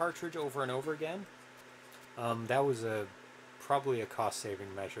that in the cartridge over and over again. That was probably a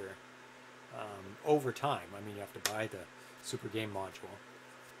cost-saving measure over time. I mean, you have to buy the Super Game Module.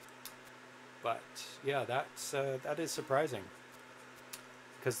 But yeah, that is surprising,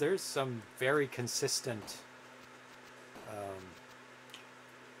 because there's some very consistent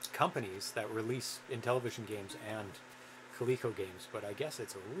companies that release Intellivision games and Coleco games, but I guess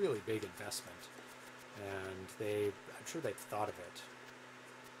it's a really big investment, and I'm sure they've thought of it.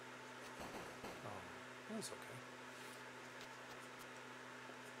 Oh, that's okay.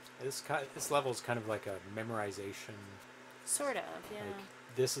 This level is kind of like a memorization. Sort of, yeah. Like,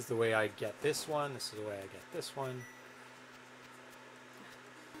 this is the way I get this one. This is the way I get this one.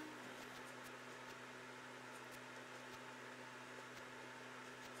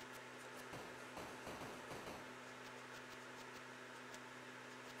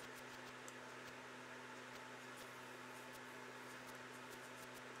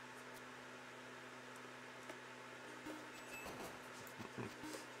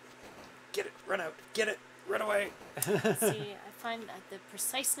 Get it, run out, get it, run away. See, I find that the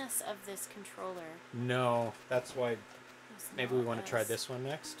preciseness of this controller. No, that's why maybe we want to try this one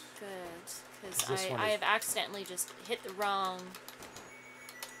next. Good, because I have accidentally just hit the wrong.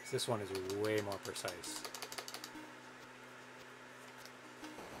 This one is way more precise.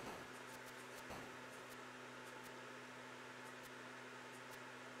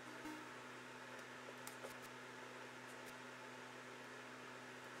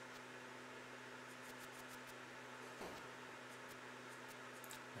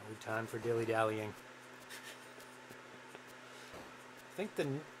 Time for dilly-dallying. I think the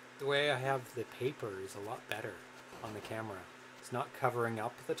way I have the paper is a lot better on the camera. It's not covering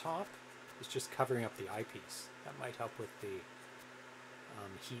up the top, it's just covering up the eyepiece. That might help with the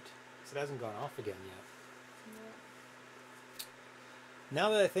heat, because it hasn't gone off again yet. No.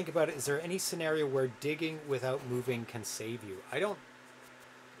 Now that I think about it, is there any scenario where digging without moving can save you? I don't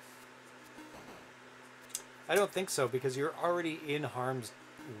think so, because you're already in harm's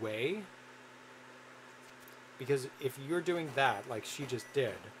way. Because if you're doing that like she just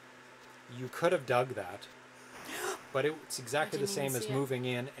did, you could have dug that, but it's exactly the same as moving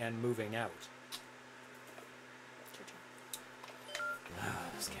in and moving out.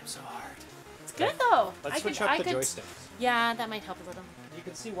 This game's so hard. It's good though. Let's switch up the joysticks. Yeah, that might help a little. You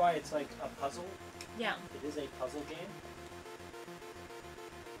can see why it's like a puzzle. Yeah. It is a puzzle game.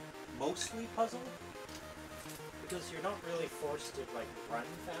 Mostly puzzle. Because you're not really forced to like run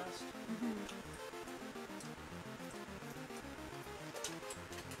fast. Mm-hmm.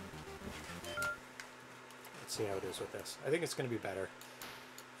 Let's see how it is with this. I think it's going to be better.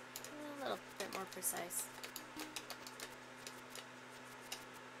 A little bit more precise.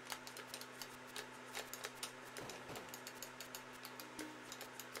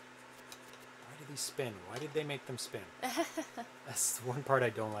 Why did these spin? Why did they make them spin? That's the one part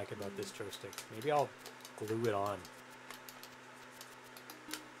I don't like about this joystick. Maybe I'll glue it on.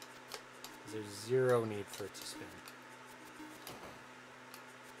 There's zero need for it to spin.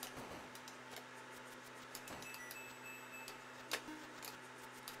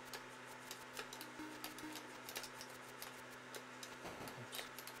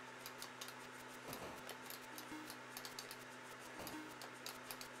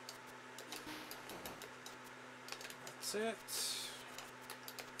 That's it.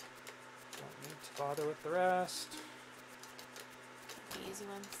 Don't need to bother with the rest. The easy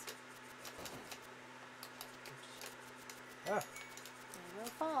ones. Ah. They will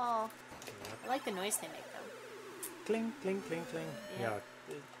fall. Yep. I like the noise they make though. Cling, cling, cling, cling. Yeah.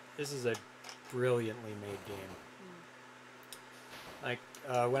 This is a brilliantly made game. Like,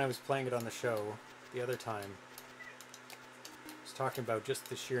 when I was playing it on the show the other time, I was talking about just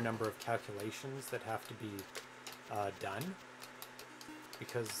the sheer number of calculations that have to be done.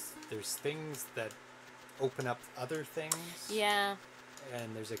 Because there's things that open up other things. Yeah.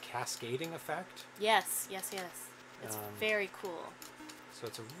 And there's a cascading effect. Yes, yes, yes. It's very cool. So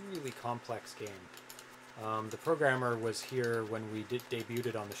it's a really complex game. The programmer was here when we debuted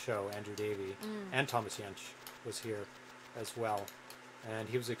it on the show, Andrew Davie, and Thomas Jentzsch was here as well. And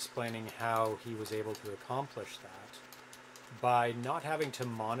he was explaining how he was able to accomplish that by not having to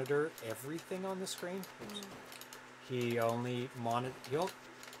monitor everything on the screen. He only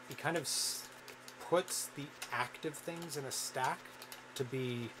he kind of puts the active things in a stack to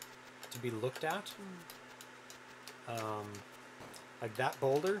be looked at. Like that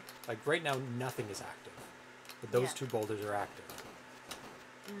boulder, like right now nothing is active, but those two boulders are active.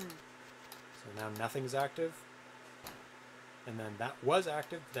 So now nothing is active, and then that was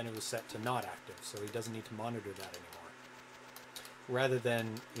active, then it was set to not active, so he doesn't need to monitor that anymore. Rather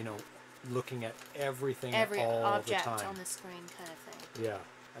than, you know, looking at everything Every all object the time. on the screen kind of thing. Yeah.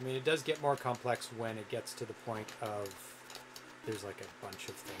 I mean, it does get more complex when it gets to the point of there's like a bunch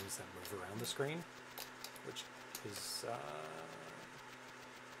of things that move around the screen, which is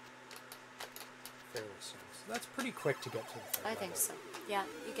fairly soon. So that's pretty quick to get to the third I think so. Yeah,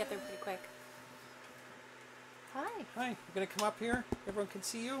 you get there pretty quick. Hi. Hi, you gonna come up here? Everyone can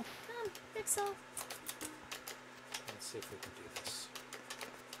see you? Think so. Let's see if we can do this.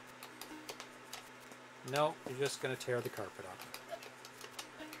 No, you're just gonna tear the carpet up.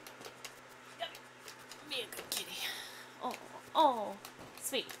 Be a good kitty. Oh,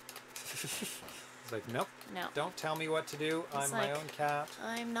 sweet. It's like, nope. No. Don't tell me what to do. I'm my own cat.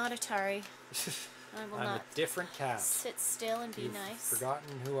 I'm not Atari. I will I'm not a different cat. sit still and be You've nice. forgotten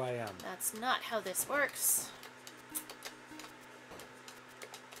who I am. That's not how this works.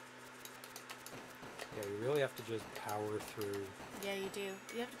 Yeah, you really have to just power through. Yeah, you do.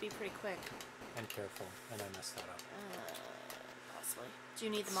 You have to be pretty quick. And careful. And I messed that up. Possibly. Do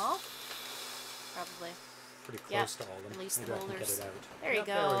you need them all? Probably. Pretty close to all of them. Release the Maybe I can boulders. get it out. There you go.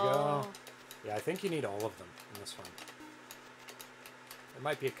 There we go. Yeah, I think you need all of them in this one. There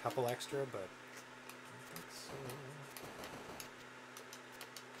might be a couple extra, but I think so.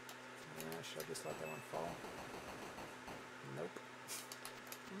 Yeah, should I just let that one fall? Nope.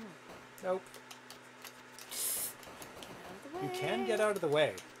 Nope. Get out of the way. You can get out of the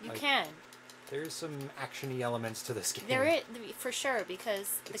way. You can. There's some action-y elements to this game. There is, for sure,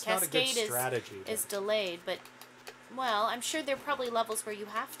 because it's the not a good cascade strategy, is delayed, but, well, I'm sure there are probably levels where you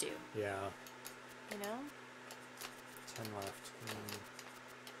have to. Yeah. You know? 10 left.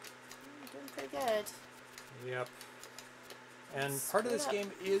 Doing pretty good. Yep. And part of this game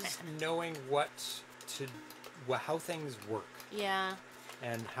is knowing how things work. Yeah.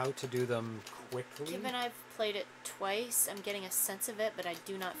 And how to do them quickly. Given I've played it twice, I'm getting a sense of it, but I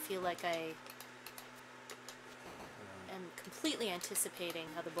do not feel like I am completely anticipating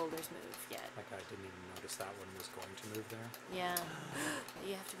how the boulders move yet. Like I didn't even notice that one was going to move there. Yeah.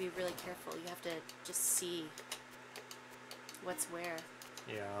 You have to be really careful. You have to just see what's where.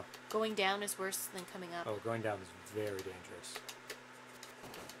 Yeah. Going down is worse than coming up. Oh, going down is very dangerous.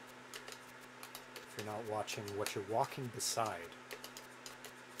 If you're not watching what you're walking beside.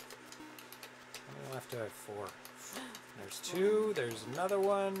 How many left do I have? 4. There's 2. There's another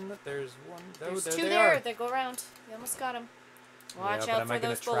one. There's one. There's there 2 they there. are. They go around. You almost got them. Watch yeah, out but for am I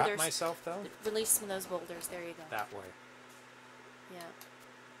those trap boulders. myself though? Release some of those boulders. There you go. That way. Yeah.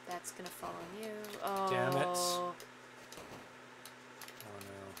 That's gonna fall on you. Oh. Damn it. Oh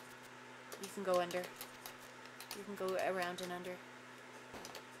no. You can go under. You can go around and under.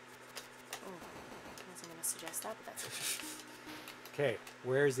 Oh. I wasn't gonna suggest that, but that's okay. Okay,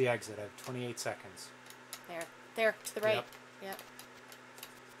 where's the exit? I have 28 seconds. There. There, to the right. Yep.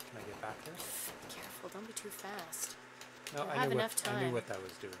 Can I get back there? Careful, don't be too fast. No, I have enough I time. knew what that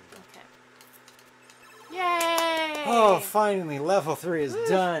was doing. But Okay. Yay! Oh, finally, level 3 is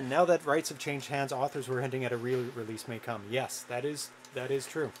done. Now that rights have changed hands, authors were hinting at a re-release may come. Yes, that is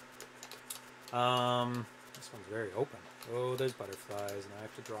true. This one's very open. Oh, there's butterflies, and I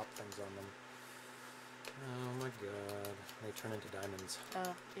have to drop things on them. Oh my god. They turn into diamonds.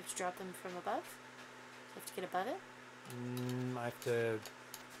 Oh, you have to drop them from above? You have to get above it? I have to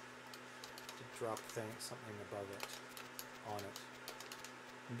drop something above it, on it.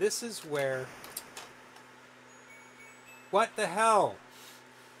 This is where... What the hell?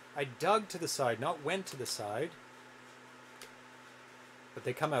 I dug to the side, not went to the side. But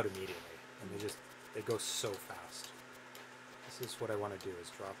they come out immediately, and they go so fast. This is what I want to do, is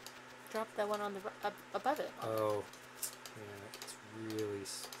drop... Drop that one on the above it. Oh, yeah, it's really...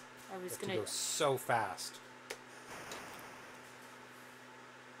 I was gonna go so fast.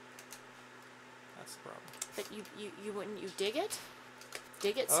 That's the problem. But you wouldn't you dig it?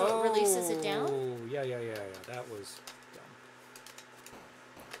 Dig it so it releases it down? Oh, yeah. That was dumb.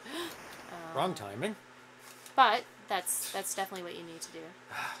 Wrong timing. But that's definitely what you need to do.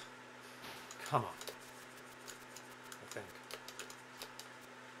 Come on. I think.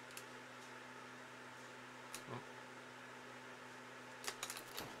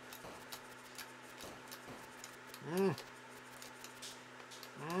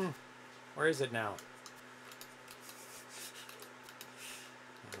 Where is it now?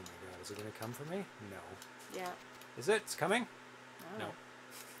 Oh my god, is it going to come for me? No. Yeah. Is it? It's coming? No.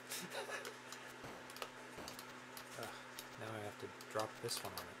 Now I have to drop this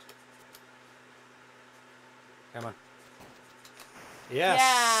one on it. Come on. Yes!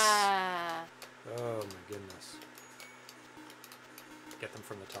 Yeah! Oh my goodness. Get them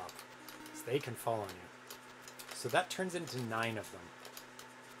from the top. So they can fall on you. So that turns into 9 of them.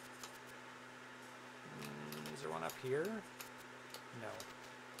 Is there one up here? No.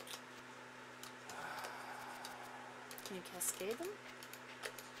 Can you cascade them?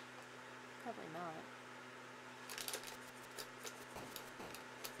 Probably not.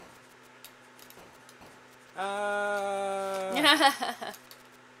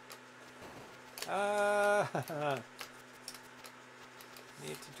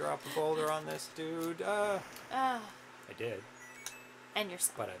 Need to drop a boulder on this dude. I did. And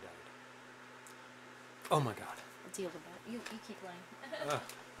yourself. But I died. Oh my god. I'll deal with that. You keep playing.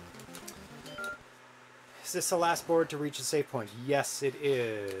 Is this the last board to reach a save point? Yes, it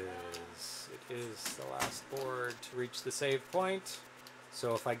is. It is the last board to reach the save point.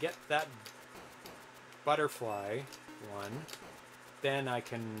 So if I get that butterfly one, then I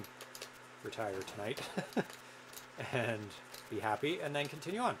can retire tonight and be happy and then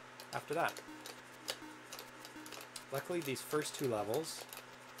continue on after that. Luckily, these first 2 levels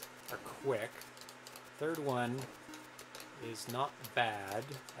are quick. Third one is not bad.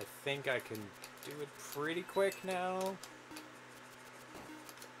 I think I can do it pretty quick now.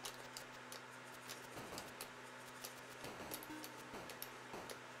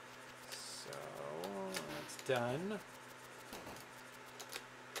 So that's done.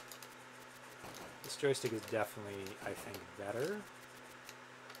 This joystick is definitely, I think, better.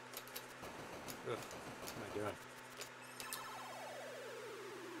 Ugh, what am I doing?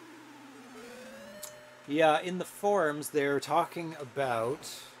 Yeah, in the forums, they're talking about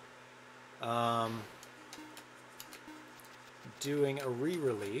doing a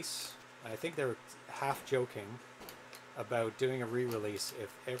re-release. I think they're half joking about doing a re-release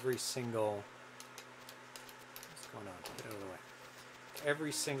if every single... What's going on? Get out of the way.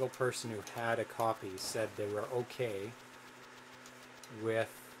 Every single person who had a copy said they were okay with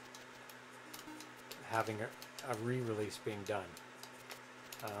having a re-release being done.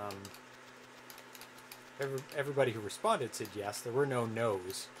 Everybody who responded said yes. There were no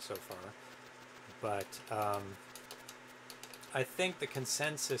no's so far. But I think the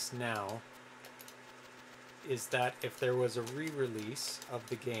consensus now is that if there was a re-release of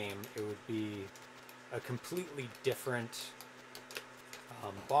the game, it would be a completely different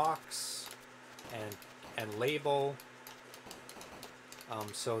box and label,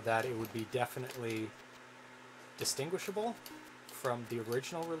 so that it would be definitely distinguishable from the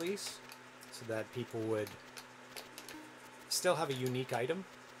original release, so that people would still have a unique item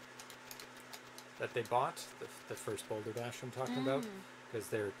that they bought, the first Boulder Dash I'm talking about, because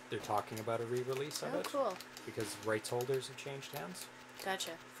they're talking about a re-release of it. Oh, cool. Because rights holders have changed hands.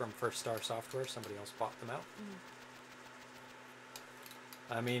 Gotcha. From First Star Software, somebody else bought them out.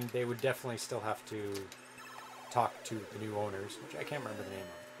 I mean, they would definitely still have to talk to the new owners, which I can't remember the name of.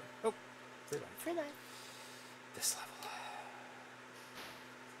 But, oh, free life. Free life. This level.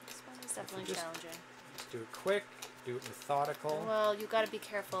 This one is definitely challenging. Just do it quick. Do it methodical. Well, you got to be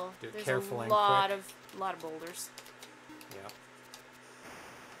careful. Do it There's careful a and lot quick. of boulders. Yeah.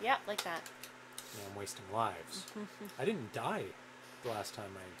 Yeah, like that. Yeah, I'm wasting lives. I didn't die the last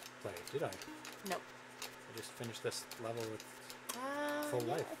time I played, did I? Nope. I just finished this level with full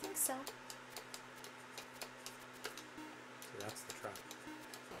yeah, life. I think so. So that's the trap.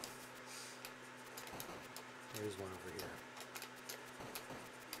 There's one over here.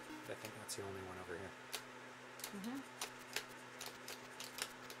 I think that's the only one over here.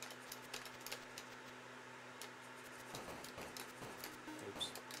 Oops.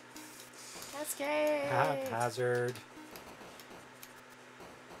 Cascade! Haphazard.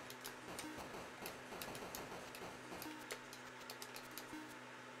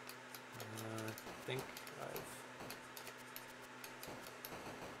 I think I've...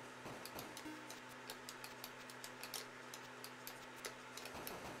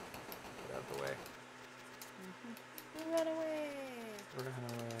 Get out of the way. Run away! Run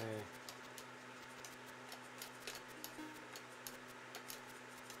away.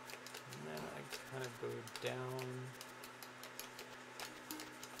 And then I kind of go down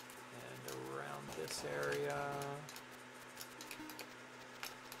and around this area.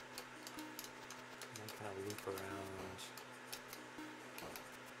 And then kind of loop around.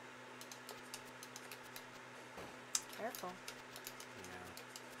 Careful.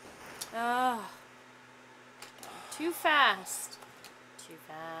 Yeah. Oh. Too fast. Too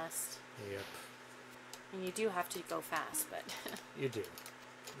fast. Yep. And you do have to go fast, but... You do.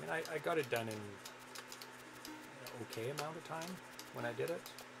 I mean, I got it done in an okay amount of time when I did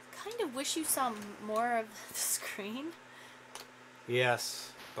it. Kind of wish you saw more of the screen.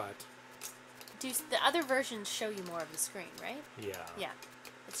 Yes, but... The other versions show you more of the screen, right? Yeah. Yeah.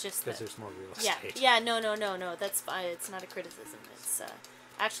 It's just Because that... there's more real Yeah, estate. yeah, no, that's fine. It's not a criticism. It's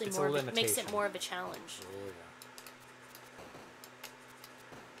actually It's more a of it makes it limitation. more of a challenge. Oh, yeah.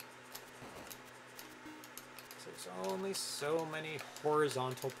 There's only so many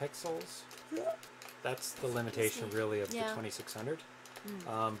horizontal pixels. That's the limitation, really, of the 2600.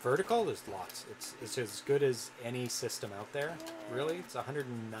 Vertical is lots. It's as good as any system out there. Really, it's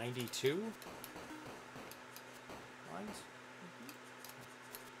 192 lines.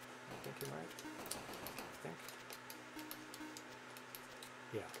 I think you're right. I think.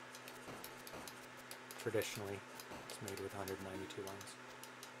 Yeah. Traditionally, it's made with 192 lines.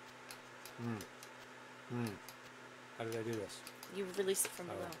 How did I do this? You release it from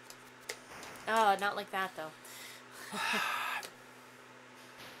below. Oh, not like that, though.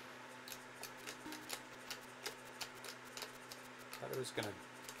 Thought I was going to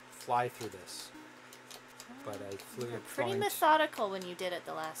fly through this, but I flew You were it pretty flying methodical when you did it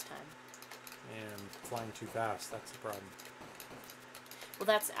the last time. and flying too fast. That's the problem. Well,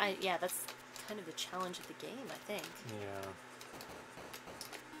 that's kind of the challenge of the game, I think.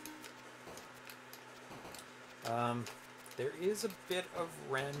 Yeah. There is a bit of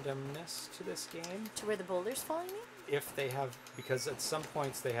randomness to this game. To where the boulders fall, you mean? If they have, because at some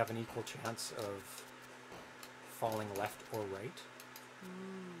points they have an equal chance of falling left or right. Oh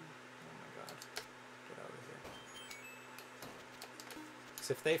my god. Get out of here.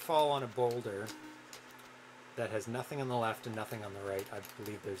 So if they fall on a boulder that has nothing on the left and nothing on the right, I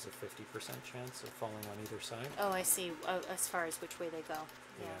believe there's a 50% chance of falling on either side. Oh, I see. As far as which way they go.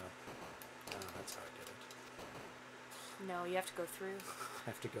 Yeah. Oh, that's how I did it. No, you have to go through. I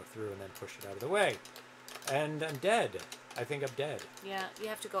have to go through and then push it out of the way. And I'm dead. I think I'm dead. Yeah, you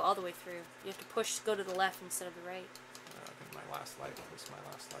have to go all the way through. You have to go to the left instead of the right. I think my last life was my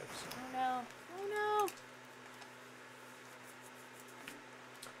last life. So. Oh no. Oh no.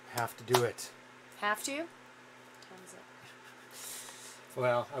 Have to do it. Have to? Time's up.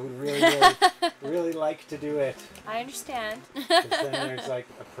 Well, I would really, really like to do it. I understand. Because then there's like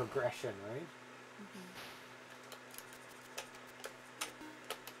a progression, right?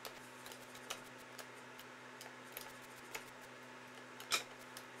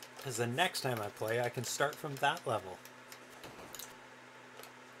 Because the next time I play, I can start from that level.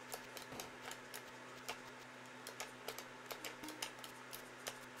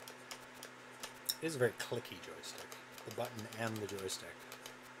 It is a very clicky joystick, the button and the joystick.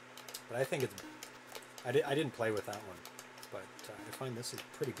 But I think it's... I didn't play with that one, but I find this is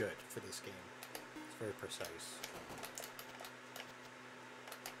pretty good for this game. It's very precise.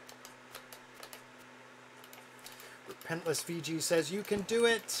 Repentless VG says you can do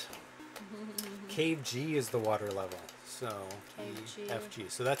it! Cave G is the water level, so Cave G. FG.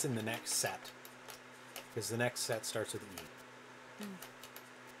 So that's in the next set, because the next set starts with E.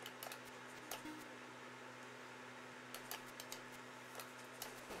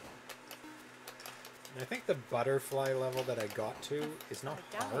 I think the butterfly level that I got to is not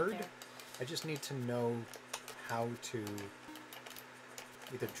hard. I just need to know how to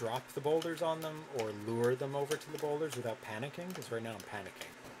either drop the boulders on them or lure them over to the boulders without panicking, because right now I'm panicking.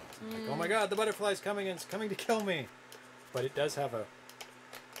 I'm like, oh my god, the butterfly's coming and it's coming to kill me. But it does have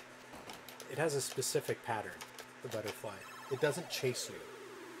it has a specific pattern, the butterfly. It doesn't chase you.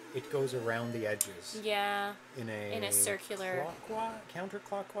 It goes around the edges. Yeah. In a circular...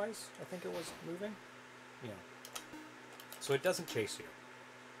 counterclockwise, I think it was moving. Yeah. So it doesn't chase you.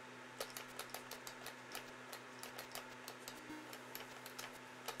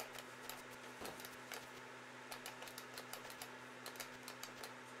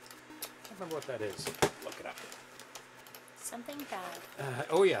 I don't remember what that is. Look it up. Something bad.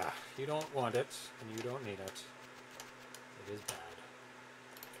 Oh yeah. You don't want it, and you don't need it. It is bad.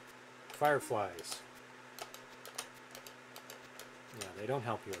 Fireflies. Yeah, they don't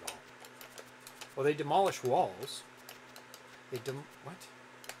help you at all. Well, they demolish walls. What?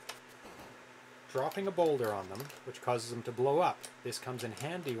 Dropping a boulder on them, which causes them to blow up. This comes in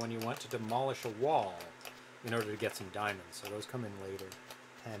handy when you want to demolish a wall in order to get some diamonds. So those come in later,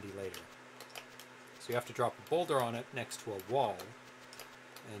 handy later. So you have to drop a boulder on it next to a wall,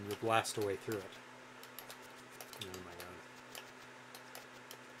 and you blast away through it. Oh my god.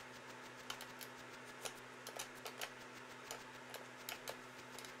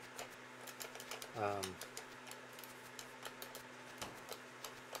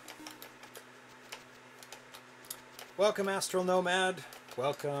 Welcome, Astral Nomad.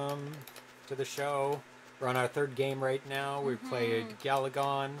 Welcome to the show. We're on our third game right now. We played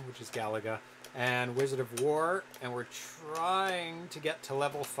Galagon, which is Galaga, and Wizard of War, and we're trying to get to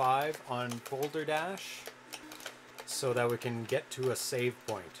level 5 on Boulder Dash so that we can get to a save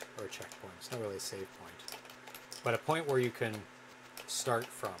point, or a checkpoint. It's not really a save point, but a point where you can start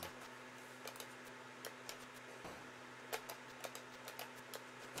from.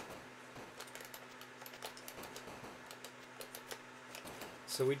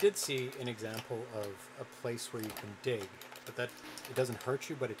 So we did see an example of a place where you can dig, but that it doesn't hurt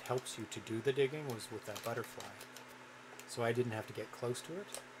you, but it helps you to do the digging, was with that butterfly. So I didn't have to get close to it.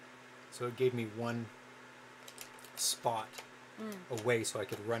 So it gave me one spot away so I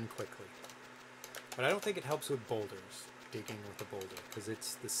could run quickly. But I don't think it helps with boulders, digging with a boulder, because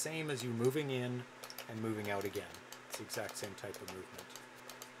it's the same as you moving in and moving out again. It's the exact same type of movement.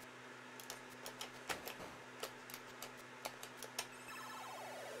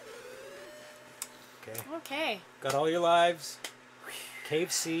 Okay. Got all your lives.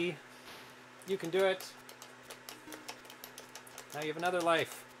 Cave C. You can do it. Now you have another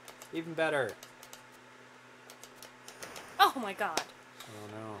life. Even better. Oh my god. Oh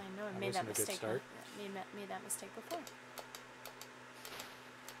no. I know I made that mistake. Made that mistake before.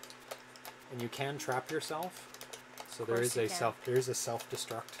 And you can trap yourself. So there is a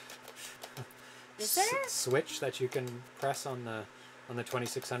self-destruct switch that you can press on the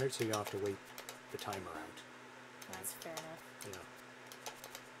 2600, so you don't have to wait the timer out. That's fair enough. Yeah.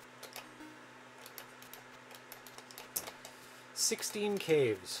 16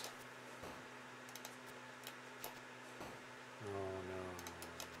 caves. Oh no.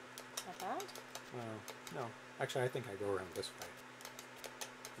 Not bad? Well, no. Actually, I think I go around this way.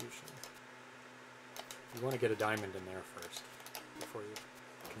 Usually. You want to get a diamond in there first before you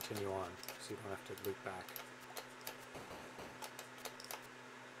continue on, so you don't have to loop back.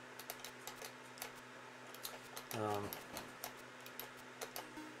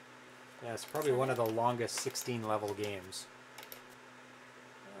 Yeah, it's probably one of the longest 16 level games.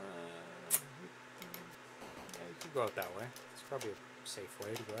 Yeah, you could go out that way. It's probably a safe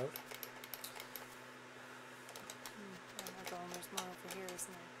way to go out. There's more over here,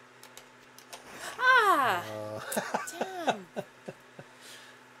 isn't there? Ah! Damn!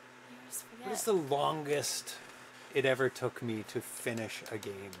 What is the longest it ever took me to finish a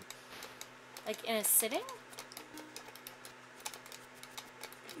game? Like in a sitting?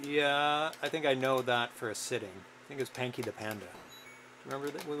 Yeah, I think I know that for a sitting. I think it was Panky the Panda.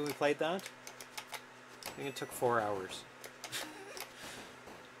 Remember that when we played that? I think it took 4 hours.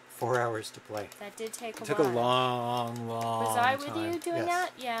 4 hours to play. That did take a while. It took a long time. Was I with you doing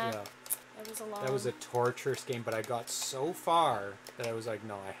that? Yeah. That was a long... That was a torturous game, but I got so far that I was like,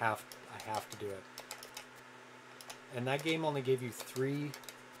 no, I have to do it. And that game only gave you 3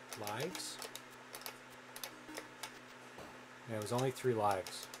 lives. Yeah, it was only 3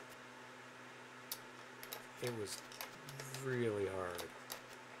 lives. It was really hard.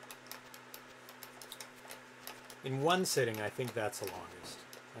 In one sitting, I think that's the longest.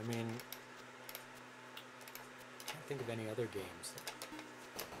 I mean, I can't think of any other games.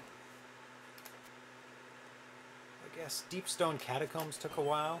 guess Deepstone Catacombs took a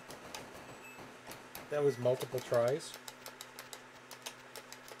while. That was multiple tries.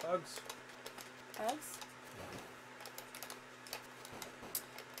 Bugs. Bugs?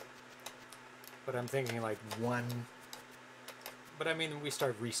 But I'm thinking like one. But I mean, we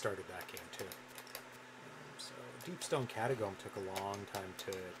restarted that game too. So Deepstone Catacomb took a long time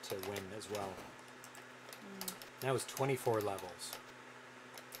to win as well. That was 24 levels.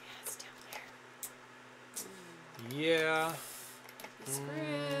 Yeah, it's down there. Yeah.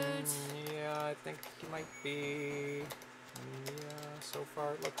 Screwed. Yeah, I think you might be. Yeah, so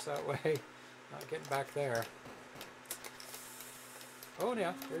far it looks that way. Not getting back there. Oh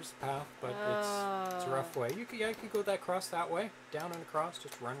yeah, there's the path, but it's a rough way. You could go across that way, down and across,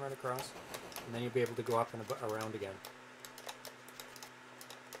 just run right across, and then you'll be able to go up and around again.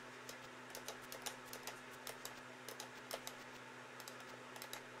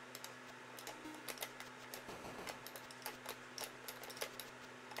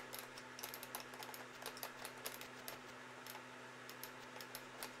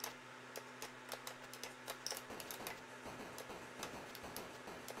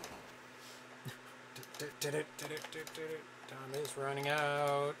 Time is running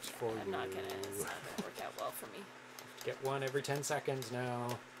out for you. It's not gonna work out well for me. Get one every 10 seconds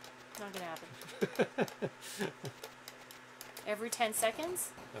now. Not gonna happen. Every 10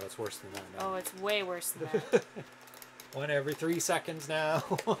 seconds? No, it's worse than that now. Oh, it's way worse than that. One every 3 seconds now.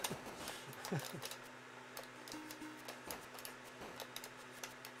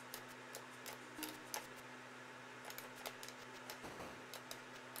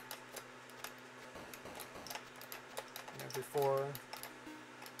 Every 4. You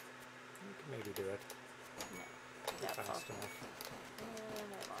can maybe do it. No, that Fast enough.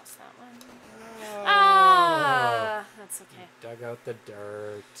 And I lost that one. Oh. Ah, that's okay. You dug out the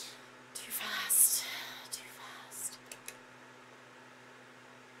dirt. Too fast. Too fast.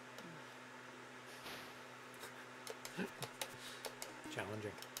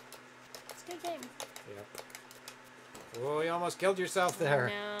 Challenging. It's a good game. Yep. Oh, you almost killed yourself there.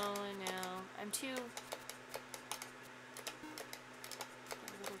 I know. I'm too... a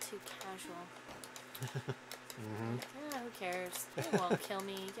little too casual. Mm-hmm. Who cares? It won't kill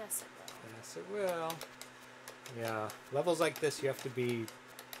me. Yes, it will. Yes, it will. Yeah. Levels like this, you have to be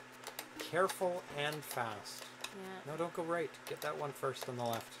careful and fast. Yeah. No, don't go right. Get that one first on the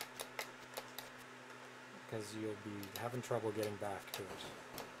left. Because you'll be having trouble getting back to it.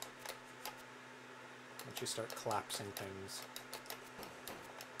 Once you start collapsing things.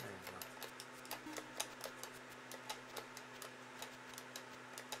 There you go.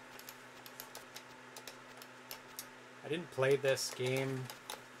 I didn't play this game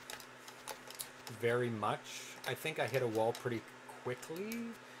very much. I think I hit a wall pretty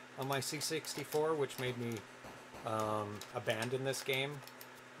quickly on my C64, which made me abandon this game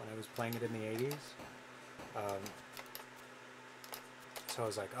when I was playing it in the 80s. So I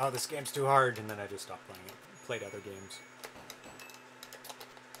was like, oh, this game's too hard, and then I just stopped playing it. Played other games.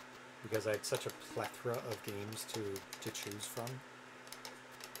 Because I had such a plethora of games to choose from,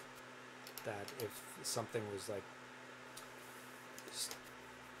 that if something was like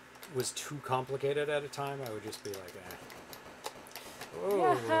was too complicated at a time, I would just be like, eh. Whoa,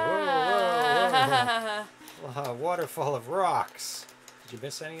 whoa, whoa, whoa. Waterfall of rocks. Did you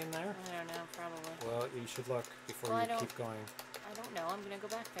miss any in there? I don't know, probably. Well, you should look before you keep going. I don't know. I'm going to go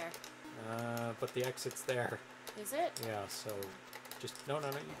back there. But the exit's there. Is it? Yeah, so just... No,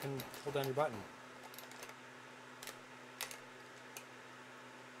 you can hold down your button.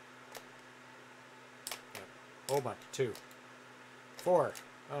 Yep. Whole bunch. 2. 4.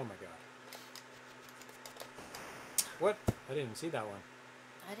 Oh my god. What? I didn't see that one.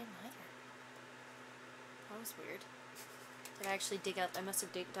 I didn't either. That was weird. Did I actually dig out... I must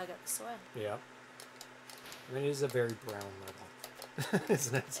have dug out the soil. Yeah. I mean, it is a very brown level,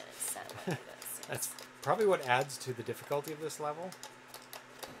 isn't it? And it's set like this. Yes. That's probably what adds to the difficulty of this level.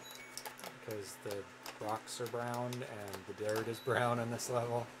 Because the rocks are brown and the dirt is brown on this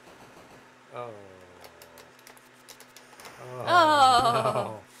level. Oh. Oh.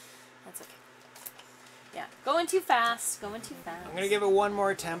 No. That's okay. Yeah. Going too fast. Going too fast. I'm going to give it one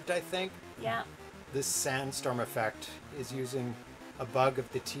more attempt, I think. Yeah. This sandstorm effect is using a bug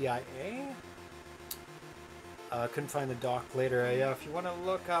of the TIA. Couldn't find the doc later. Yeah, if you want to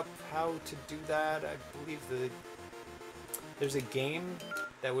look up how to do that, I believe there's a game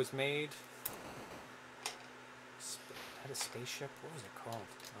that was made. Had a spaceship. What was it called?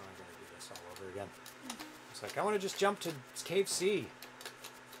 Oh, I gotta do this all over again. It's like I want to just jump to Cave C.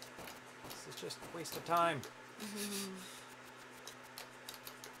 This is just a waste of time. Is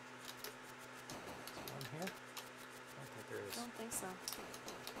one here? is. I don't think so.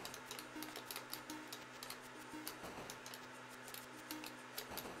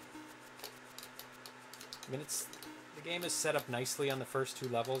 I mean, the game is set up nicely on the first 2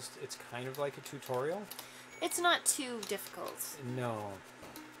 levels. It's kind of like a tutorial. It's not too difficult. No.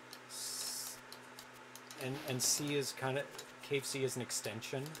 And C is kind of... Cave C is an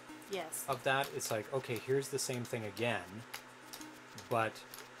extension Yes. of that. It's like, okay, here's the same thing again, but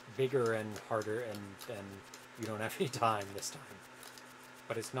bigger and harder, and then you don't have any time this time.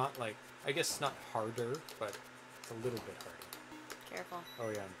 But it's not like... I guess it's not harder, but it's a little bit harder. Careful. Oh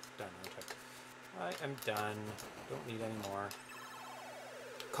yeah, I'm done, aren't I? I am done. Don't need any more.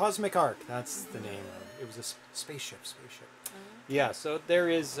 Cosmic Ark, that's the name of it. It was a spaceship. Yeah, so there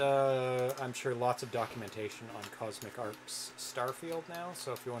is, I'm sure, lots of documentation on Cosmic Ark's Starfield now,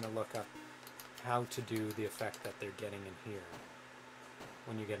 so if you want to look up how to do the effect that they're getting in here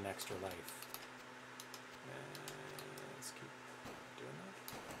when you get an extra life. Let's keep doing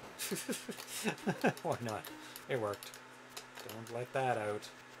that. Why not? It worked. Don't let that out.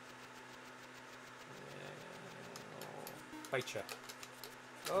 Bite ya.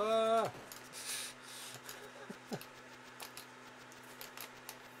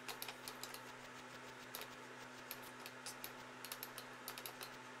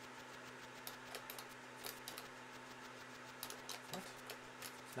 What?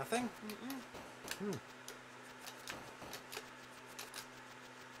 Nothing? Hmm.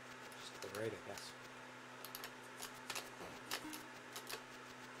 Just the right, I guess.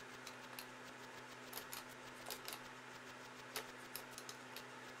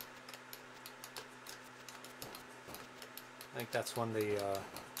 I think that's one of the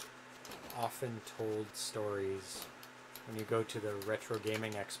often told stories when you go to the retro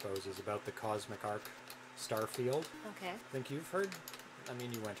gaming expos is about the Cosmic Ark Starfield. Okay. I think you've heard. I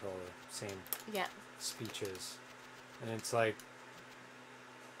mean, you went to all the same speeches, and it's like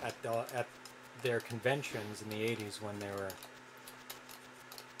at their conventions in the '80s when they were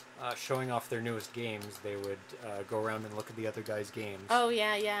showing off their newest games, they would go around and look at the other guys' games. Oh,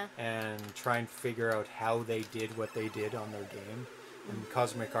 yeah, yeah. And try and figure out how they did what they did on their game. And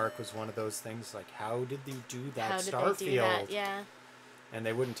Cosmic Ark was one of those things, like, how did they do that Starfield? How did they do that? Yeah. And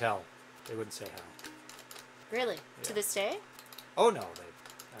they wouldn't tell. They wouldn't say how. Really? Yeah. To this day? Oh, no.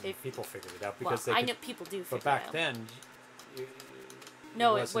 I mean, people figured it out. Because I know people do figure it out. But back then...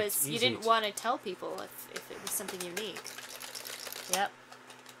 No, it was... You didn't want to tell people if it was something unique. Yep.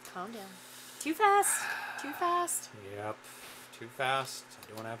 Calm down. Too fast. Too fast. Yep. Too fast. I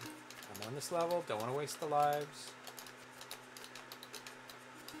don't have... I'm on this level. Don't want to waste the lives.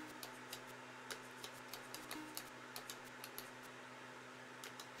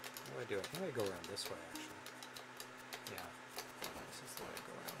 What do I do? I think I go around this way, actually. Yeah. This is the way I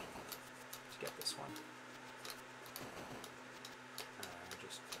go around. To get this one. I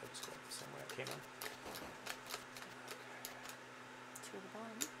just go the same way I came in. To the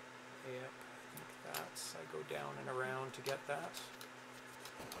bottom. Yep, I think that's... I go down and around to get that.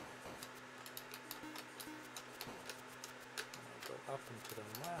 And I go up and to the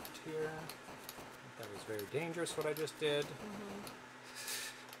left here. That was very dangerous what I just did.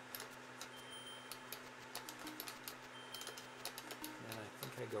 And then I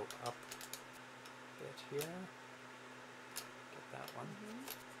think I go up a bit here. Get that one.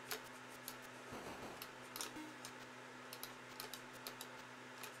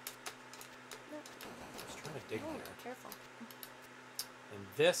 Trying to dig there. Careful. And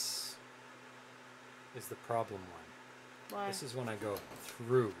this is the problem one. Why? This is when I go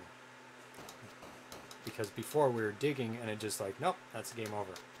through. Because before we were digging and it just like, nope, that's game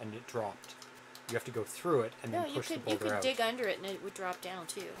over. And it dropped. You have to go through it and then push the boulder out. You could dig under it and it would drop down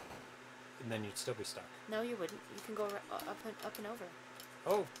too. And then you'd still be stuck. No, you wouldn't. You can go up and over.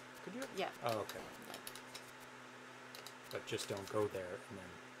 Oh, could you? Yeah. Oh, okay. Yeah. But just don't go there and then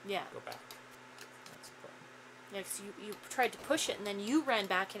go back. That's the problem. Yeah, because you tried to push it and then you ran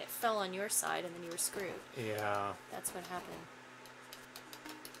back and it fell on your side and then you were screwed. Yeah. That's what happened.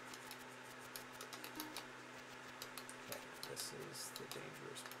 Okay, this is the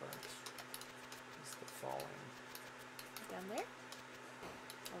dangerous part. Is the falling. Down there?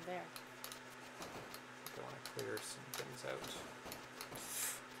 Oh, there. I want to clear some things out.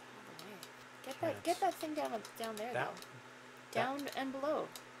 Get that thing down there. That, though. Down and below.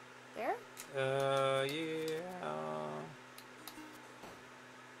 There? Yeah.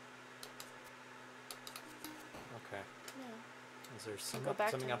 Okay. Yeah. Is there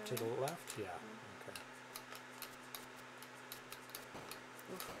something up to the left? Yeah. Okay.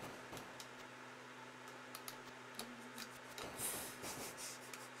 Oof.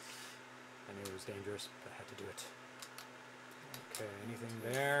 I knew it was dangerous, but I had to do it. Okay, anything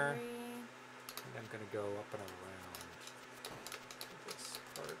there? 3. I think I'm going to go up and around to this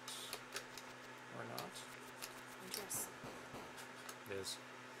part. Or not. Interesting. It is.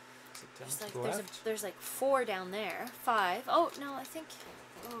 Is it down There's to like, the there's, left? there's like 4 down there. 5. Oh, no, I think...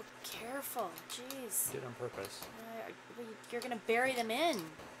 Oh, careful. Jeez. Did on purpose. You're going to bury them in.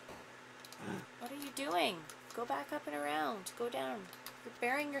 What are you doing? Go back up and around. Go down. You're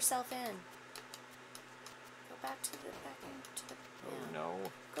burying yourself in. Go back to the... Back into the... Oh Yeah. no.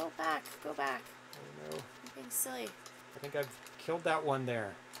 Go back. Go back. Oh no. You're being silly. I think I've killed that one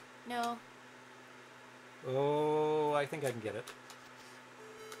there. No. Oh, I think I can get it.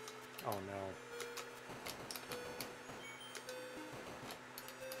 Oh no.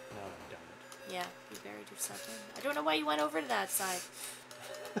 Now I've done it. Yeah, you buried yourself in. I don't know why you went over to that side.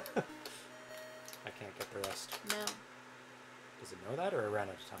 I can't get the rest. No. Does it know that, or I ran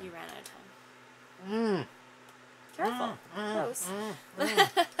out of time? You ran out of time. Careful. Close.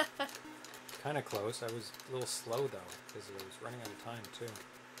 Kind of close. I was a little slow though, because I was running out of time too.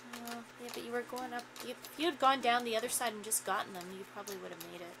 Yeah, but you were going up. If you had gone down the other side and just gotten them, you probably would have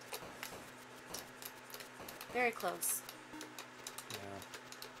made it. Very close. Yeah.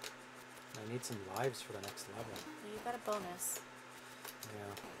 I need some lives for the next level. Well, you got a bonus.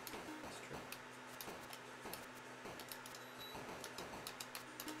 Yeah, that's true.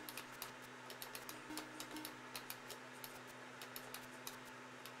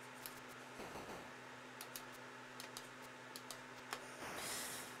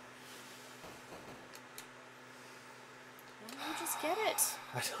 Why don't you just get it?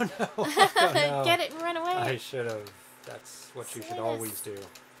 I don't know. I don't know. Get it and run away. I should have. That's what you should always do.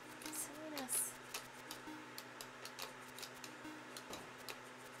 Silliness.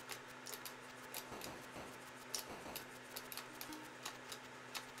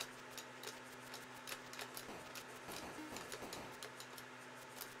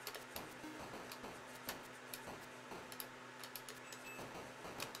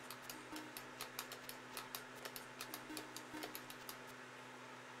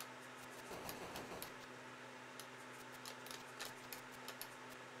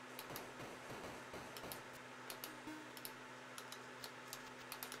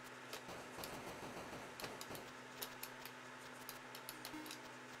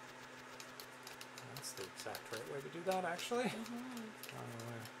 That's the exact right way to do that, actually. Wrong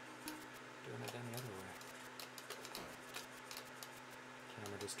way. Doing it any other way.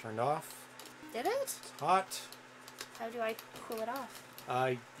 Camera just turned off. Did it? It's hot. How do I cool it off?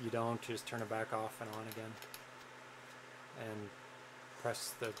 You don't. Just turn it back off and on again. And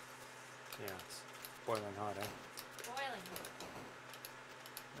press the... Yeah, it's boiling hot, eh? Boiling.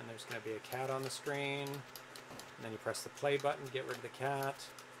 And there's going to be a cat on the screen. And then you press the play button to get rid of the cat.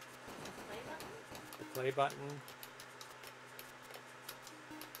 Play button? The play button.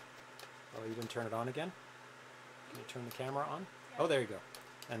 Oh, you didn't turn it on again? Can you turn the camera on? Yeah. Oh, there you go.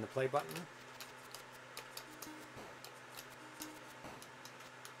 And the play button.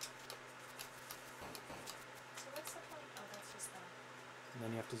 So what's the point? Oh, that's just that. And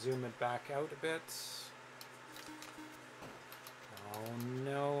then you have to zoom it back out a bit. Oh,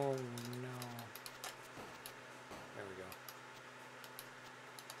 no, no. There we go.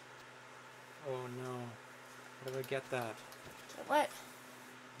 Oh, no. How do I get that? What?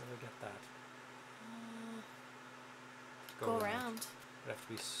 How do I get that? Go around. I have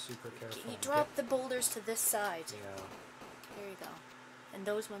to be super careful. You and drop the boulders to this side. Yeah. There you go. And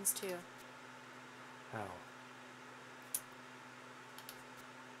those ones too. How?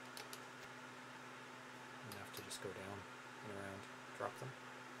 You have to just go down and around. Drop them.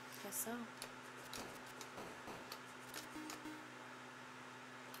 Guess so.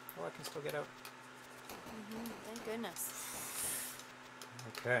 Oh, I can still get out. Thank goodness.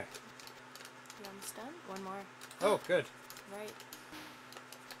 Okay. You almost done? One more. Oh, good. Right.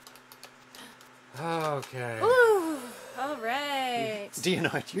 Okay. Ooh! All right.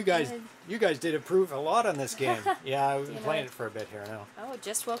 Dionite, you guys did improve a lot on this game. Yeah, we've been playing Dionite. it for a bit here now. Oh,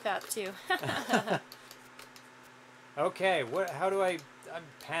 just woke up too. Okay, how do I'm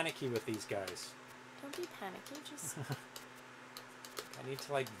panicky with these guys. Don't be panicky. Just I need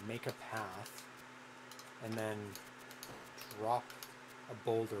to like make a path and then drop a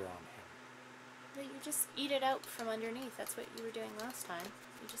boulder on him. you just eat it out from underneath. That's what you were doing last time.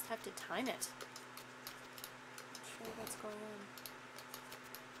 You just have to time it. Not sure what's going on.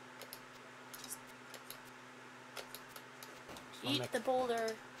 Just eat the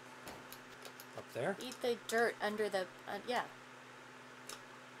boulder. Up there? Eat the dirt under the yeah.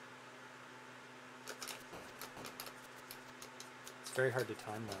 It's very hard to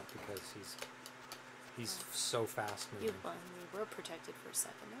time that because he's He's so fast moving. We were protected for a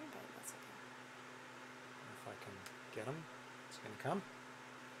second there, but that's okay. If I can get him, it's going to come.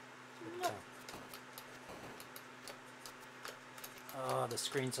 Nope. Oh, the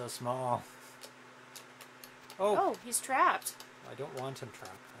screen's so small. Oh. Oh, he's trapped. I don't want him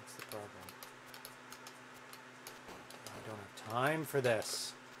trapped. That's the problem. I don't have time for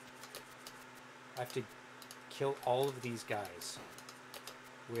this. I have to kill all of these guys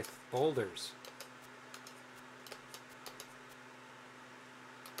with boulders.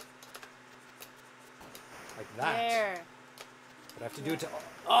 Like that. There. But I have to do it to...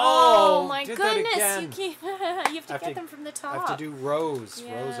 Oh my did goodness! that again. You have to get them from the top. I have to do rows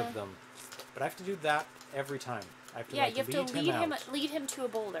of them. But I have to do that every time. I have to you have to lead him to a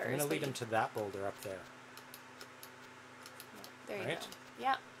boulder. I'm going to lead him to that boulder up there. There you go.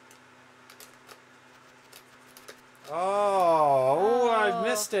 Yeah. Oh, I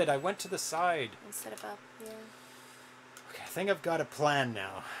missed it. I went to the side. Instead of up, yeah. Okay, I think I've got a plan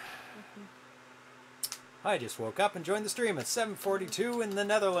now. I just woke up and joined the stream at 7:42 in the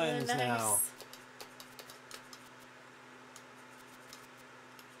Netherlands now.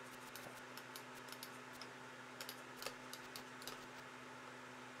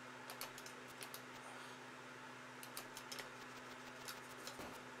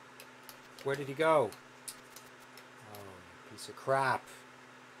 Where did he go? Oh, you piece of crap.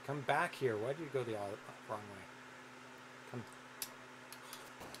 Come back here. Why did you go the wrong way? Come.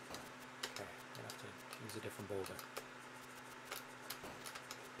 Okay, I'm going to have to use a different boulder.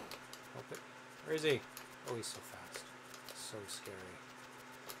 Hope it. Where is he? Oh, he's so fast. So scary.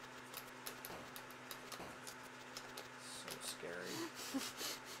 So scary.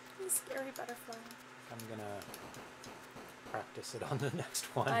 He's scary butterfly. I'm going to practice it on the next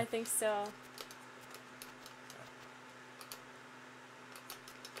one. I think so.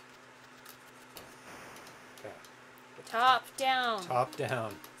 Okay. Top down. Top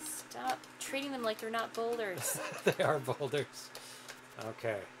down. Stop treating them like they're not boulders. They are boulders.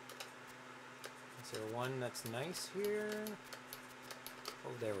 Okay. Is there one that's nice here?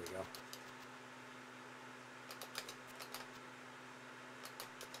 Oh, there we go.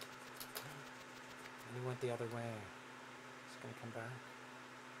 And he went the other way. He's going to come back.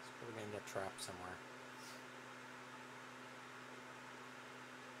 He's probably going to get trapped somewhere.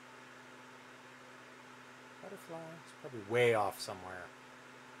 Butterfly. It's probably way off somewhere.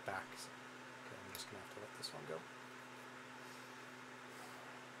 Back. Okay, I'm just going to have to let this one go.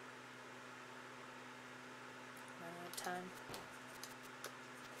 Run out of time.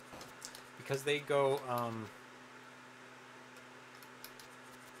 Because they go, I think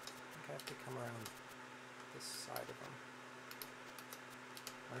I have to come around this side of them.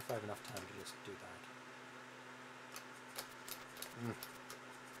 I wonder if I have enough time to just do that.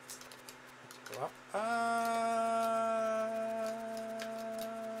 Have to go up.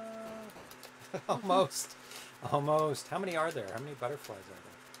 Almost. Almost. How many are there? How many butterflies are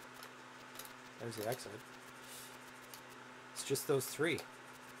there? There's the exit. It's just those three.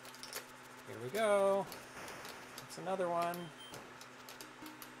 Here we go. That's another one.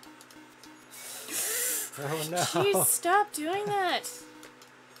 Oh no. Jeez, stop doing that.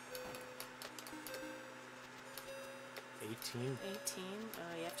 18? 18?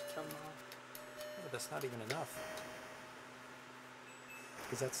 Oh, you have to kill them all. Oh, that's not even enough.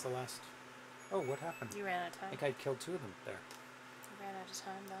 Because that's the last... Oh, what happened? You ran out of time. I think I killed 2 of them there. You ran out of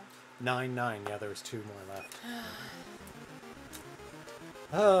time, though. 9. Yeah, there was 2 more left.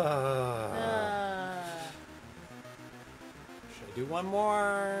 Should I do one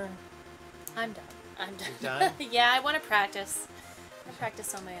more? I'm done. I'm done. You're done? Yeah, I want to practice. I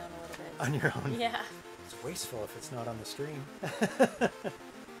practice on my own a little bit. On your own? Yeah. It's wasteful if it's not on the stream. It's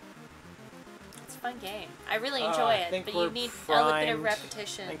a fun game. I really enjoy it, but you need a little bit of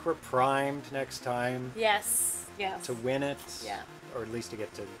repetition. I think we're primed next time. Yes. Yeah. To win it. Yeah. Or at least to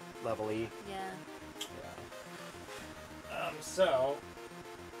get to level E. Yeah. So...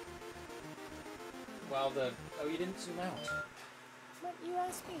 Well, oh, you didn't zoom out. What? You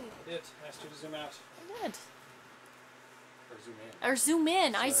asked me. I did. I asked you to zoom out. I did. Or zoom in. Or zoom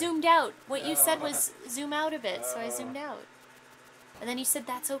in. Sorry. I zoomed out. What you said was zoom out a bit, so I zoomed out. And then you said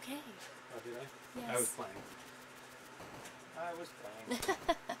that's okay. Oh, did I? Yes. I was playing. I was playing.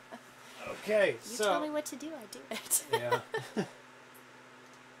 Okay, You so... tell me what to do, I do it. Yeah.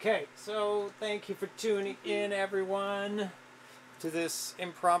 Okay, so thank you for tuning in, everyone, to this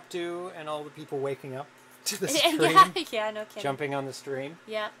impromptu and all the people waking up to the stream. Yeah, no kidding. Jumping on the stream.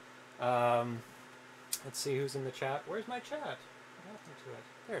 Yeah. Let's see who's in the chat. Where's my chat? What happened to it?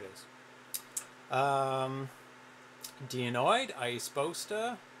 There it is. Dianoid,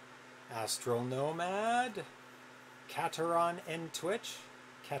 Iceposta, Astral Nomad, Kataran and Twitch,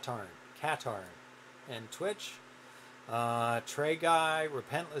 Katarn and Twitch, Trey Guy,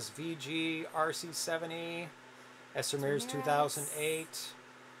 Repentless VG, RC70, Esmer's 2008,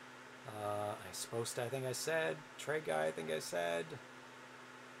 I think I said, Trey Guy, I think I said,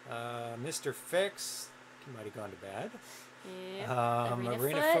 Mr. Fix, he might have gone to bed. Yep.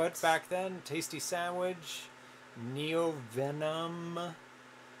 Arena Foot back then, Tasty Sandwich, Neo Venom,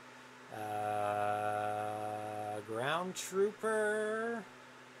 Ground Trooper.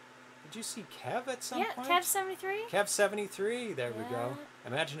 Did you see Kev at some point? Yeah, Kev 73. Kev 73. There we go.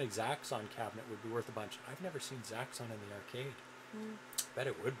 Imagine a Zaxxon cabinet would be worth a bunch. I've never seen Zaxxon in the arcade. Bet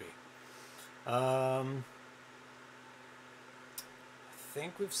it would be. I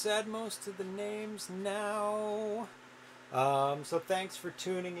think we've said most of the names now. So thanks for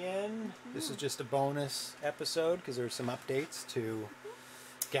tuning in. This is just a bonus episode because there's some updates to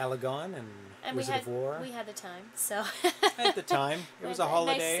Galagon and Wizard of War. We had the time, so. At the time, it was a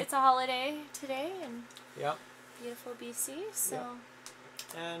holiday. Nice, it's a holiday today, and yep. Beautiful BC. So. Yep.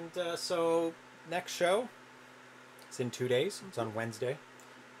 And so next show, it's in 2 days. It's on Wednesday.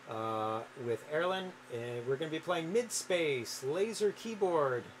 With Erlen, we're going to be playing Midspace, Laser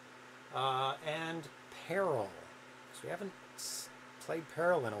Keyboard, and Peril. So we haven't played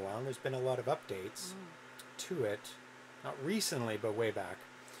Peril in a while, and there's been a lot of updates to it. Not recently, but way back.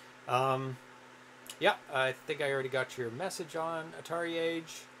 Yeah, I think I already got your message on Atari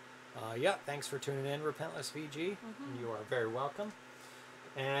Age. Yeah, thanks for tuning in, Repentless VG. You are very welcome.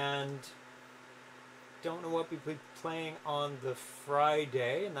 And don't know what we'll be playing on the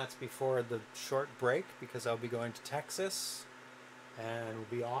Friday, and that's before the short break, because I'll be going to Texas, and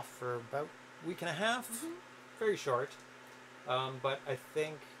we'll be off for about a week and a half. Very short. But I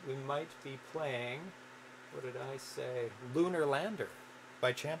think we might be playing, what did I say? Lunar Lander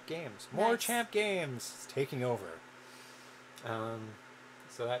by Champ Games. More Champ Games. It's taking over.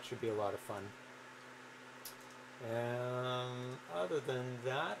 So that should be a lot of fun. Other than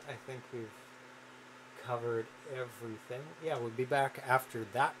that, I think we've covered everything. Yeah, we'll be back after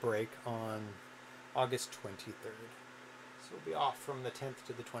that break on August 23rd. So we'll be off from the 10th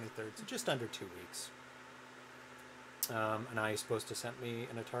to the 23rd, so just under 2 weeks. And iSposta sent me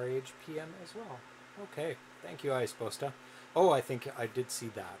an Atari Age PM as well. Okay, thank you, iSposta. Oh, I think I did see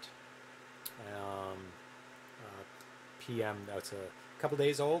that. PM, that's a couple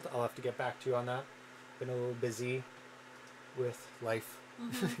days old. I'll have to get back to you on that. Been a little busy with life,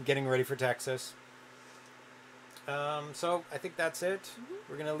 getting ready for Texas. So I think that's it.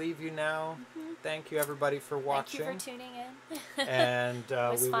 We're going to leave you now. Thank you, everybody, for watching. Thank you for tuning in. And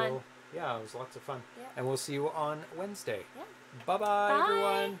it was fun. Yeah, it was lots of fun. Yeah. And we'll see you on Wednesday. Yeah. Bye-bye,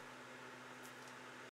 everyone.